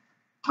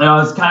 you know,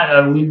 it's kind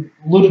of, we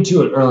alluded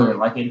to it earlier,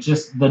 like it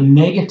just, the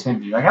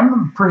negativity, like I'm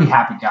a pretty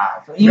happy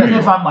guy. Even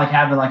if I'm like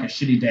having like a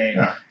shitty day,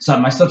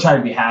 something, I still try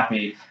to be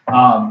happy.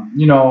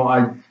 You know,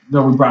 I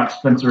know we brought up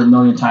Spencer a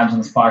million times in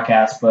this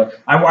podcast,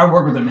 but I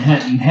work with him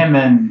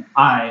and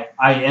I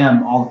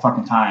am all the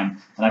fucking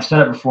time. And I've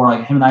said it before,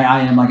 like him and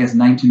I am like it's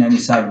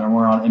 1997 and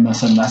we're on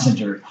MSN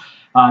Messenger.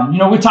 You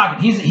know, we're talking,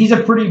 he's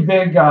a pretty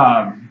big,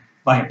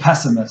 like a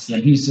pessimist,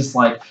 and he's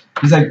like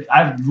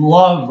I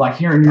love like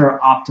hearing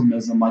your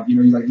optimism, like you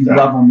know, you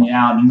level me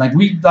out, and like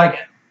we like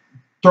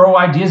throw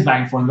ideas back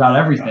and forth about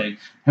everything,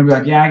 and be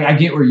like, I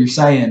get what you're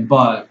saying,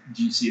 but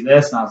do you see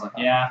this? And I was like,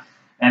 yeah,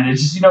 and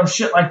it's just, you know,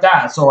 shit like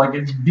that. So like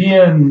it's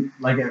being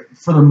like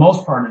for the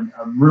most part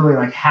a really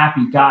like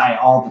happy guy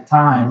all the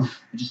time,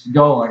 just to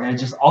go like I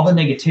just all the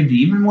negativity,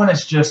 even when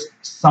it's just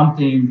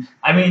something.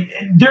 I mean,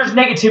 there's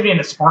negativity and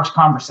it sparks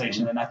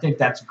conversation, and I think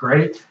that's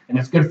great, and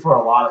it's good for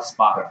a lot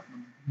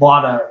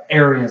of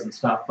areas and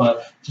stuff,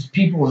 but just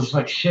people just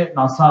like shitting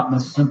on something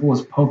as simple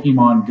as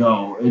Pokemon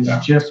Go. It's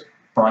just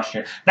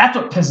frustrating. That's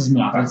what pisses me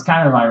off. It's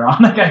kind of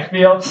ironic, I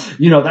feel.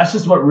 You know, that's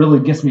just what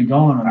really gets me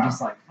going. I'm just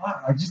like,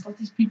 fuck, I just let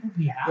these people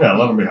be happy. Yeah,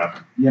 let them be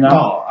happy. You know?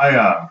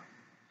 No,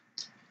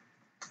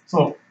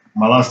 so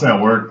my last day at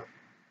work,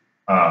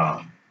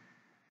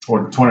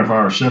 worked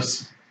 24-hour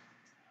shifts.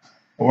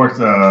 I worked,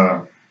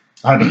 I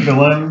had to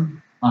fill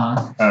in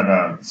at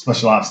a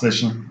special ops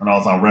station, and I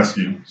was on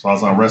rescue. So I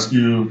was on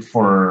rescue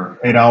for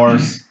 8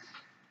 hours.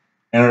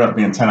 Ended up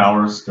being 10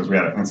 hours because we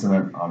had an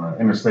incident on the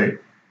interstate.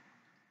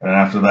 And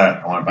after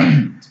that, I went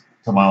back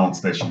to my own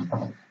station.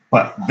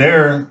 But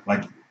there,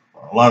 like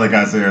a lot of the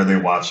guys there, they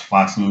watch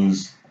Fox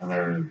News, and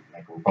they're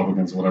like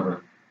Republicans or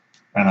whatever.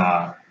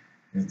 And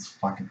it's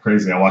fucking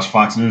crazy. I watch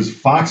Fox News.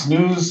 Fox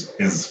News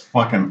is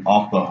fucking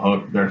off the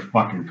hook. They're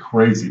fucking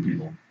crazy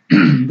people.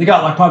 They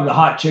got like probably the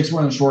hot chicks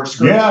wearing short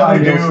skirts. Yeah,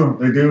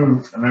 they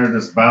do. And they're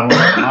just babbling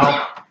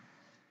out.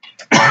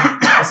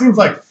 It seems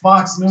like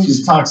Fox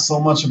News talks so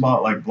much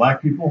about like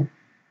black people,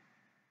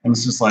 and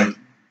it's just like,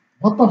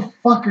 what the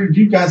fuck do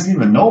you guys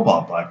even know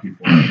about black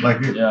people? Like,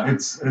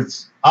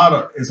 it's out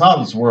of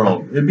this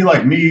world. It'd be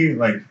like me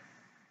like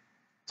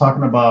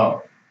talking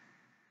about,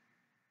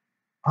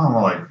 I don't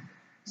know, like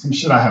some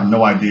shit I have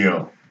no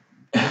idea,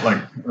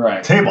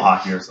 like table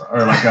hockey or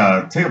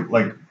like table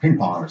like ping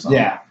pong or something.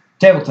 Yeah,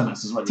 table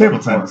tennis is what. Table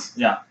tennis.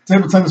 Yeah,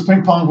 table tennis,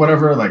 ping pong,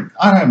 whatever. Like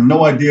I have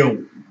no idea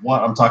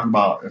what I'm talking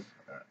about. If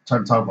try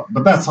to talk about,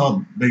 but that's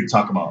how they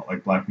talk about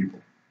like black people.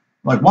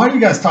 Like, why do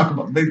you guys talk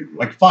about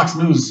like Fox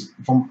News?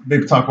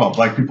 They talk about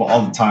black people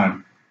all the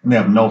time, and they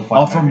have no fucking.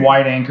 All from idea.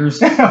 White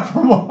anchors. Yeah,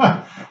 from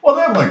white. Well,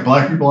 they have like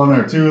black people in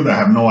there too that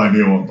have no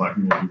idea what black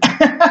people do.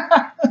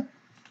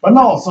 But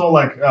no, so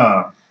like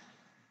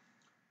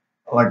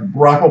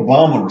Barack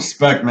Obama,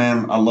 respect,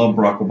 man. I love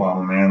Barack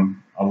Obama,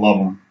 man. I love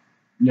him.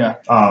 Yeah.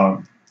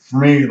 For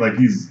me, like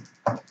he's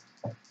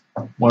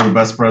one of the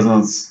best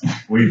presidents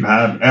we've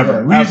had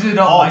ever. Yeah, we usually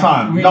don't all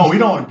time. No, we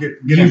don't get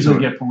usually into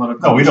get it.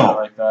 political. No, we don't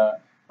like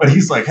that. But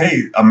he's like,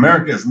 hey,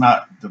 America is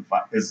not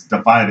is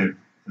divided.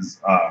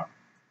 The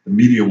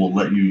media will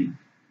let you,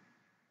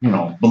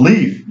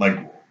 believe like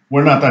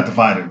we're not that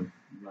divided.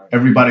 Right.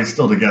 Everybody's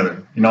still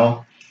together,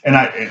 And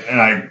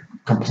I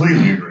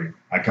completely agree.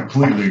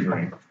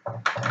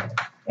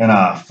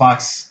 And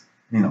Fox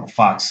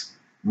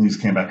News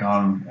came back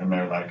on, and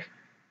they're like,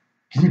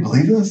 can you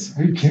believe this?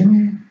 Are you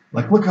kidding me?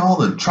 Like, look at all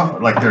the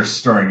Trump. Like, they're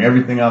stirring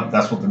everything up.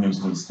 That's what the news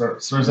does.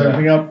 Stirs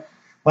everything up.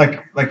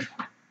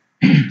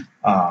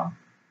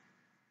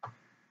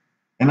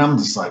 And I'm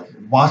just like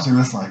watching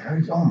this, like,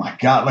 oh my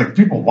god! Like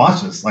people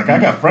watch this. Like I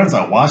got friends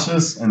that watch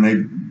this and they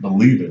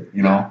believe it,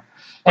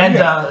 And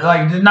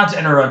like, not to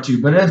interrupt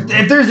you, but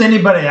if there's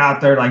anybody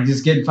out there like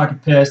just getting fucking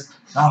pissed,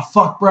 oh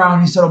fuck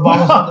Brown, he said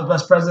Obama's one of the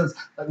best presidents.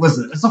 Like,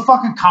 listen, it's a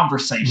fucking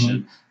conversation.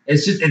 Mm-hmm.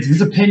 It's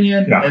his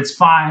opinion. Yeah. It's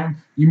fine.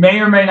 You may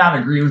or may not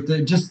agree with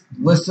it. Just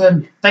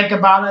listen, think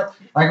about it.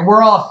 Like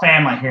we're all a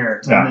family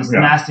here.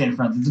 Nasty and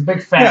Friends. It's a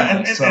big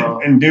family. Yeah,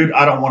 and dude,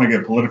 I don't want to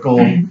get political.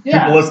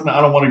 People listen. I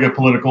don't want to get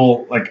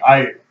political. Like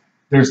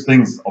there's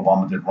things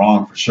Obama did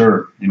wrong for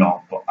sure.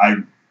 But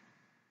I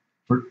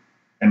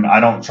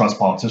don't trust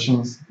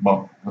politicians.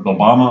 But with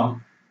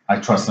Obama, I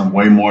trust him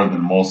way more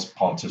than most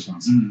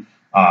politicians. Mm.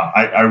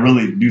 I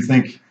really do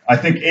think. I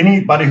think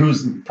anybody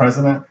who's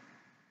president,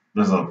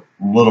 there's a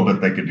little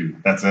bit they could do.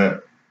 That's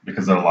it.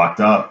 Because they're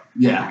locked up.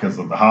 Yeah. Because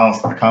of the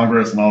House, the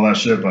Congress, and all that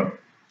shit. But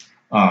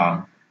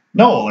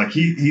no, like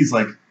he's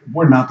like,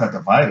 we're not that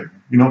divided.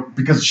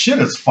 Because shit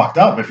is fucked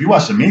up. If you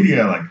watch the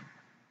media, like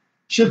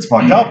shit's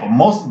fucked up.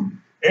 But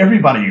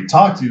everybody you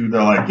talk to,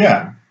 they're like,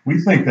 yeah,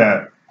 we think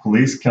that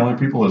police killing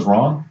people is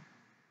wrong.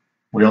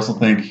 We also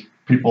think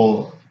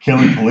people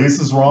killing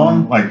police is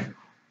wrong. Like,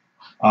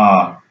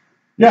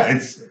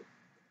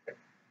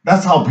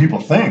 that's how people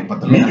think.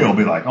 But the media will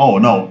be like, oh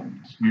no,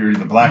 you're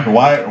either black or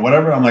white or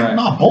whatever. I'm like,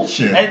 no,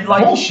 bullshit. And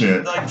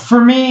bullshit. Like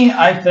for me,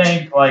 I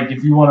think like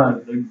if you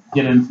want to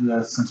get into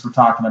this, since we're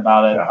talking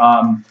about it,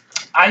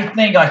 I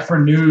think like for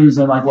news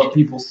and like what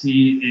people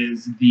see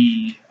is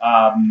the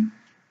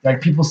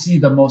like people see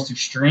the most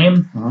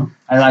extreme, and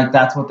like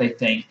that's what they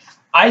think.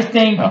 I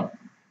think,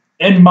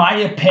 in my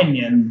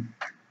opinion,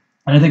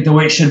 and I think the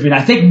way it should be, and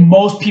I think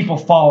most people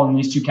fall in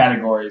these two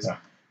categories. Yeah.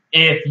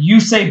 If you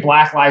say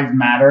Black Lives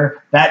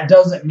Matter, that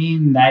doesn't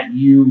mean that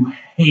you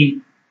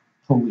hate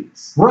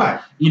police. Right.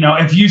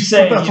 If you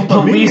say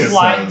police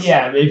lives,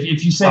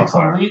 if you say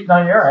police,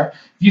 no, you're right.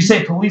 If you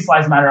say police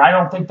lives matter, I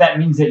don't think that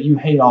means that you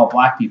hate all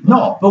black people.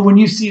 No. But when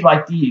you see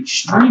like the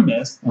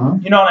extremists,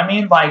 you know what I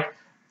mean? Like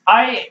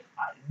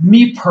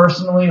me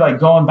personally, like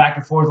going back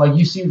and forth, like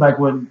you see like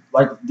when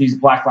like these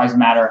Black Lives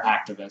Matter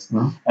activists,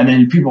 and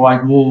then people are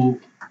like, well,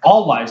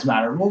 all lives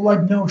matter. Well,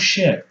 like no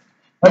shit.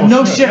 Like,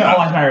 no shit, all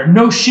lives matter.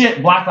 No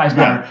shit, Black Lives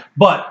Matter.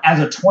 But as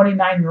a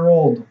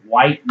 29-year-old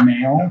white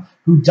male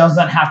who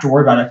doesn't have to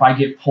worry about if I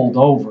get pulled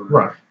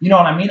over, you know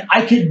what I mean?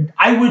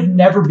 I would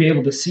never be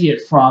able to see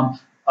it from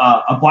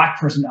a black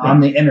person on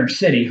the inner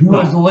city who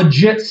is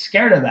legit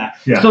scared of that.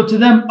 Yeah. So to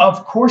them,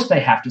 of course, they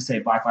have to say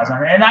Black Lives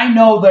Matter. And I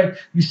know that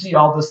you see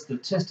all the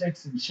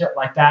statistics and shit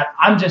like that.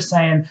 I'm just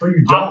saying. But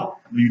you don't.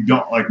 You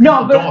don't. Like,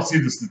 no, but, don't see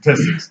the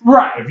statistics.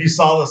 Right. If you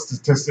saw the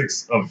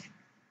statistics of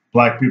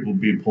black people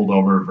being pulled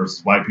over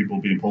versus white people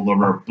being pulled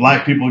over,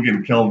 black people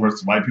getting killed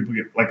versus white people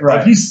getting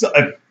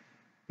if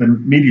the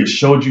media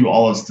showed you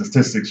all the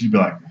statistics, you'd be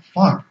like, well,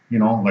 fuck,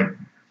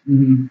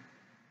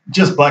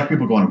 just black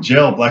people going to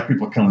jail, black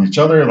people killing each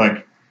other,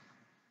 like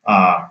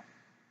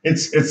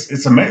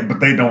it's amazing,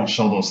 but they don't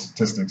show those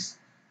statistics.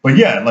 But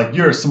yeah, like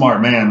you're a smart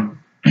man,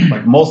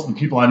 like most of the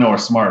people I know are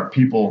smart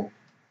people.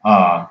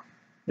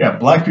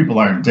 Black people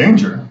are in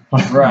danger,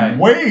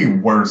 way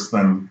worse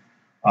than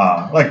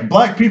like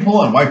black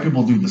people and white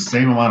people do the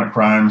same amount of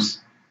crimes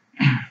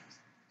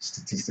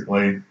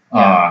statistically.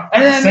 And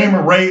then, same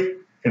rate,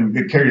 and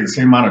they carry the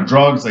same amount of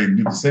drugs. They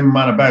do the same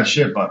amount of bad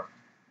shit, but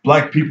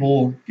black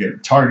people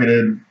get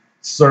targeted,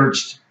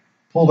 searched,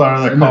 pulled out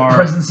of their car. The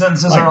prison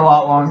sentences are a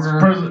lot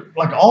longer.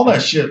 Like all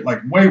that shit,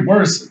 like way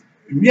worse.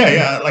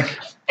 Yeah, like.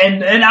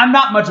 And I'm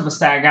not much of a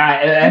stat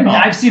guy. I mean,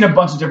 I've seen a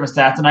bunch of different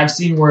stats, and I've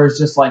seen where it's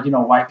just like,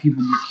 white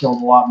people get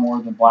killed a lot more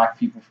than black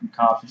people from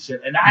cops and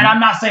shit. And I'm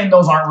not saying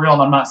those aren't real,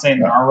 and I'm not saying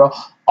they are real.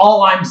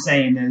 All I'm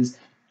saying is,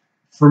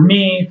 for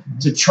me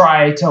to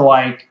try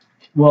to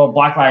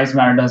Black Lives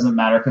Matter doesn't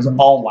matter because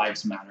all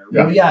lives matter.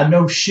 Yeah. Well, yeah,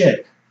 no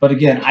shit. But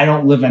again, I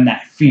don't live in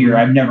that fear.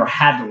 I've never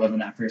had to live in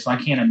that fear, so I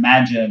can't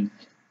imagine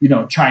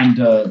trying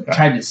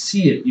to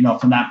see it,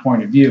 from that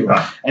point of view.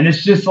 And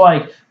it's just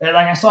like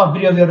I saw a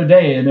video the other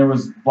day, and there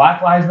was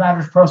Black Lives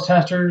Matter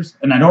protesters,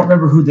 and I don't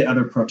remember who the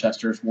other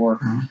protesters were.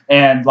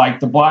 And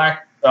the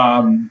black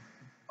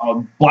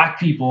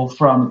people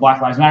from the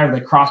Black Lives Matter,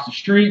 they crossed the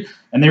street,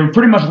 and they were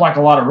pretty much like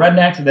a lot of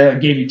rednecks, and they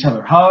gave each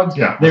other hugs.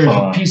 Yeah, there was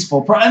a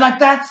peaceful, and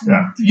that's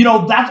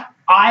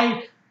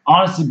I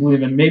honestly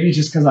believe, and maybe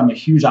just because I'm a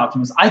huge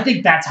optimist, I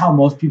think that's how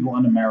most people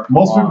in America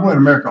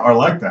are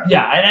like that.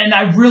 Yeah, and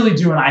I really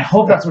do, and I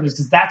hope that's what it is,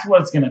 because that's what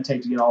it's going to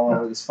take to get all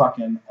over this all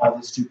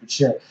this stupid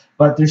shit.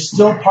 But there's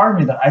still part of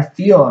me that I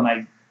feel, and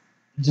I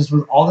just,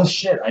 with all this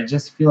shit, I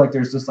just feel like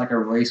there's just a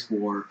race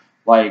war.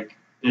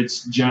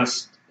 It's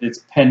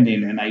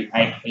pending, and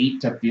I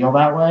hate to feel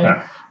that way.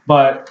 Yeah.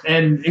 But,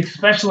 and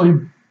especially,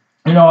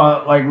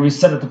 like we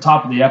said at the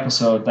top of the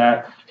episode,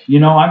 that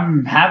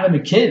I'm having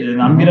a kid,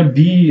 and I'm going to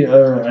be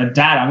a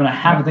dad. I'm going to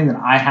have a thing that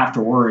I have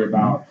to worry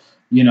about,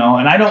 and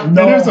I don't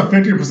know. There's a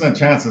 50%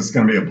 chance it's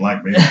going to be a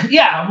black baby.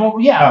 Yeah, well,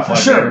 yeah, for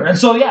sure. Baby. And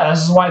so,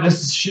 this is why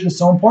this shit is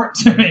so important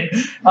to me.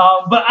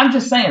 But I'm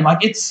just saying,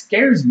 it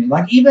scares me.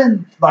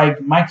 Even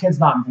my kid's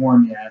not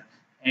born yet,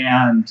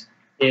 and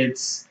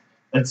it's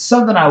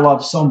something I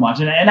love so much.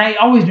 And I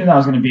always knew that I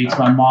was going to be, because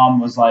my mom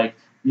was like,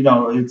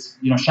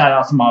 shout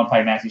out to Mom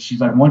Pagnasty.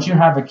 She's like, once you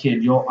have a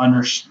kid, you'll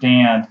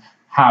understand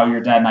how your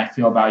dad and I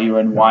feel about you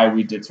and why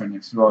we did certain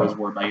things. We're always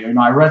worried about you.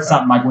 I read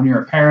something like, when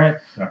you're a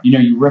parent,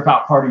 you rip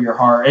out part of your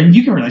heart, and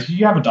you can relate.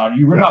 You have a daughter,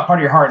 you rip out part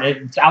of your heart.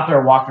 It's out there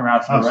walking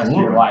around for the rest of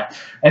your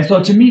life. And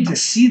so to me, to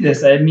see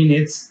this, I mean,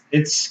 it's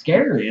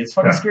scary. It's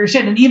fucking scary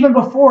shit. And even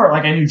before,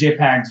 I knew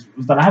JPEGs,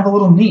 was that I have a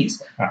little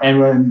niece, and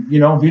when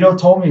Vito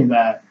told me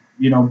that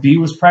B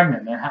was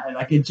pregnant,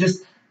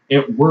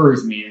 it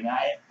worries me, and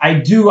I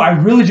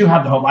really do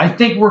have the hope. I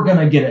think we're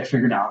gonna get it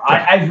figured out.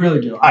 I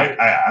really do. I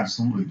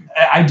absolutely do.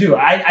 I do.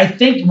 I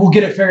think we'll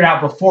get it figured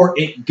out before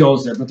it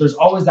goes there. But there's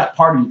always that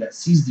part of you that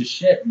sees the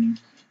shit and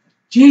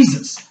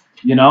Jesus,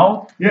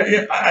 Yeah.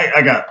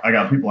 I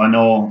got people I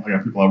know. I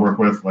got people I work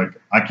with.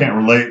 I can't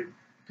relate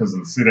because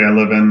of the city I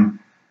live in.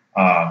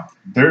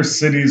 There's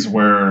cities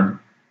where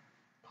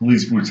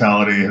police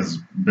brutality has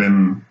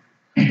been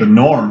the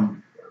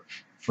norm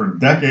for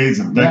decades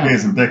and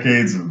decades and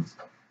decades, and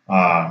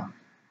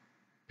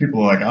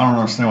people are like, I don't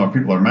understand why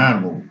people are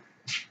mad. Well,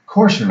 of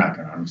course you're not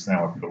going to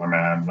understand why people are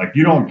mad.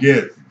 You don't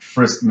get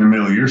frisked in the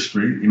middle of your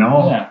street,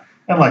 Yeah.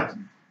 And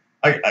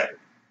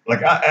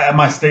at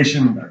my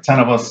station, 10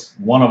 of us,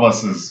 one of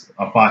us is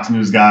a Fox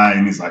News guy,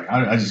 and he's like,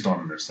 I just don't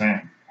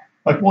understand.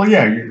 Well,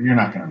 yeah, you're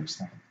not going to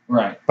understand.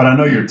 Right. But I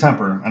know your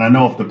temper, and I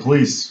know if the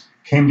police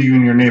came to you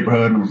in your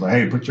neighborhood and was like,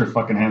 hey, put your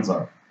fucking hands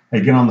up. Hey,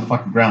 get on the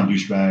fucking ground,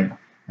 douchebag.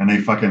 And they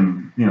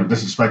fucking,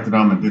 disrespected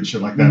him and did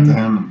shit like that to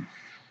him. And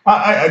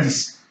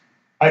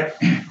I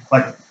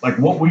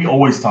what we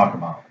always talk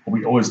about. What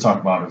we always talk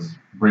about is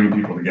bringing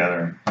people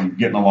together and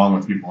getting along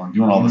with people and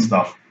doing all this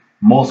stuff.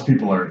 Most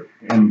people are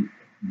in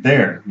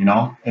there,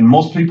 and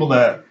most people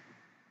that,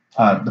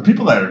 the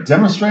people that are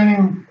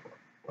demonstrating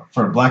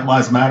for Black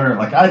Lives Matter,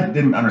 I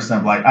didn't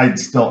understand I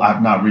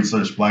have not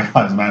researched Black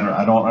Lives Matter.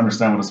 I don't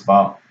understand what it's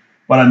about.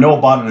 What I know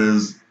about it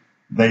is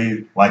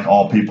they like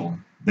all people.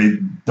 They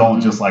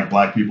don't just like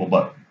black people,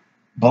 but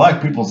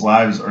black people's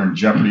lives are in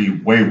jeopardy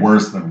way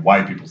worse than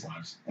white people's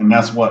lives. And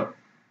that's what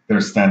they're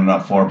standing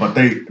up for. But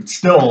it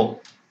still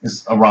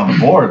is around the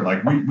board.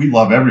 We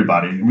love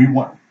everybody. And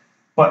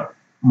but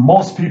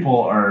most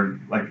people are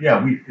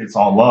it's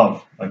all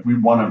love. We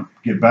want to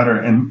get better.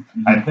 And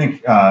I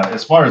think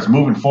as far as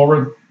moving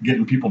forward,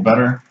 getting people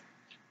better,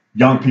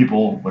 young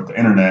people with the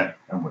internet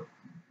and with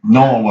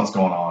knowing what's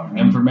going on.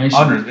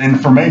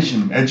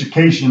 Information,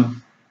 education,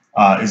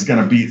 is going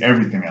to beat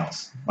everything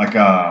else. Like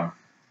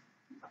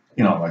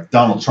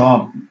Donald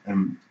Trump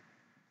and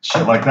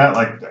shit like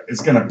that.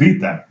 It's going to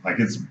beat that.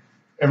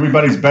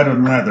 Everybody's better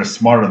than that. They're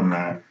smarter than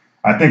that.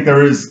 I think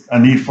there is a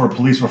need for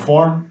police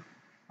reform.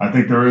 I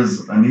think there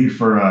is a need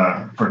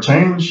for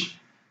change,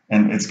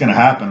 and it's going to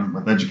happen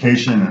with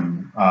education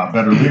and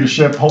better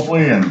leadership,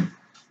 hopefully.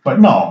 But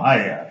no,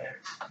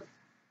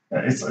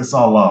 it's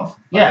all love.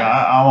 Yeah,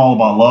 I'm all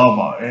about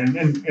love,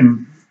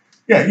 and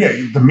yeah,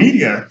 the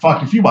media.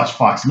 Fuck, if you watch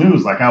Fox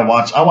News, I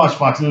watch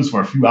Fox News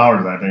for a few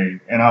hours that day,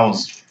 and I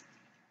was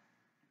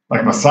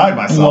like beside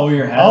myself. Blow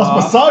your head I was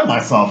off. beside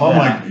myself. I'm Yeah.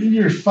 like,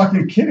 you're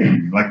fucking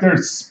kidding me. Like they're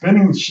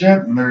spinning shit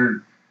and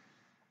they're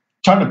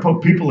trying to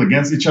put people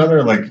against each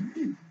other. Like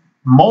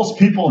most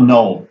people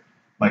know,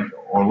 like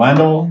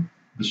Orlando,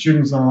 the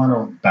shootings in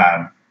Orlando,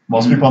 bad.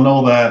 Most people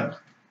know that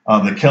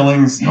the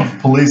killings of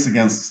police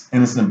against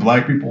innocent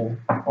black people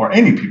or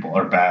any people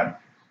are bad.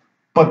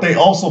 But they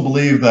also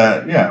believe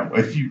that, yeah,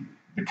 if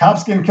the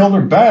cops getting killed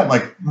are bad.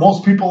 Like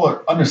most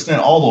people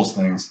understand all those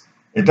things.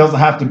 It doesn't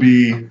have to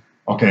be,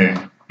 okay,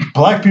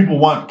 black people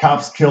want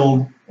cops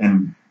killed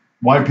and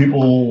white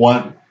people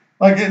want,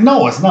 like,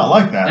 no, it's not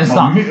like that. It's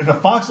not. The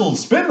Fox will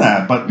spin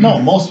that, but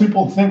no, most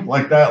people think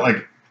like that.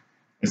 Like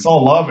it's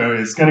all love.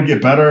 It's going to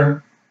get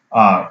better.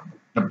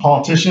 The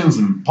politicians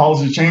and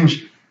policy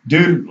change.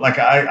 Dude, like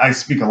I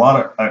speak a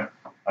lot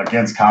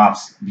against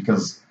cops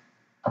because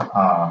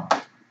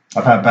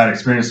I've had bad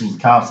experiences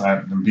with cops.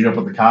 I've been beat up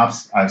with the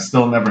cops. I've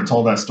still never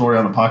told that story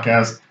on the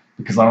podcast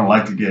because I don't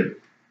like to get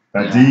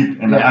that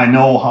deep. And I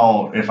know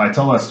how if I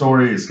tell that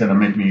story, it's gonna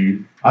make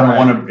me. I don't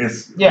want to.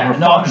 It's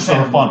I'm it's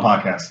a fun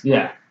podcast.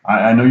 Yeah,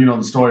 I know you know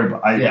the story,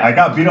 but I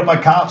got beat up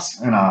by cops,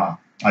 and I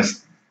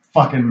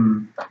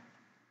fucking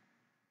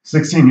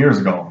 16 years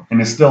ago,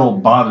 and it still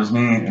bothers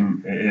me.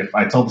 And if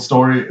I tell the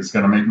story, it's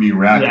gonna make me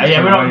react.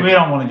 Yeah, we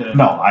don't want to get into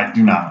No, I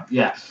do not.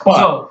 Yeah. But,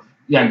 so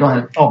yeah, go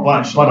ahead. Oh,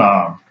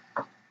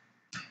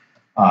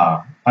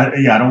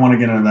 I don't want to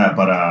get into that,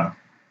 but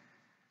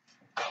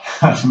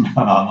no,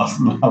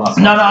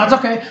 it's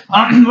okay.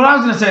 What I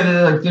was gonna say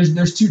that like,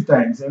 there's two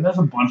things, and there's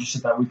a bunch of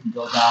shit that we can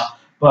go down,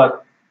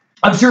 but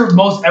I'm sure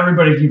most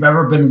everybody, if you've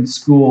ever been in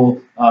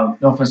school, no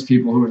offense to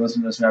people who are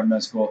listening to this who haven't been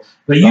in school,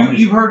 but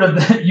you've heard of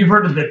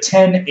the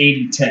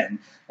 10-80-10,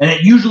 and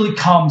it usually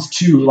comes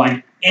to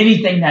like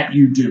anything that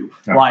you do,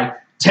 like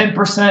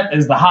 10%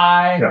 is the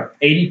high,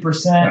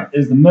 80%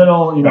 is the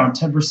middle, and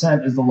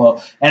 10% is the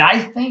low. And I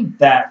think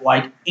that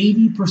like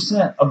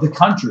 80% of the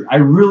country, I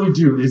really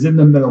do, is in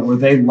the middle where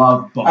they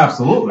love both.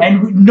 Absolutely.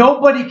 And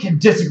nobody can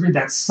disagree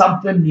that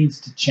something needs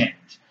to change.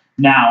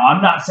 Now,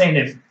 I'm not saying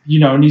if,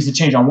 it needs to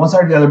change on one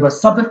side or the other, but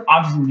something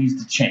obviously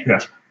needs to change. Yeah.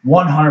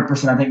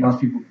 100%, I think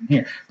most people can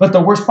hear. But the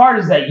worst part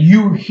is that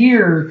you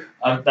hear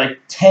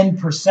like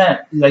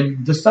 10%,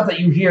 like the stuff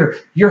that you hear,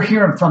 you're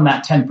hearing from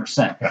that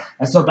 10%. Yeah.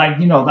 And so like,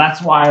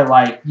 that's why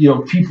like,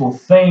 people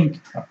think,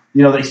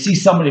 they see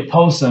somebody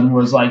posting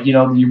was like,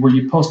 where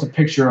you post a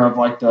picture of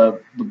like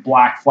the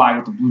black flag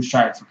with the blue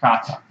stripe for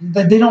cops.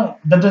 That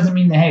doesn't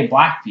mean they hate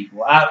black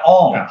people at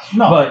all. Yeah.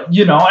 No. But,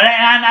 and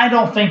I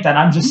don't think that.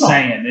 I'm just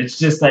saying. It's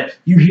just that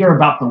you hear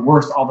about the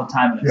worst all the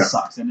time and it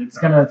sucks. And it's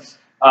going to,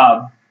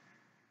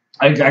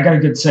 I got a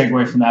good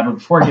segue from that, but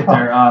before I get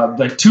there,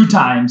 like 2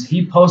 times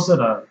he posted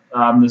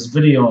this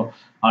video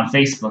on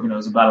Facebook, and it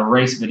was about a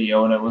race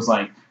video, and it was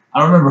like, I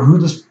don't remember who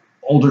this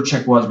older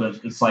chick was, but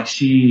it's like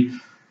she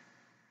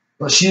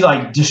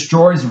like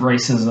destroys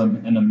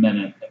racism in a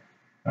minute.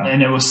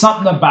 And it was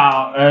something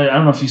about, I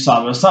don't know if you saw it,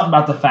 but it was something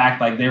about the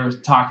fact like they were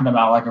talking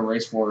about like a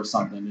race war or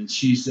something, and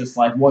she's just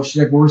like, well,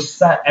 she's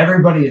like,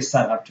 everybody is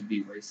set up to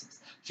be racist.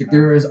 She's like,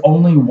 there is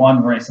only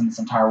one race in this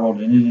entire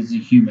world, and it is a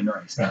human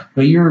race. Yeah.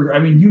 But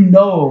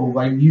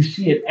like you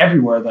see it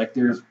everywhere. Like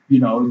there's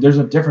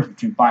a difference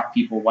between black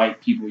people, white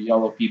people,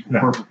 yellow people,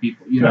 purple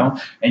people, know,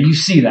 and you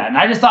see that. And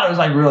I just thought it was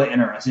like really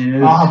interesting.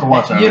 I'll have to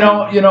watch that.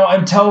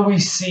 Until we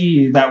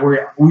see that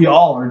we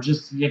all are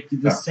just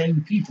the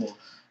same people.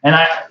 And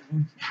I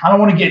don't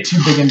want to get too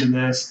big into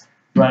this,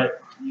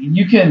 but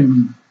you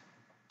can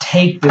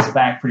take this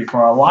back pretty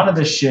far. A lot of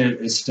this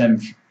shit is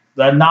stemmed.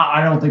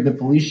 I don't think the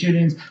police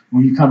shootings,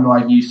 when you come to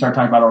like you start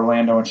talking about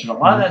Orlando and shit, a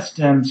lot of that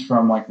stems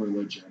from like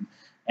religion.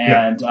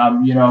 And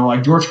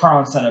like George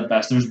Carlin said it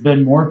best, there's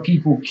been more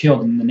people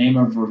killed in the name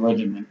of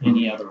religion than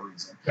any other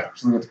reason. Yeah.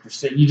 So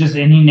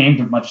and he named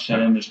a bunch of shit,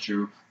 and it's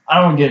true. I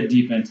don't want to get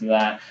deep into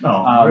that.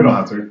 No, we don't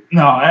have to.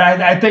 No,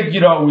 and I think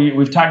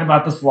we've talked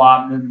about this a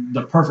lot. And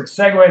the perfect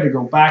segue to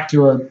go back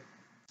to it.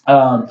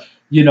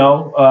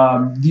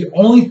 The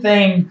only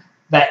thing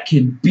that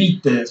can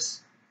beat this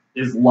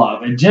is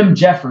love, and Jim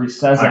Jeffries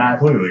says that. I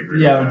completely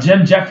agree. Yeah,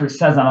 Jim Jeffries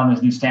says that on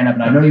his new stand-up,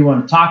 and I know you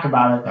want to talk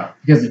about it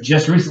because it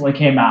just recently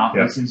came out.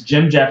 This is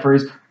Jim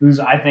Jeffries, who's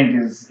I think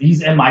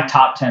he's in my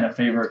top 10 of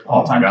favorite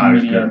all-time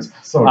comedians.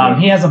 So good.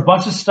 He has a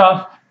bunch of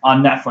stuff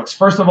on Netflix.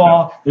 First of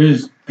all,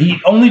 he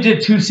only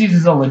did 2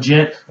 seasons of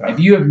Legit. If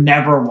you have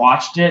never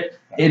watched it,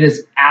 it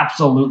is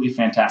absolutely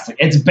fantastic.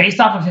 It's based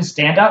off of his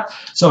stand-up.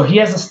 So he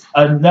has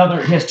he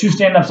has 2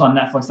 stand-ups on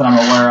Netflix that I'm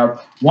aware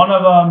of. One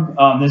of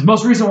them, his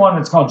most recent one,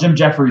 it's called Jim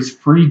Jeffries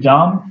Free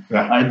Dumb.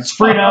 It's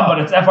Free Dumb, but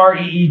it's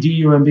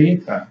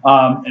FREEDUMB.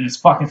 And it's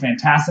fucking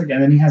fantastic.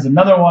 And then he has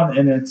another one,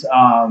 and it's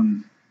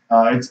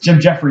Jim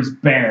Jeffries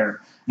Bear.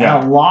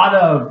 And a lot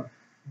of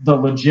the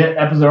Legit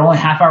episodes, they're only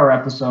half-hour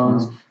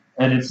episodes.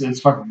 And it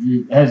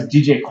has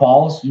DJ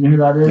Qualls. You know who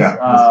that is?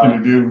 Yeah,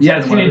 skinny dude.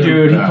 Yeah, skinny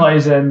dude. He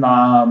plays in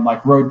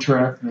like Road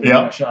Trip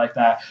and shit like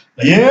that.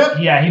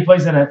 Yeah, he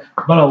plays in it.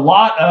 But a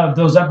lot of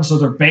those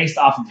episodes are based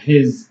off of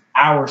his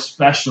hour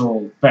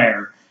special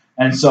Bear.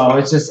 And so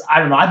it's just, I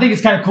don't know. I think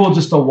it's kind of cool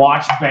just to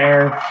watch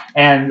Bear.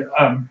 And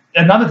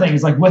another thing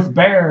is like with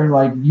Bear,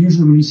 like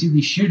usually when you see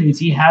these shootings,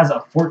 he has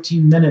a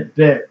 14-minute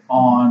bit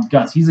on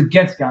guns. He's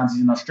against guns.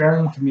 He's an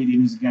Australian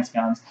comedian who's against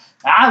guns.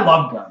 And I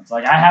love guns.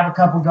 Like I have a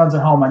couple guns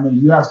at home. I know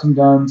you have some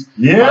guns.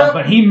 Yeah.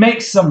 But he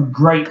makes some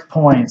great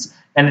points.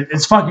 And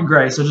it's fucking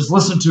great. So just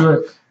listen to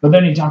it. But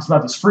then he talks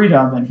about this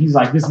freedom. And he's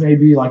like, this may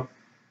be like,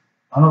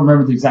 I don't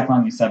remember the exact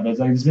line he said, but it's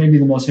like, this may be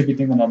the most hippie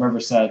thing that I've ever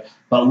said,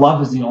 but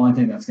love is the only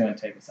thing that's going to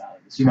take us out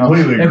of this. You know,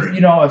 Completely if, agree.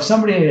 you know, if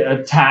somebody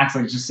attacks,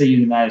 like just say the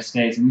United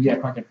States, and we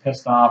get fucking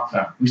pissed off,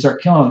 we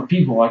start killing other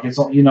people. Like it's,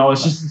 you know,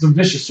 it's a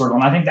vicious circle.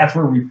 And I think that's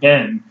where we've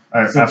been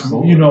since,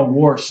 Absolutely. you know,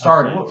 war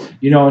started, Absolutely.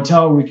 you know,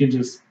 until we can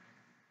just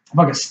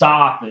fucking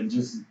stop and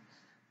just,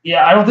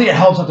 yeah, I don't think it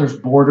helps that there's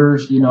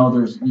borders, you know,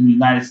 there's in the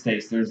United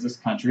States, there's this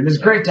country. And it's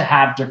great to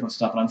have different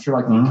stuff. And I'm sure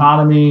like the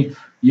economy,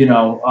 you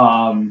know,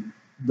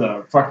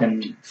 the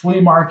fucking flea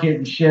market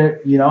and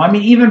shit, you know. I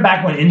mean, even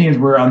back when Indians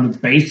were on the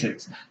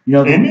basics, you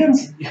know.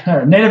 Indians?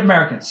 Native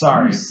Americans,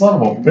 sorry. You son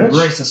of a bitch.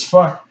 Racist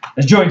fuck.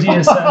 As Joey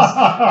Diaz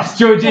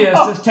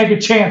says, take a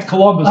chance,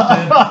 Columbus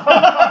did.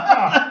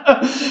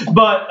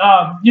 But,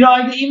 you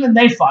know, even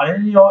they fought it,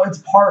 and, you know, it's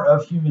part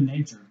of human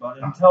nature.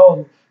 But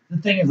until, the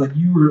thing is, like,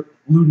 you were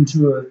alluding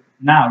to it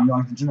now, you know,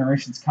 like the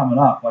generations coming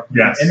up, like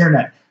the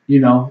internet, you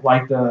know,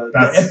 like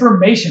the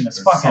information is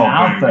fucking so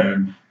out there.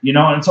 Dude. You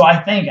know, and so I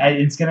think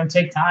it's going to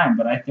take time,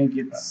 but I think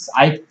it's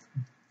going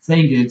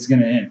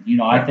to end. You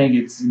know, I think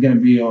it's going to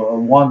be a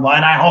one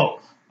line. I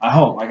hope.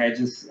 Like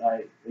it's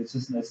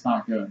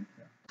not good.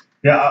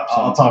 Yeah,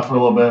 I'll talk for a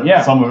little bit.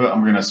 Yeah. Some of it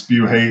I'm going to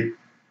spew hate,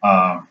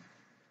 but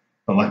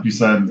like you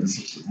said,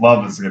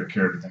 love is going to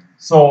carry everything.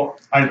 So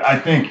I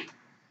think,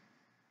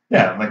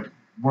 yeah, like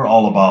we're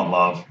all about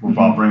love. We're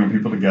about bringing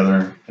people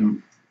together,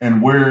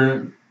 and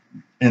we're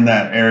in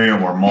that area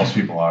where most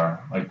people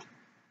are. Like,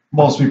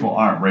 most people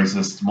aren't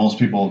racist. Most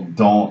people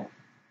don't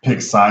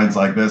pick sides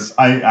like this.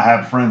 I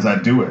have friends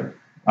that do it.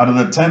 Out of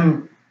the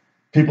 10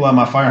 people at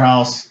my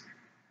firehouse,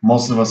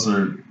 most of us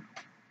are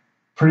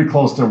pretty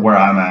close to where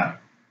I'm at.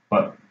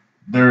 But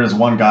there is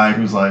one guy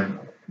who's like,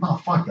 no,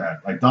 fuck that.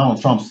 Like,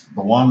 Donald Trump's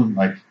the one.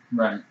 Like,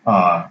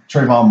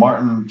 Trayvon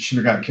Martin should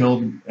have got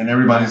killed. And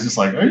everybody's just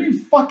like, are you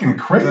fucking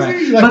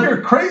crazy? Like, you're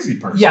a crazy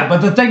person. Yeah,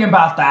 but the thing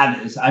about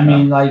that is, I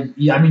mean,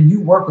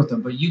 you work with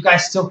them, but you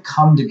guys still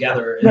come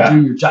together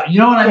and do your job. You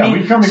know what I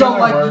mean? We come so, together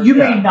like, work, you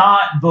may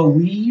not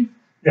believe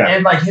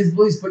in, like, his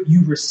beliefs, but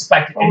you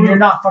respect it. And you're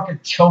not fucking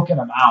choking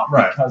him out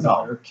because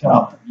of it or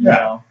killing him, you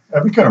know?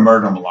 Yeah, we could have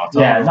murdered him a lot.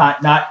 Yeah,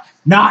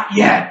 not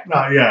yet.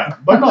 Not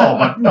yet. But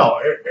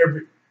no,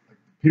 every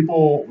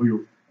people,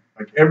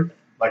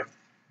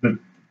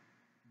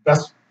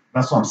 that's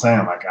what I'm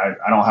saying. Like,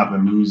 I don't have the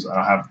news.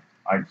 I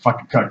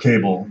fucking cut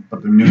cable,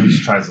 but the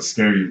news tries to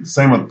scare you.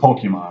 Same with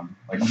Pokemon.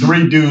 Like,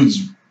 3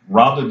 dudes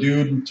robbed a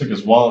dude, took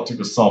his wallet, took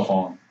his cell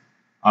phone.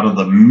 Out of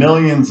the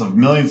millions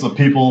of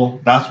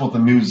people, that's what the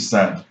news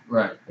said.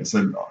 Right. It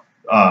said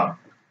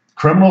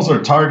criminals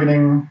are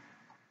targeting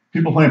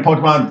people playing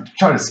Pokemon to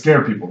try to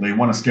scare people. They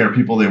want to scare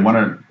people. They want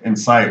to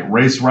incite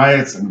race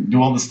riots and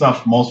do all this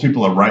stuff. Most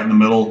people are right in the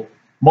middle.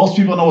 Most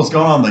people know what's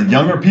going on. The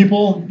younger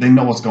people, they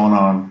know what's going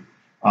on.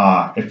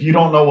 If you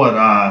don't know what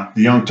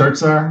the Young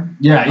Turks are,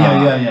 yeah.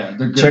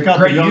 Check out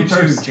the Young YouTube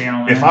Turks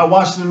channel. If I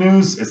watch the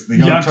news, it's the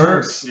Young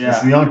Turks. Yeah.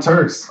 It's the Young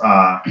Turks.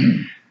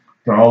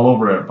 They're all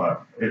over it.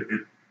 But it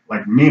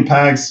like me and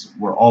Pags,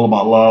 we're all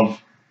about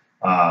love.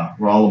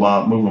 We're all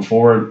about moving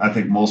forward. I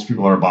think most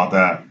people are about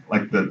that.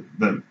 Like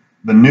the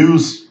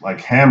news like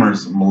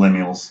hammers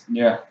millennials.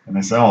 Yeah. And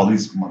they say, oh, they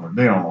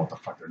don't know what the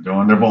fuck they're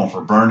doing. They're voting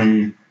for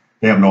Bernie.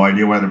 They have no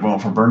idea why they're voting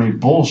for Bernie.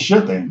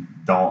 Bullshit. They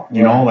don't.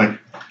 You know, like.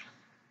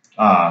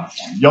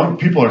 Young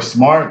people are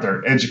smart,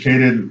 they're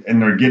educated, and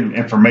they're getting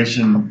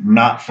information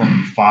not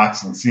from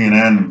Fox and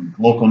CNN and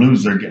local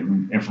news. They're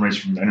getting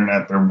information from the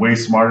internet. They're way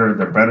smarter.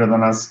 They're better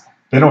than us.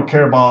 They don't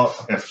care about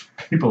if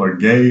people are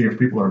gay, if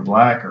people are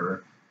black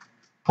or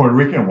Puerto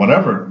Rican,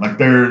 whatever. Like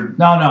they're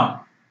no.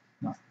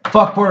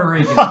 Fuck Puerto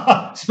Rican,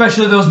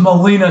 especially those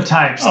Molina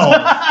types. Oh.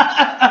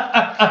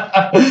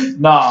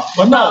 No,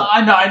 but no,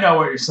 I know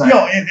what you're saying. You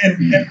know,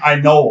 and I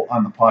know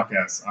on the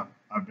podcast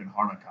I've been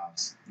hard on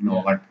cops, you know,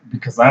 like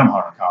because I am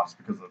hard on cops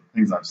because of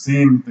things I've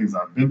seen, things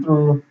I've been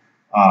through.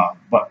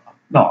 But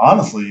no,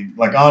 honestly,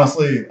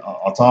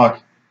 I'll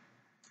talk.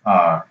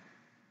 I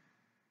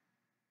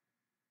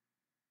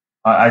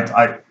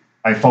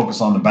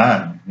focus on the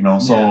bad, you know.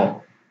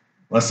 So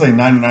let's say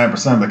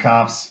 99% of the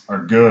cops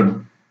are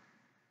good.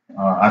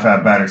 I've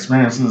had bad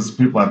experiences.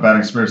 People have bad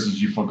experiences.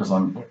 You focus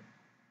on.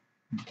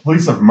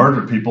 Police have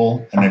murdered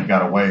people and they've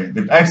got away.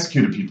 They've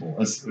executed people.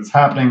 It's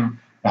happening.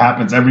 It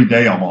happens every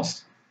day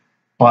almost.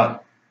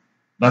 But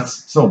that's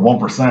still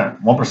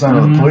 1%. 1%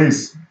 of the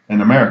police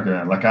in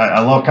America. Like I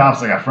love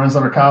cops. I got friends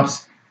that are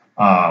cops.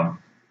 I'm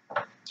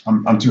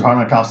too hard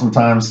on cops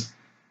sometimes.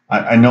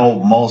 I know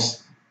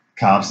most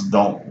cops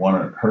don't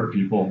want to hurt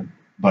people,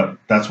 but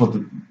that's what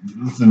the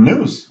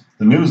news.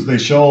 The news, they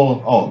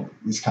show, oh,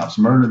 these cops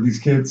murdered these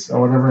kids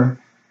or whatever,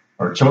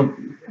 or choked,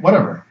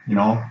 whatever, you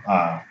know.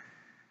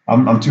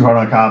 I'm too hard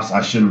on cops.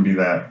 I shouldn't be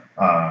that.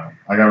 I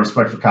got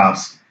respect for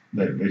cops.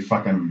 They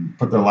fucking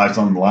put their lives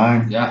on the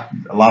line. Yeah.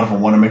 A lot of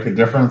them want to make a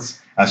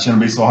difference. I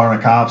shouldn't be so hard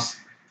on cops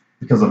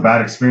because of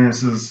bad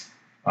experiences.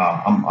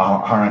 I'm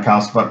hard on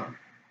cops, but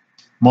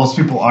most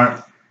people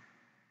aren't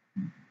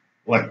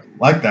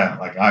like that.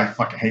 Like I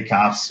fucking hate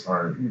cops,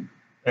 or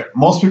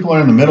most people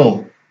are in the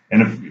middle.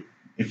 And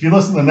if you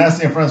listen to the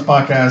Nasty and Friends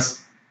podcast,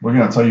 we're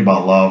gonna tell you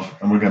about love,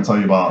 and we're gonna tell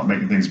you about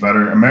making things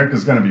better.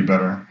 America's gonna be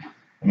better,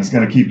 and it's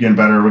gonna keep getting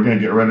better. We're gonna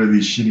get rid of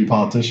these shitty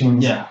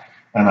politicians. Yeah.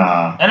 And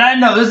I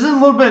know this is a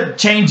little bit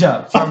change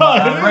up from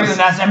regular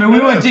Nasty. I mean,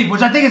 we went deep,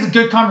 which I think is a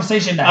good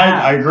conversation to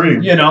have. I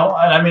agree. You know,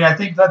 and I mean, I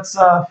think that's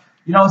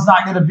you know, it's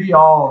not going to be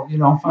all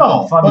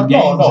fucking fun and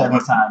games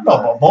every time.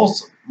 No,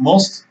 but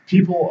most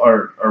people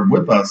are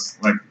with us.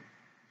 Like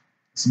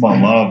it's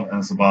about love, and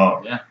it's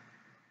about that.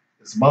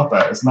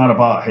 It's not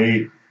about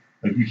hate.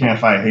 Like you can't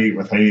fight hate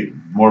with hate.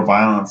 More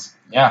violence.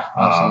 Yeah,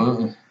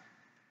 absolutely.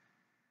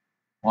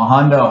 Well,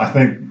 Hondo. I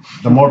think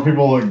the more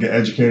people get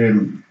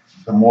educated,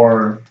 the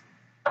more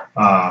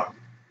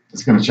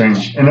it's going to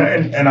change.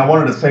 And I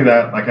wanted to say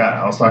that, like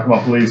I was talking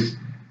about police.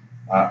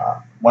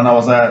 When I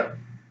was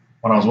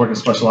working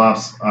special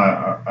ops,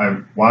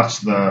 I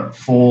watched the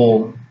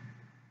full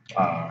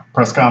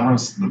press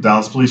conference, the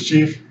Dallas police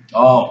chief.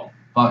 Oh,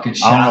 fucking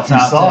shouts out. I don't know if you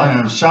saw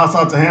him. Shouts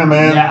out to him,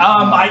 man. Yeah,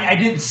 I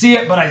didn't see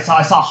it, but I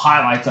saw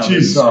highlights of it.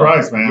 Jesus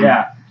Christ, man.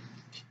 Yeah.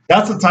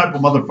 That's the type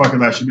of motherfucker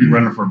that should be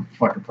running for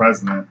fucking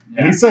president. Yeah.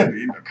 And he said,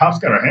 cops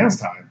got our hands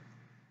tied.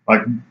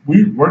 Like,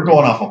 we're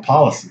going off of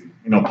policy.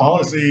 You know,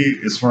 policy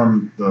is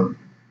from the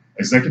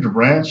executive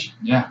branch,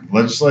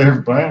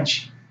 legislative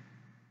branch.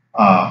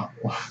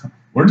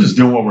 We're just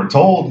doing what we're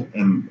told,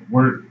 and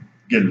we're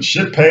getting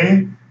shit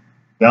pay.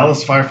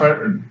 Dallas police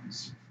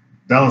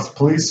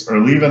are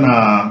leaving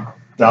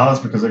Dallas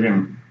because they're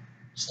getting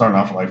starting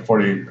off at like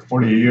 40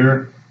 a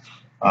year.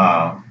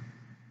 Yeah,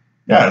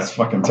 it's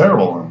fucking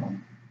terrible.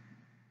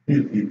 He's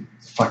a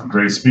fucking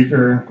great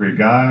speaker, great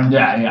guy.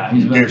 Yeah.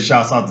 He gave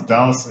shouts out to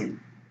Dallas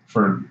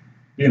for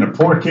being a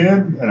poor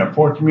kid in a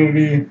poor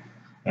community,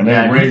 and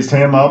they raised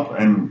him up,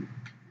 and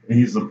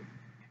he's a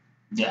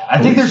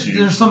I think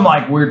there's some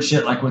like weird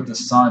shit like with the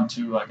son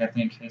too. Like I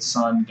think his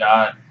son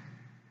got,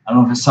 I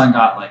don't know if his son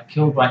got like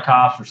killed by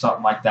cops or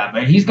something like that,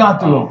 but he's gone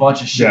through a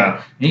bunch of shit.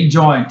 Yeah. And he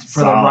joined for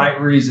the right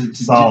reason.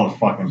 Solid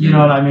fucking. You know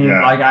what I mean?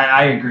 Yeah. Like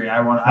I agree.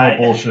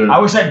 Bullshit. I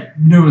wish I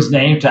knew his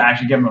name to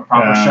actually give him a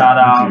proper shout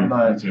out,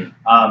 but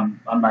I'm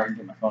not gonna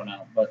get my phone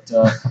out. But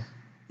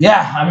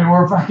yeah, I mean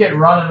we're fucking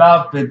running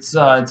up. It's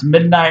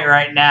midnight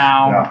right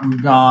now. Yeah.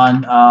 We've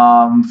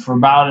gone for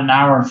about an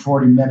hour and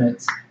 40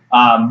 minutes.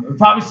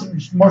 Probably some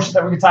more shit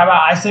that we can talk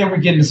about. I say we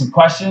get into some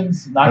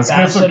questions. Knock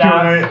that shit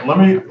out. Let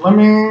me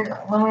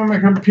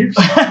make a peep.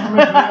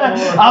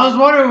 I was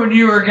wondering when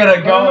you were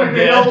gonna go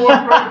again.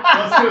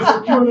 Let's get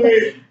some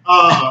Q&A.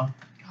 God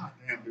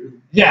damn,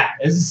 dude. Yeah,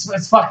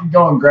 it's fucking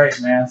going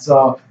great, man.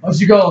 So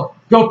once you go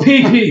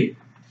pee.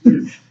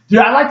 Dude,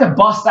 I like to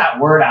bust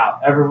that word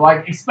out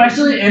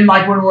especially in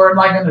like when we're in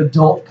like an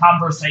adult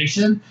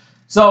conversation.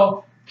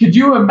 So could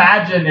you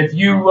imagine if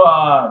you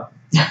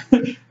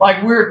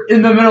like we're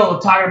in the middle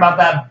of talking about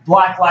that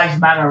Black Lives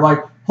Matter, like,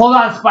 hold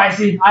on,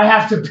 Spicy, I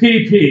have to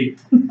pee.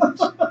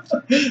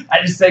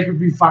 I just think it'd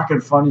be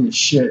fucking funny as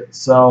shit.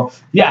 So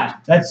yeah,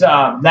 that's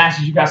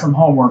you got some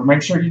homework.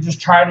 Make sure you just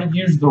try to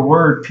use the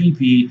word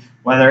pee,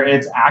 whether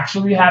it's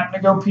actually having to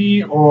go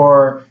pee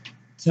or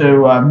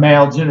to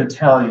male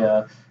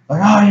genitalia.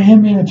 Like, oh, you hit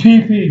me in the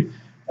pee.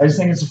 I just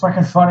think it's a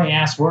fucking funny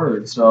ass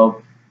word.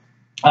 So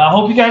I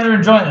hope you guys are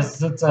enjoying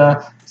this. It's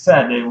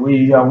said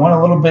we went a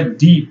little bit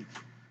deep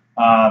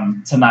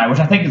tonight, which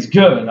I think is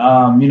good.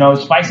 You know,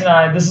 Spicy and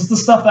I, this is the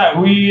stuff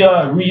that we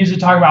usually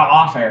talk about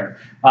off air.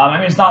 I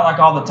mean, it's not like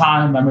all the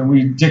time. I mean,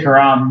 we dick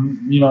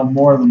around, you know,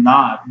 more than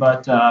not.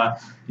 But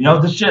you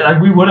know, this shit,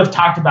 like we would have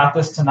talked about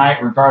this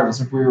tonight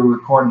regardless if we were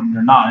recording it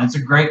or not. And it's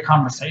a great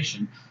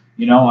conversation.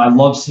 You know, I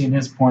love seeing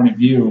his point of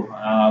view.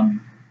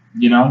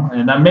 You know,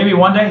 and maybe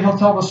one day he'll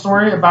tell the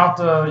story about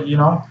you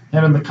know,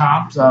 him and the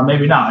cops.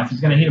 Maybe not. If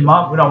he's gonna heat him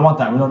up, we don't want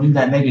that. We don't need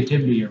that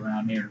negativity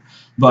around here.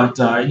 But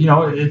you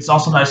know, it's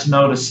also nice to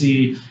know to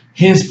see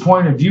his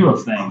point of view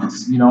of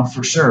things. You know,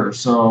 for sure.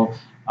 So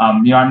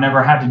you know, I've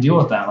never had to deal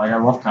with that. Like I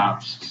love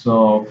cops.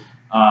 So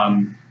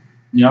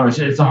you know,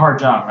 it's a hard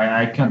job.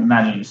 I can't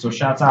imagine it. So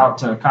shouts out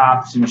to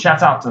cops. You know,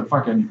 shouts out to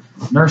fucking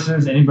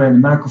nurses, anybody in the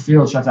medical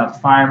field. Shouts out to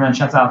firemen.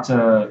 Shouts out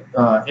to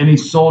any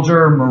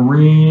soldier,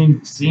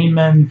 Marine,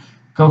 seaman,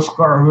 Coast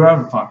Guard,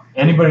 whoever the fuck.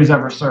 Anybody who's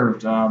ever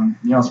served. You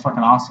know, it's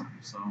fucking awesome.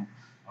 So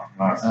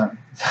nice.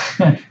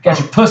 Got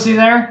your pussy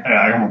there?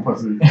 Yeah, I got my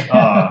pussy.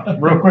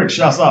 Real quick,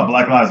 shouts out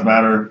Black Lives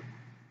Matter.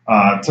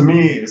 To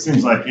me, it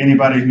seems like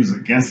anybody who's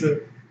against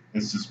it,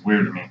 it's just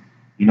weird to me.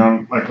 You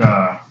know, like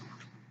I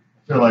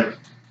feel like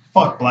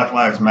fuck Black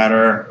Lives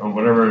Matter or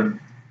whatever.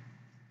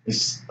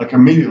 It's like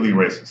immediately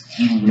racist.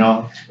 You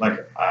know,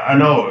 like I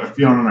know if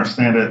you don't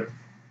understand it,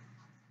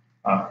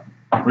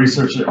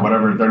 research it,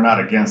 whatever. They're not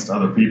against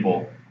other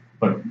people,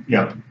 but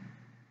yeah,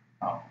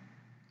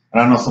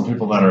 And I know some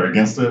people that are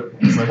against it.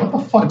 It's like, what the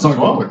fuck is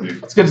wrong with you?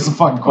 Let's get to some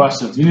fucking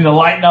questions. We need to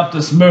lighten up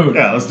this mood.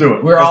 Yeah, let's do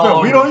it. We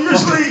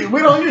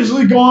don't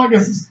usually go on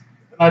against this.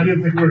 I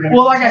didn't think we were gonna.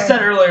 Well, like I said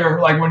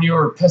earlier, like when you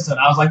were pissing,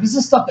 I was like, this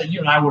is stuff that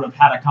you and I would have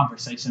had a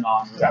conversation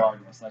on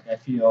regardless. Yeah. Like I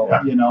feel,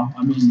 you know,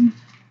 I mean,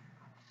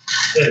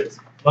 it's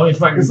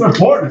it's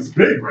important. It's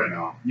big right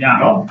now. Yeah.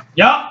 You know?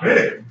 Yep.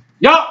 Big.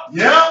 Yep.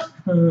 Yeah.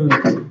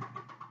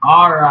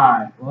 All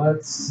right.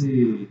 Let's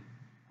see.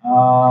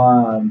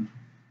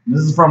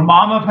 This is from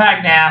Mama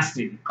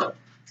Pagnasty. So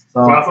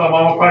That's on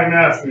Mama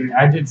Pagnasty.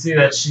 I did see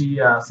that she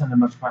sent a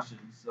bunch of questions.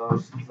 So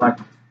she's like,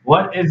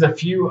 what is a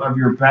few of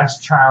your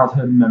best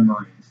childhood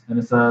memories? And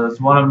it says,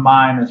 one of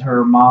mine is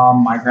her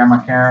mom, my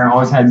grandma Karen,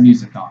 always had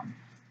music on.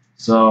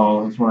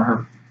 So it's one of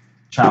her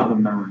childhood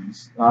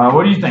memories.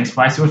 What do you think,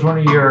 Spicy? What's one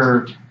of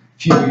your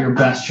few of your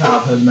best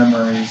childhood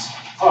memories?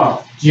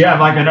 Oh. Do you have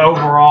like an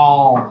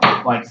overall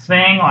like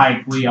thing,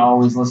 like we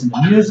always listen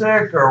to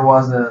music, or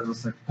was it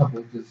just like a couple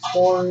of good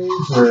stories,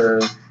 or?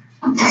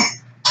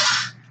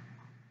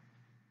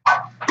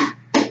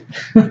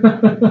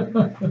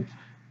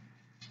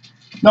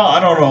 No,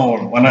 I don't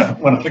know. When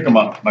I think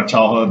about my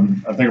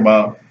childhood, I think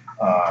about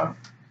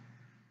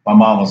my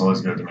mom was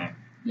always good to me.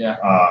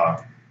 Yeah.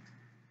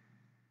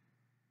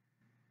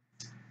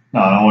 No,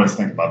 I always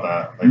think about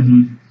that. Like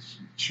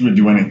she would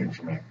do anything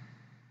for me.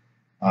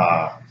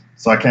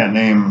 So I can't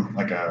name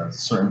like a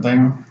certain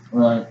thing,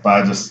 Right. but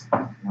I just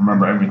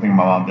remember everything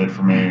my mom did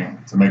for me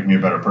to make me a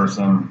better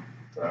person,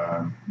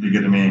 to be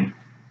good to me.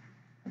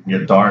 It can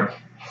get dark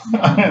in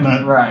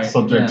that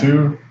subject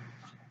too,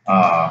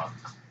 but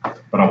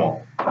I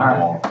won't. I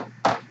won't.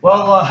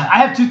 Well, I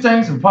have two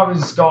things. We'll probably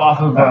just go off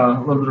of a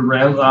little bit of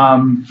rails.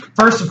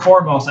 First and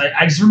foremost,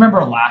 I just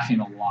remember laughing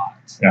a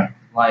lot. Yeah.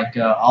 Like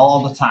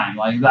all the time.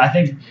 Like I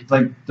think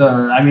like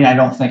I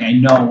don't think I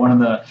know one of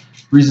the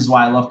reasons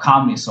why I love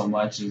comedy so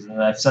much is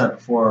that I've said it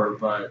before,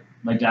 but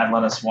my dad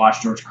let us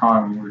watch George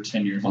Carlin when we were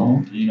 10 years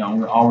old. You know,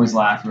 we always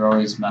laughed. We were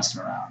always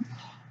messing around.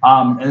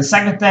 And the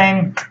second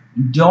thing,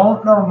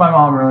 don't know if my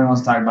mom really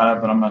wants to talk about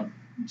it, but I'm going to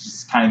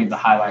just kind of give the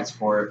highlights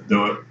for it.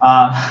 Do it.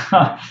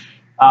 Like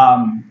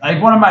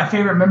one of my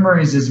favorite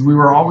memories is we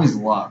were always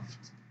loved.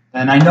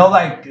 And I know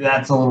like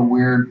that's a little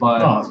weird,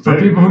 but for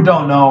people who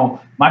don't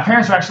know, my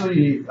parents were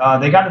actually,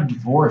 they got a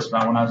divorce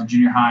about when I was in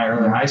junior high,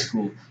 early high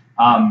school.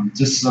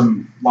 Just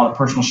a lot of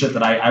personal shit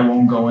that I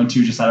won't go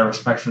into just out of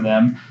respect for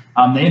them.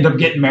 They ended up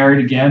getting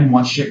married again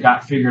once shit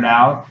got figured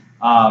out.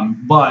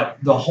 But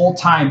the whole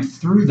time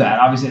through that,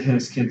 obviously it hit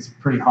his kids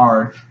pretty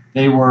hard.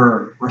 They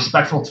were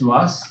respectful to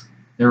us.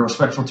 They were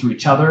respectful to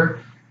each other.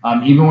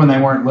 Even when they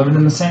weren't living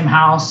in the same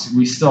house,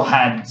 we still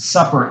had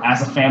supper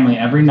as a family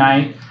every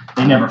night.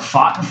 They never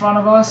fought in front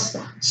of us.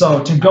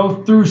 So to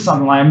go through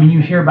something like, I mean,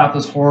 you hear about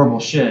this horrible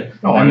shit.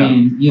 I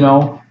mean, you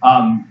know,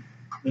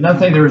 another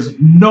thing, there's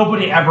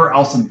nobody ever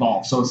else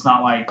involved. So it's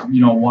not like, you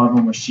know, one of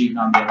them was cheating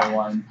on the other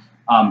one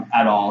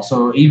at all.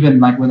 So even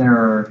like when they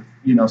were,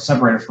 you know,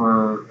 separated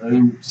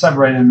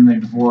and they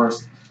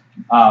divorced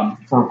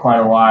for quite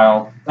a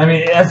while. I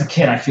mean, as a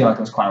kid, I feel like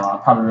it was quite a while.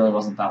 It probably really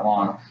wasn't that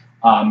long.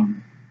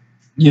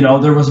 You know,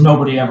 there was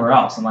nobody ever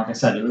else. And like I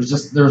said,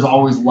 there was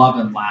always love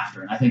and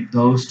laughter. And I think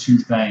those two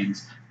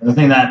things are the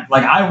thing that,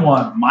 like, I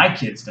want my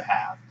kids to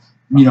have,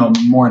 you know,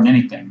 more than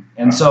anything.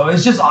 And so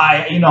it's just,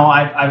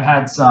 I've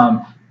had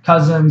some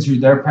cousins who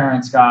their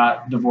parents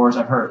got divorced.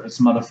 I've heard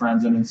some other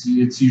friends, and it's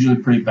usually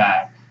pretty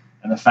bad.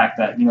 And the fact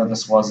that, you know,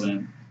 this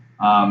wasn't,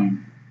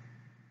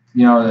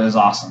 you know, it is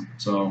awesome.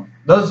 So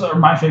those are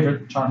my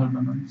favorite childhood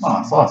memories. Oh,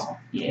 that's awesome.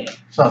 Yeah.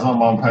 Shout out to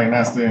Mom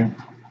Pagnasty.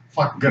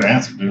 Fucking good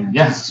answer, dude.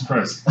 Yeah. Jesus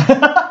Christ.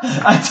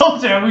 I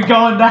told you, we're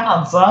going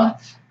down, son.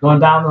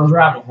 Going down those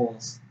rabbit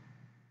holes.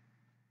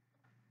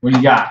 What do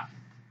you got?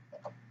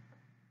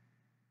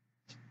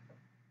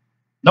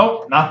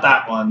 Nope, not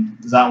that one.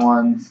 Is that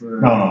one for...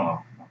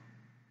 No.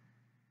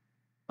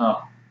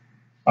 Oh.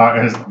 All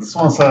right, this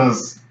one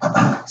says,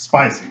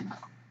 Spicy.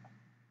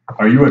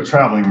 Are you a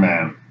traveling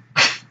man?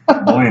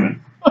 Believe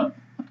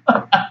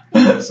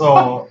it.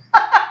 So,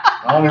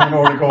 I don't even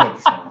know where to go with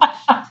this one.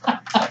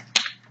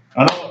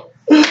 I know.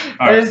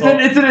 Right, it's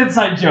an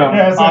inside joke.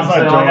 Yeah, it's an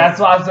inside joke. Like, that's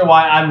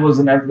why I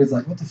wasn't. Everybody's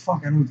like, what the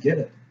fuck? I don't get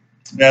it.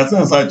 Yeah, it's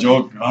an inside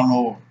joke. I don't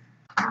know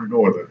where to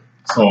go with it.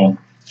 So,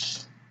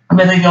 I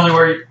mean, I think the only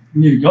way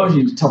you need to go is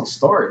you need to tell the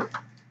story.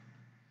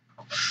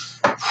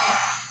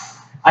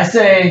 I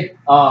say,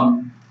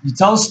 you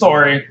tell the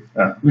story.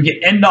 Yeah. We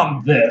can end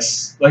on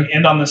this,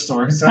 end on this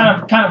story. It's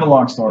kind of a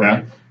long story.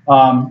 Yeah.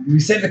 We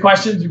save the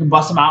questions. You can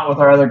bust them out with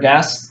our other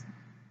guests.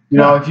 You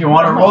know, if you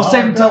want to, we'll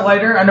save them until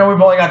later. I know we've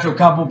only got to a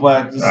couple,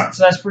 but that's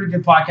a pretty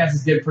good podcast.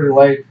 It's getting pretty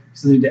late,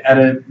 so need to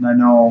edit. And I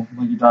know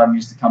like your daughter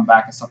needs to come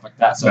back and stuff like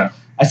that. So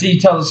I see you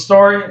tell the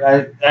story.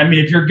 I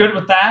mean, if you're good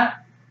with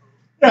that,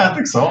 yeah, I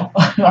think so.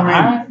 I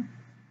mean,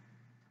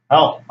 I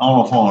don't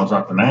know if I want to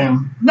drop the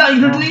name. No,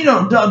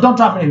 don't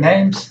drop any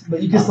names,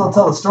 but you can still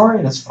tell the story,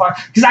 and it's fun.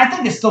 Because I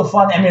think it's still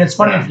fun. I mean, it's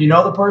funny if you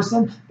know the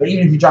person, but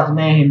even if you drop the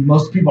name,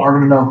 most people are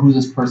going to know who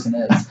this person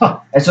is.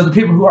 And so the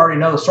people who already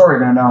know the story are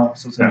going to know,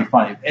 so it's going to be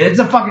funny. It's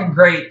a fucking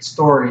great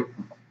story.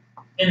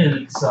 in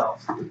and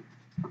itself.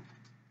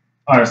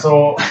 All right,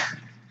 so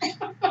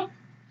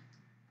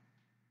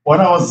when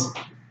I was,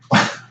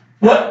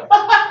 all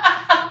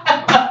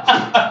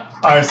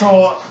right,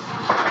 so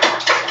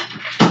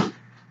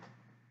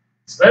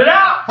spit it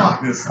out.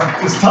 fuck this.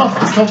 It's tough.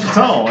 It's tough to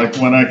tell. Like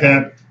when I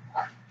can't.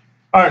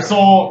 All right,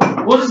 so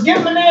We'll just give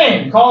him a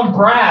name. Call him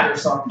Brad or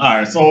something. all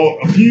right, so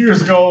a few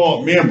years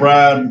ago, me and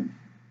Brad,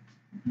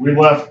 we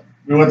left.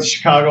 We went to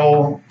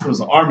Chicago. It was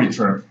an army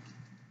trip.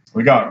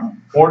 We got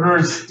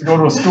orders to go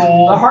to a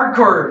school. The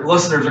hardcore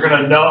listeners are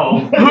gonna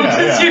know.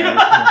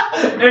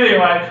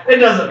 Anyway, it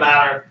doesn't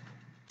matter.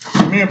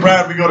 Me and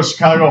Brad, we go to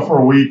Chicago for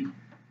a week.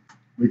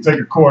 We take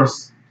a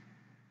course.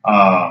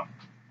 And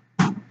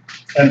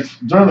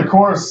during the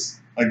course,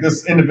 like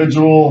this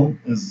individual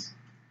is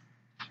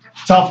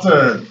tough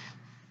to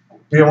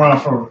be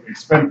around for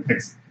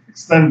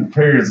extended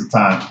periods of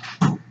time.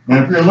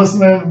 And if you're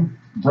listening,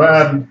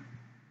 Brad,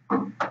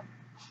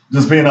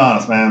 just being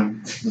honest,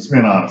 man. Just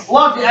being honest.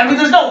 Love. I mean,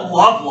 there's no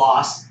love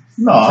lost.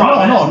 No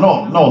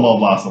love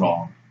lost at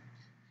all.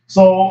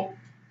 So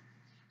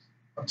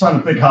I'm trying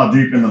to think how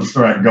deep into the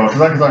story I can go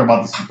because I can talk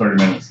about this for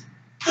 30 minutes.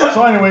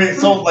 So anyway,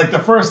 so like the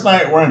first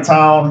night we're in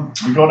town,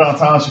 we go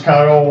downtown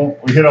Chicago,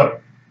 we hit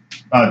up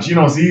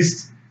Geno's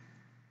East.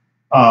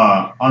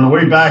 On the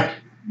way back,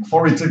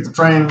 before we take the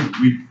train,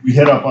 we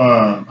hit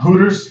up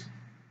Hooters.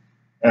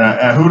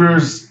 At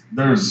Hooters,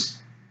 there's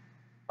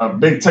a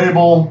big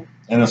table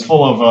and it's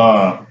full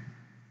of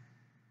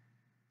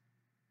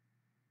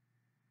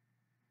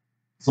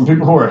some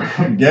people who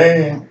are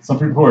gay, some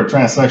people who are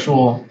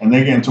transsexual, and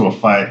they get into a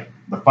fight.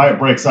 The fight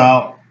breaks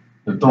out,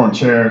 they're throwing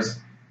chairs.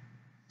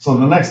 So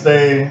the next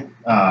day,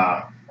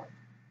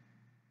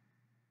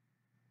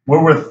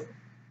 we're with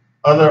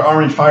other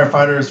Army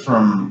firefighters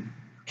from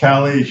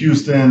Cali,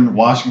 Houston,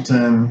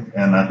 Washington,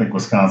 and I think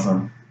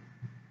Wisconsin.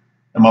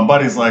 And my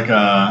buddy's like,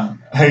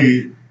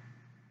 hey,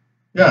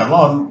 yeah,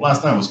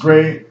 last night was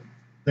great.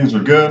 Things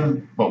were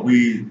good, but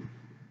we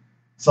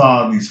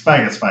saw these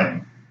faggots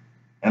fighting.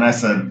 And I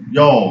said,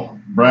 yo,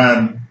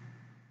 Brad,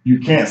 you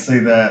can't say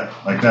that.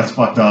 Like, that's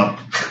fucked up.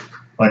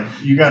 Like,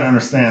 you got to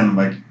understand,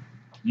 like,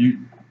 you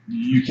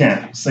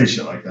can't say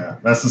shit like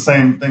that. That's the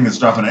same thing as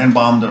dropping an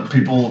N-bomb to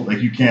people. Like,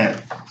 you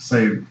can't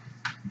say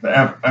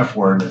the F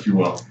word, if you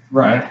will.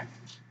 Right.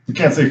 You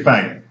can't say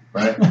faggot,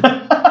 right?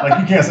 Like,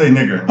 you can't say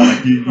nigger.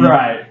 Like,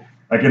 right.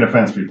 Like, it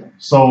offends people.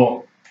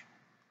 So,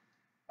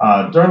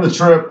 during the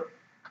trip,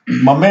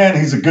 my man,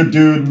 he's a good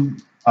dude.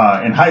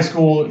 In high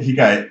school, he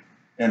got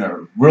in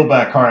a real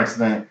bad car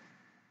accident,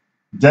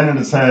 dented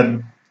his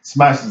head,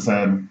 smashed his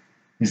head.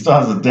 He still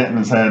has a dent in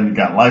his head. He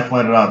got life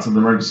flighted out to the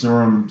emergency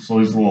room, so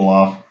he's a little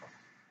off.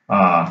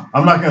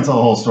 I'm not going to tell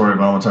the whole story,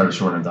 but I'm going to try to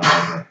shorten it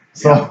down.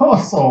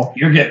 So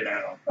you're getting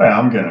there. Yeah,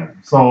 I'm getting it.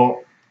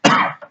 So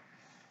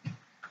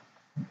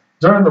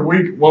during the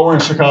week while we're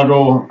in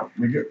Chicago,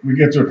 we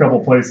get to a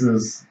couple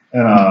places,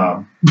 and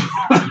why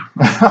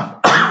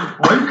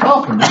are you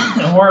coughing, dude?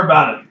 Don't worry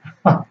about it.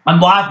 I'm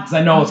laughing because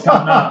I know what's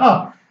coming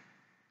up.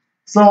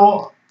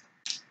 So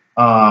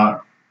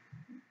I'll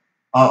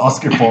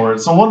skip forward.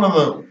 So one of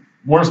the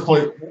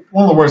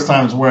worst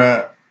times we're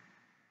at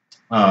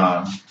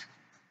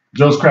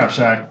Joe's Crap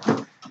Shack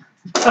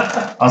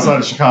outside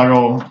of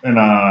Chicago, and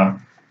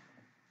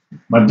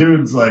my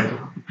dude's like,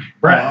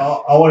 Brad,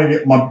 I want to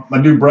get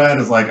my dude Brad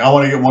is like, I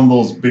want to get one of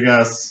those big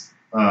ass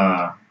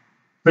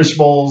fish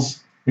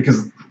bowls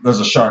because there's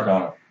a shark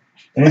on it.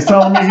 And he's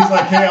telling me, he's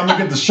like, hey, I'm gonna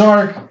get the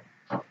shark,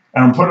 and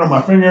I'm putting it on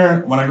my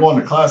finger. When I go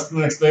into class the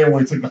next day, when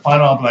we take the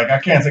final, I'll be like, I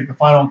can't take the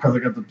final because I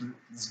got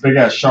this big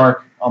ass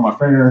shark on my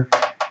finger.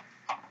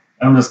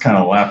 And I'm just kind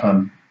of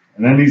laughing.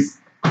 And then he's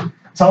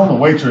telling the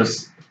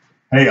waitress,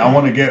 hey, I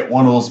want to get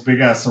one of those big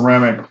ass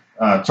ceramic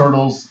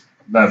turtles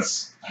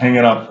that's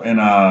hanging up in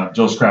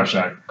Joe's Crab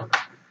Shack.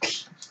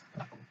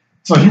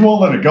 So he won't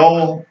let it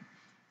go.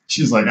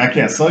 She's like, I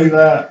can't sell you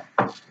that.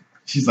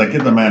 She's like,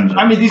 get the manager.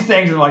 I mean, these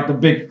things are like the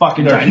big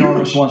fucking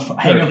ginormous ones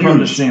hanging from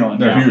the ceiling.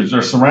 They're huge.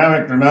 They're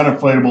ceramic. They're not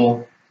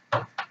inflatable.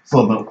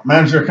 So the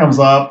manager comes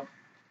up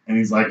and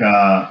he's like,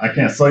 I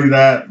can't sell you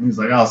that. And he's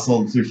like, I'll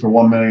sell it to you for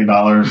 $1 million.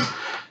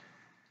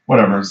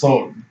 Whatever.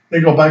 So they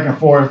go back and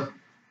forth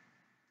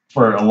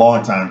for a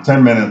long time,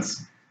 10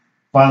 minutes.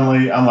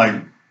 Finally, I'm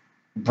like,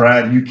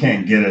 Brad, you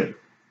can't get it.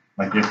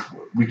 Like, if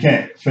we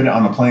can't fit it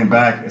on the plane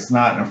back, it's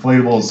not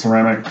inflatable, it's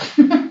ceramic.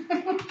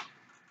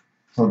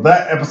 So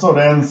that episode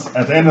ends.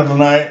 At the end of the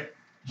night,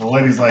 the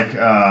lady's like,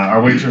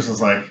 our waitress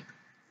is like,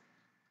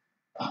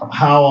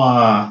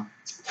 how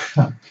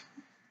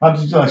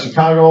did you like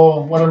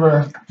Chicago,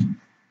 whatever?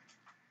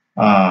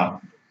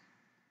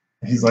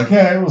 He's like,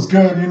 yeah, it was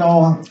good, you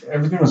know,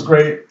 everything was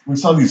great. We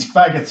saw these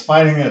faggots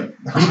fighting at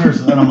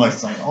Hooters, and I'm like,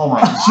 oh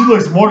my, she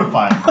looks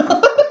mortified.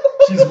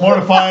 She's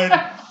mortified.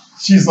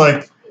 She's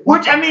like,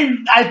 which, I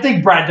mean, I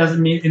think Brad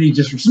doesn't mean any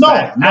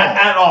disrespect. No,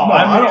 at all. No,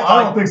 I mean,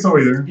 I don't think so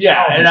either.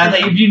 Yeah, and I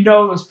think if you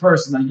know this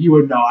person, like, you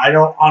would know. I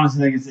don't honestly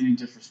think it's any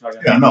disrespect.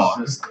 Yeah, no,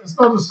 it's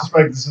no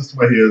disrespect. It's just the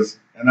way he is.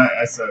 And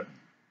I said,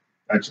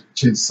 I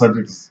changed the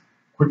subject as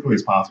quickly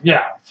as possible.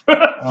 Yeah,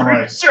 I'm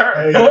like, sure.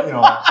 Hey,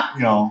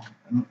 you know.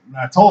 And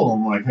I told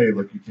him, like, hey,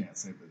 look, you can't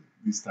say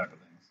these type of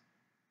things.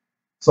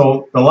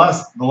 So the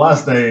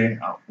last day,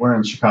 we're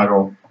in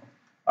Chicago.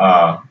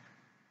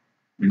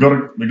 We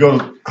go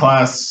to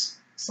class.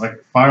 It's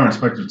like fire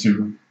inspector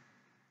 2.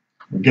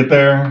 We get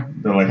there.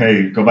 They're like,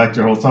 hey, go back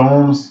to your hotel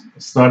rooms,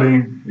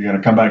 study. You're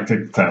gonna come back,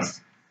 take the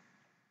test.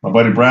 My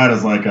buddy Brad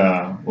is like,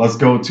 let's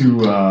go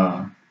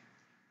to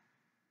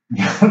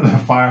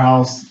the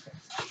firehouse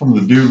from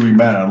the dude we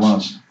met at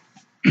lunch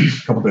a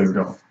couple days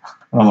ago.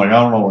 And I'm like, I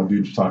don't know what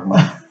dude you're talking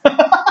about.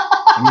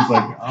 And he's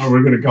like, oh,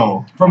 we're gonna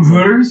go From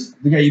Hooters?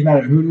 The guy you met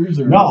at Hooters?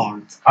 Or no,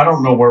 I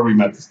don't know where we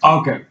met this time.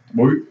 Okay.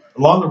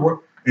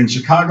 In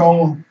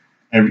Chicago,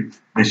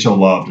 they show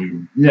love,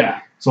 dude.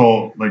 Yeah.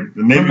 So like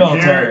the Navy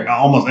Pier,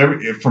 almost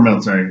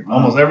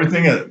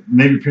everything at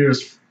Navy Pier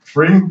is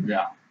free.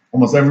 Yeah.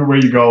 Almost everywhere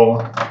you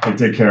go, they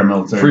take care of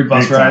military. Free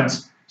bus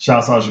rides.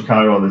 Shouts out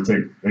Chicago, they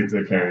take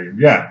care of you.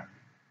 Yeah,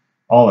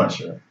 all that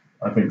shit.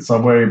 I think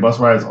subway, bus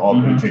rides,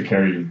 they take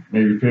care of you.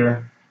 Navy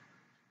Pier.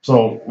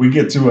 So we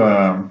get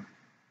to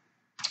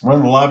we're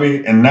in the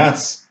lobby, and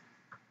that's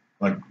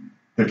like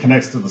that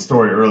connects to the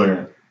story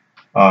earlier.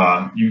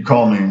 You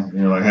call me, and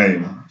you're like,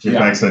 hey,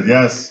 J-Pac said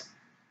yes.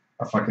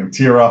 I fucking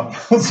tear up.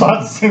 So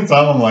at the same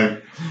time, I'm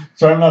like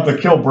trying not to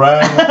kill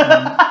Brad,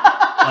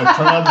 like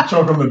trying not to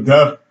choke him to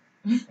death.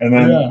 And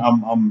then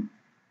I'm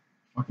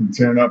fucking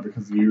tearing up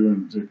because of you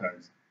and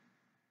JPEGs.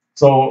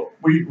 So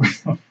we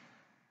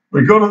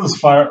go to this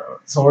fire.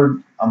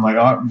 So I'm like,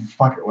 oh,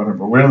 fuck it,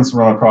 whatever. We're in this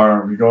rental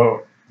car. We go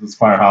to this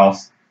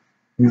firehouse.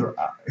 He's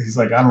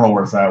like, I don't know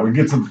where it's at. We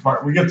get to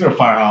a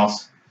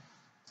firehouse.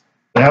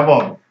 They have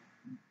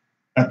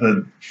at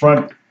the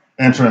front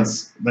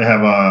entrance. They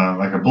have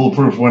like a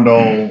bulletproof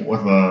window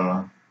with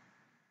a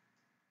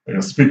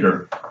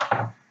speaker.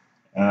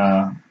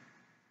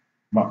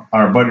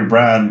 Our buddy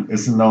Brad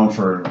isn't known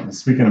for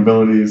speaking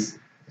abilities,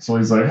 so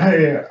he's like,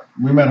 "Hey,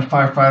 we met a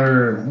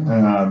firefighter,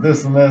 and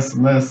this and this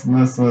and this and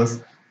this and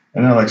this."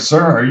 And they're like,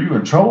 "Sir, are you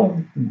in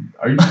trouble?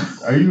 Are you?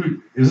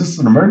 Is this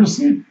an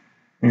emergency?" And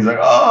he's like,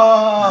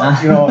 "Oh,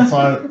 you know." So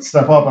I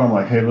step up and I'm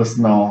like, "Hey,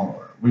 listen, no,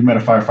 we met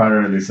a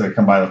firefighter. They said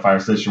come by the fire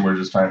station. We're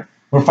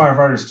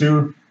firefighters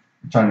too.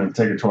 We're trying to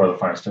take a tour of the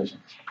fire station."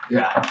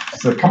 Yeah. I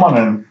said, "Come on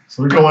in."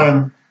 So we go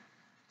in,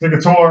 take a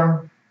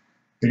tour.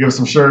 They give us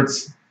some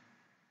shirts.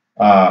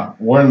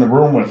 We're in the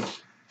room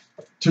with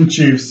 2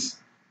 chiefs.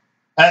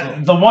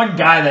 The one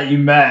guy that you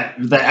met,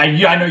 that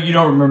I know you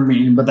don't remember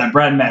meeting, but that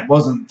Brad met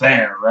wasn't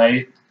there,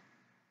 right?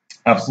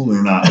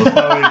 Absolutely not. It was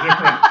probably a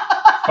different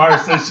fire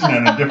station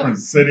in a different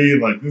city.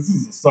 Like, this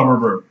is a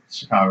suburb of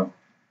Chicago.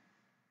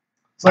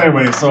 So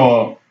anyway, at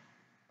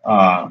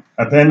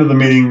the end of the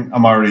meeting,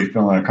 I'm already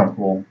feeling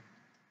uncomfortable.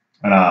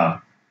 And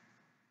our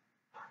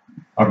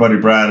buddy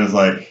Brad is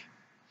like,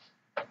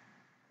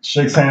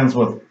 shakes hands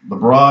with the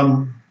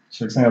broad,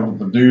 shakes hands with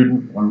the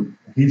dude. When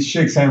he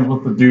shakes hands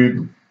with the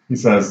dude, he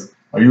says,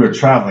 "Are you a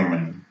traveling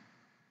man?"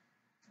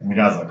 And the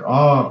guy's like,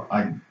 "Oh,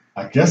 I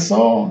guess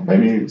so.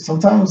 Maybe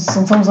sometimes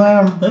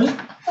I am."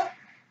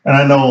 And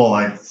I know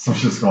like some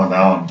shit's going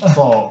down.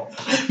 So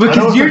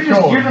because you're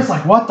just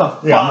like, what the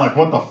fuck? Yeah, I'm like,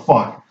 what the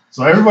fuck?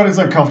 So everybody's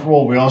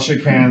uncomfortable. We all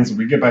shake hands.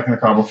 We get back in the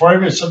car. Before I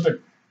even shut the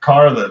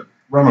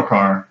rental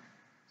car.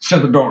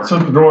 Shut the door of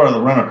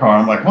the rental car.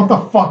 I'm like, what the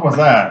fuck was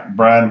that,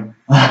 Brad?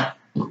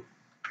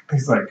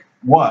 He's like,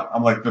 what?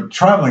 I'm like, the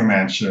traveling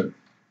man shit.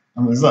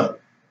 He's like,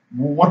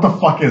 what the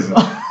fuck is it?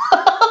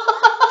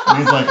 And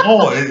he's like,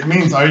 oh, it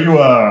means, are you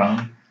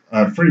a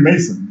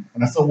Freemason?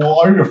 And I said, well,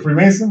 are you a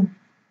Freemason?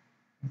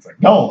 He's like,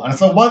 no. And I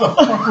said, why the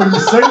fuck would you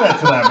say that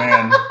to that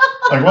man?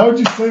 Like, why would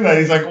you say that?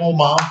 He's like, well,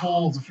 my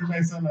uncle was a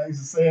Freemason. I used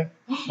to say it.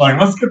 I'm like,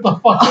 let's get the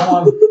fuck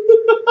on.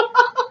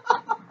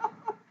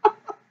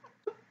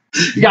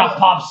 You got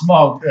Pop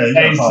Smoke. Yeah, you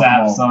got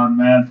ASAP, Smoke. son,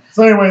 man.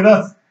 So anyway,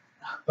 that's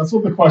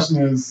what the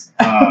question is.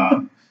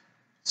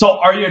 So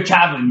are you a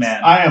traveling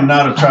man? I am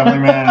not a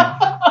traveling man.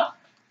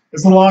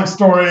 It's a long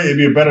story. It'd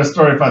be a better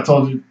story if I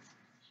told it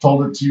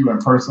to you in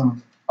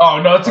person.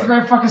 Oh, no, it's a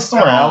great fucking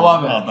story. I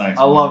love it. Oh, thanks.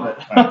 I love it.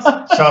 Thanks.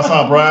 Shouts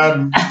out,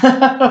 Brad.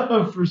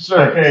 For sure.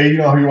 Like, hey, you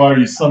know who you are,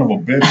 you son of a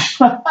bitch.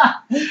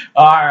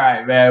 All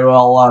right, man.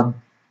 Well,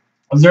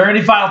 is there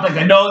any final things?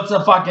 I know it's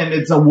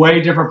a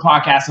way different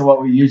podcast than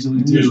what we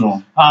usually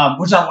do.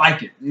 Which I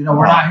like it. You know,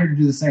 we're not here to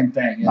do the same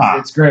thing.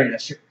 It's great.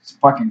 It's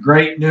fucking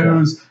great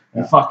news.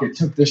 Yeah. We fucking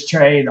took this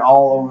trade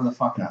all over the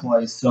fucking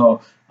place. So,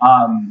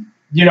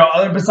 you know,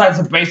 other besides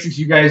the basics,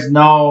 you guys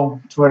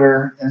know,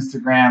 Twitter,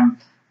 Instagram,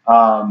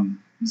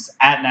 it's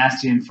at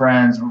Nasty and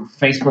Friends,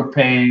 Facebook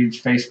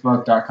page,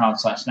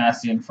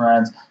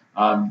 facebook.com/nastyandfriends.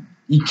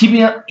 You keep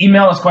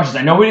emailing us questions.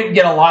 I know we didn't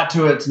get a lot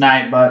to it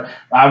tonight, but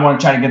I want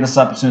to try to get this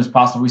up as soon as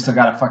possible. We still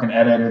got to fucking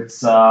edit.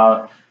 It's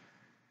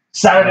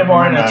Saturday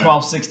morning at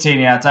 12:16.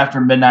 Yeah, it's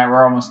after midnight.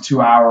 We're almost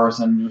 2 hours,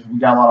 and we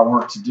got a lot of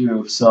work to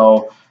do.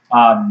 So,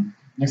 like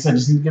I said,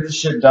 just need to get this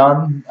shit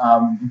done.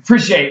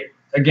 Appreciate,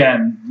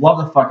 again, love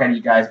the fuck out of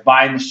you guys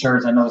buying the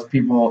shirts. I know there's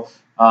people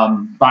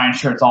buying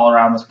shirts all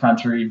around this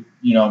country.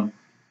 You know,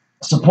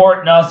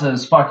 supporting us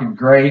is fucking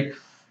great.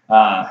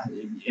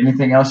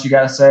 Anything else you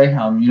got to say?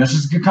 It's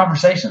just a good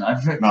conversation.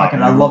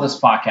 I love this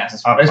podcast.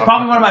 It's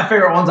probably one of my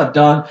favorite ones I've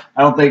done.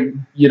 I don't think,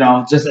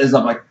 just as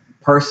like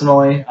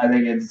personally, I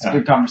think it's a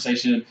good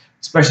conversation,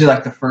 especially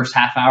like the first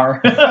half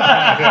hour.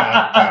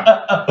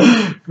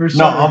 For sure.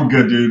 No, I'm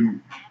good,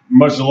 dude.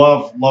 Much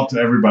love to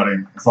everybody.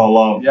 It's all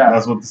love. Yeah.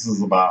 That's what this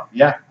is about.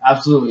 Yeah,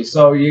 absolutely.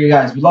 So you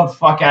guys, we love the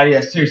fuck out of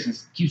you. Seriously,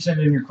 keep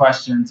sending in your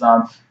questions.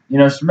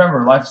 Just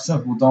remember, life's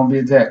simple. Don't be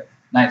a dick.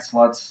 Night,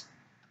 sluts.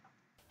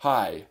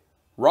 Hi,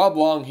 Rob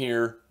Long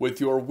here with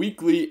your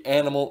weekly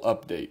animal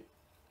update.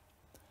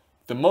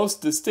 The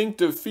most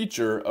distinctive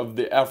feature of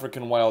the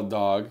African wild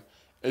dog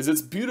is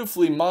its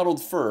beautifully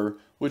modeled fur,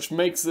 which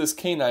makes this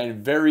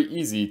canine very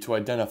easy to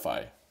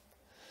identify.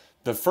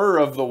 The fur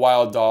of the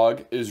wild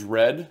dog is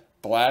red,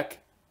 black,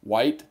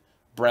 white,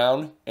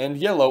 brown, and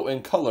yellow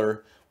in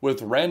color,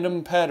 with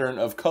random pattern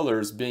of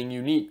colors being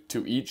unique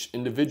to each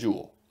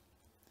individual.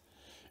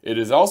 It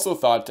is also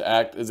thought to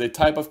act as a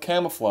type of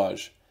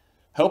camouflage,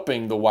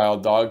 helping the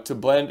wild dog to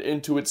blend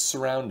into its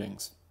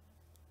surroundings.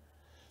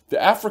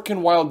 The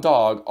African wild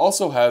dog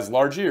also has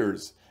large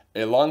ears,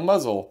 a long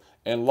muzzle,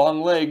 and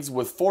long legs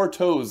with 4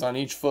 toes on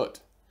each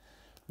foot.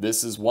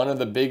 This is one of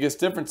the biggest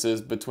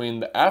differences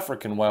between the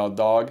African wild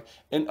dog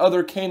and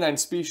other canine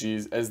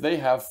species, as they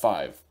have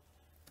 5.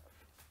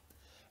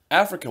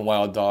 African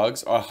wild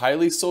dogs are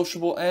highly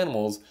sociable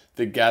animals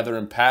that gather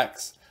in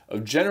packs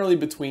of generally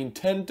between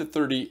 10 to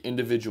 30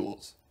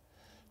 individuals.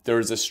 There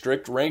is a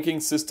strict ranking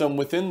system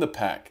within the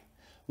pack,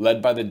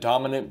 led by the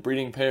dominant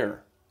breeding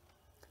pair.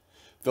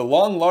 The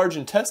long, large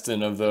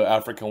intestine of the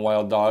African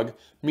wild dog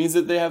means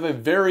that they have a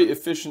very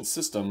efficient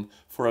system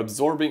for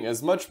absorbing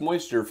as much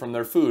moisture from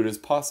their food as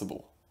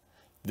possible.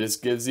 This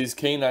gives these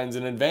canines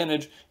an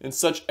advantage in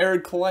such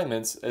arid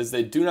climates, as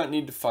they do not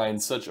need to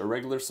find such a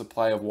regular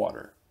supply of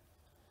water.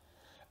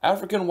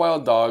 African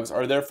wild dogs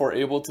are therefore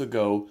able to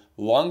go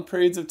long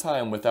periods of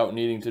time without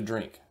needing to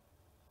drink.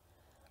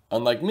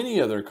 Unlike many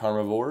other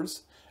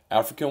carnivores,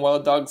 African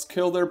wild dogs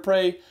kill their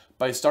prey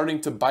by starting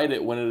to bite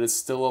it when it is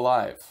still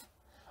alive.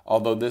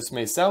 Although this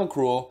may sound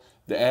cruel,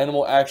 the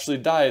animal actually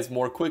dies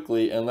more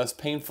quickly and less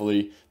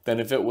painfully than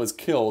if it was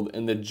killed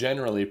in the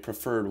generally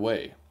preferred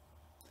way.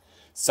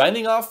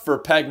 Signing off for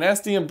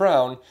Pagnasty and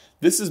Brown,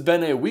 this has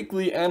been a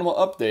weekly animal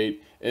update,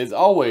 as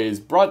always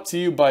brought to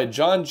you by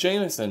John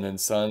Jameson and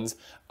Sons.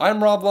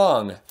 I'm Rob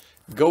Long.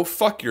 Go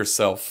fuck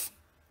yourself.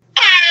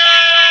 You're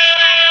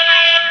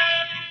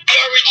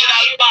reaching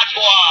out, bad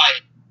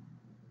boy.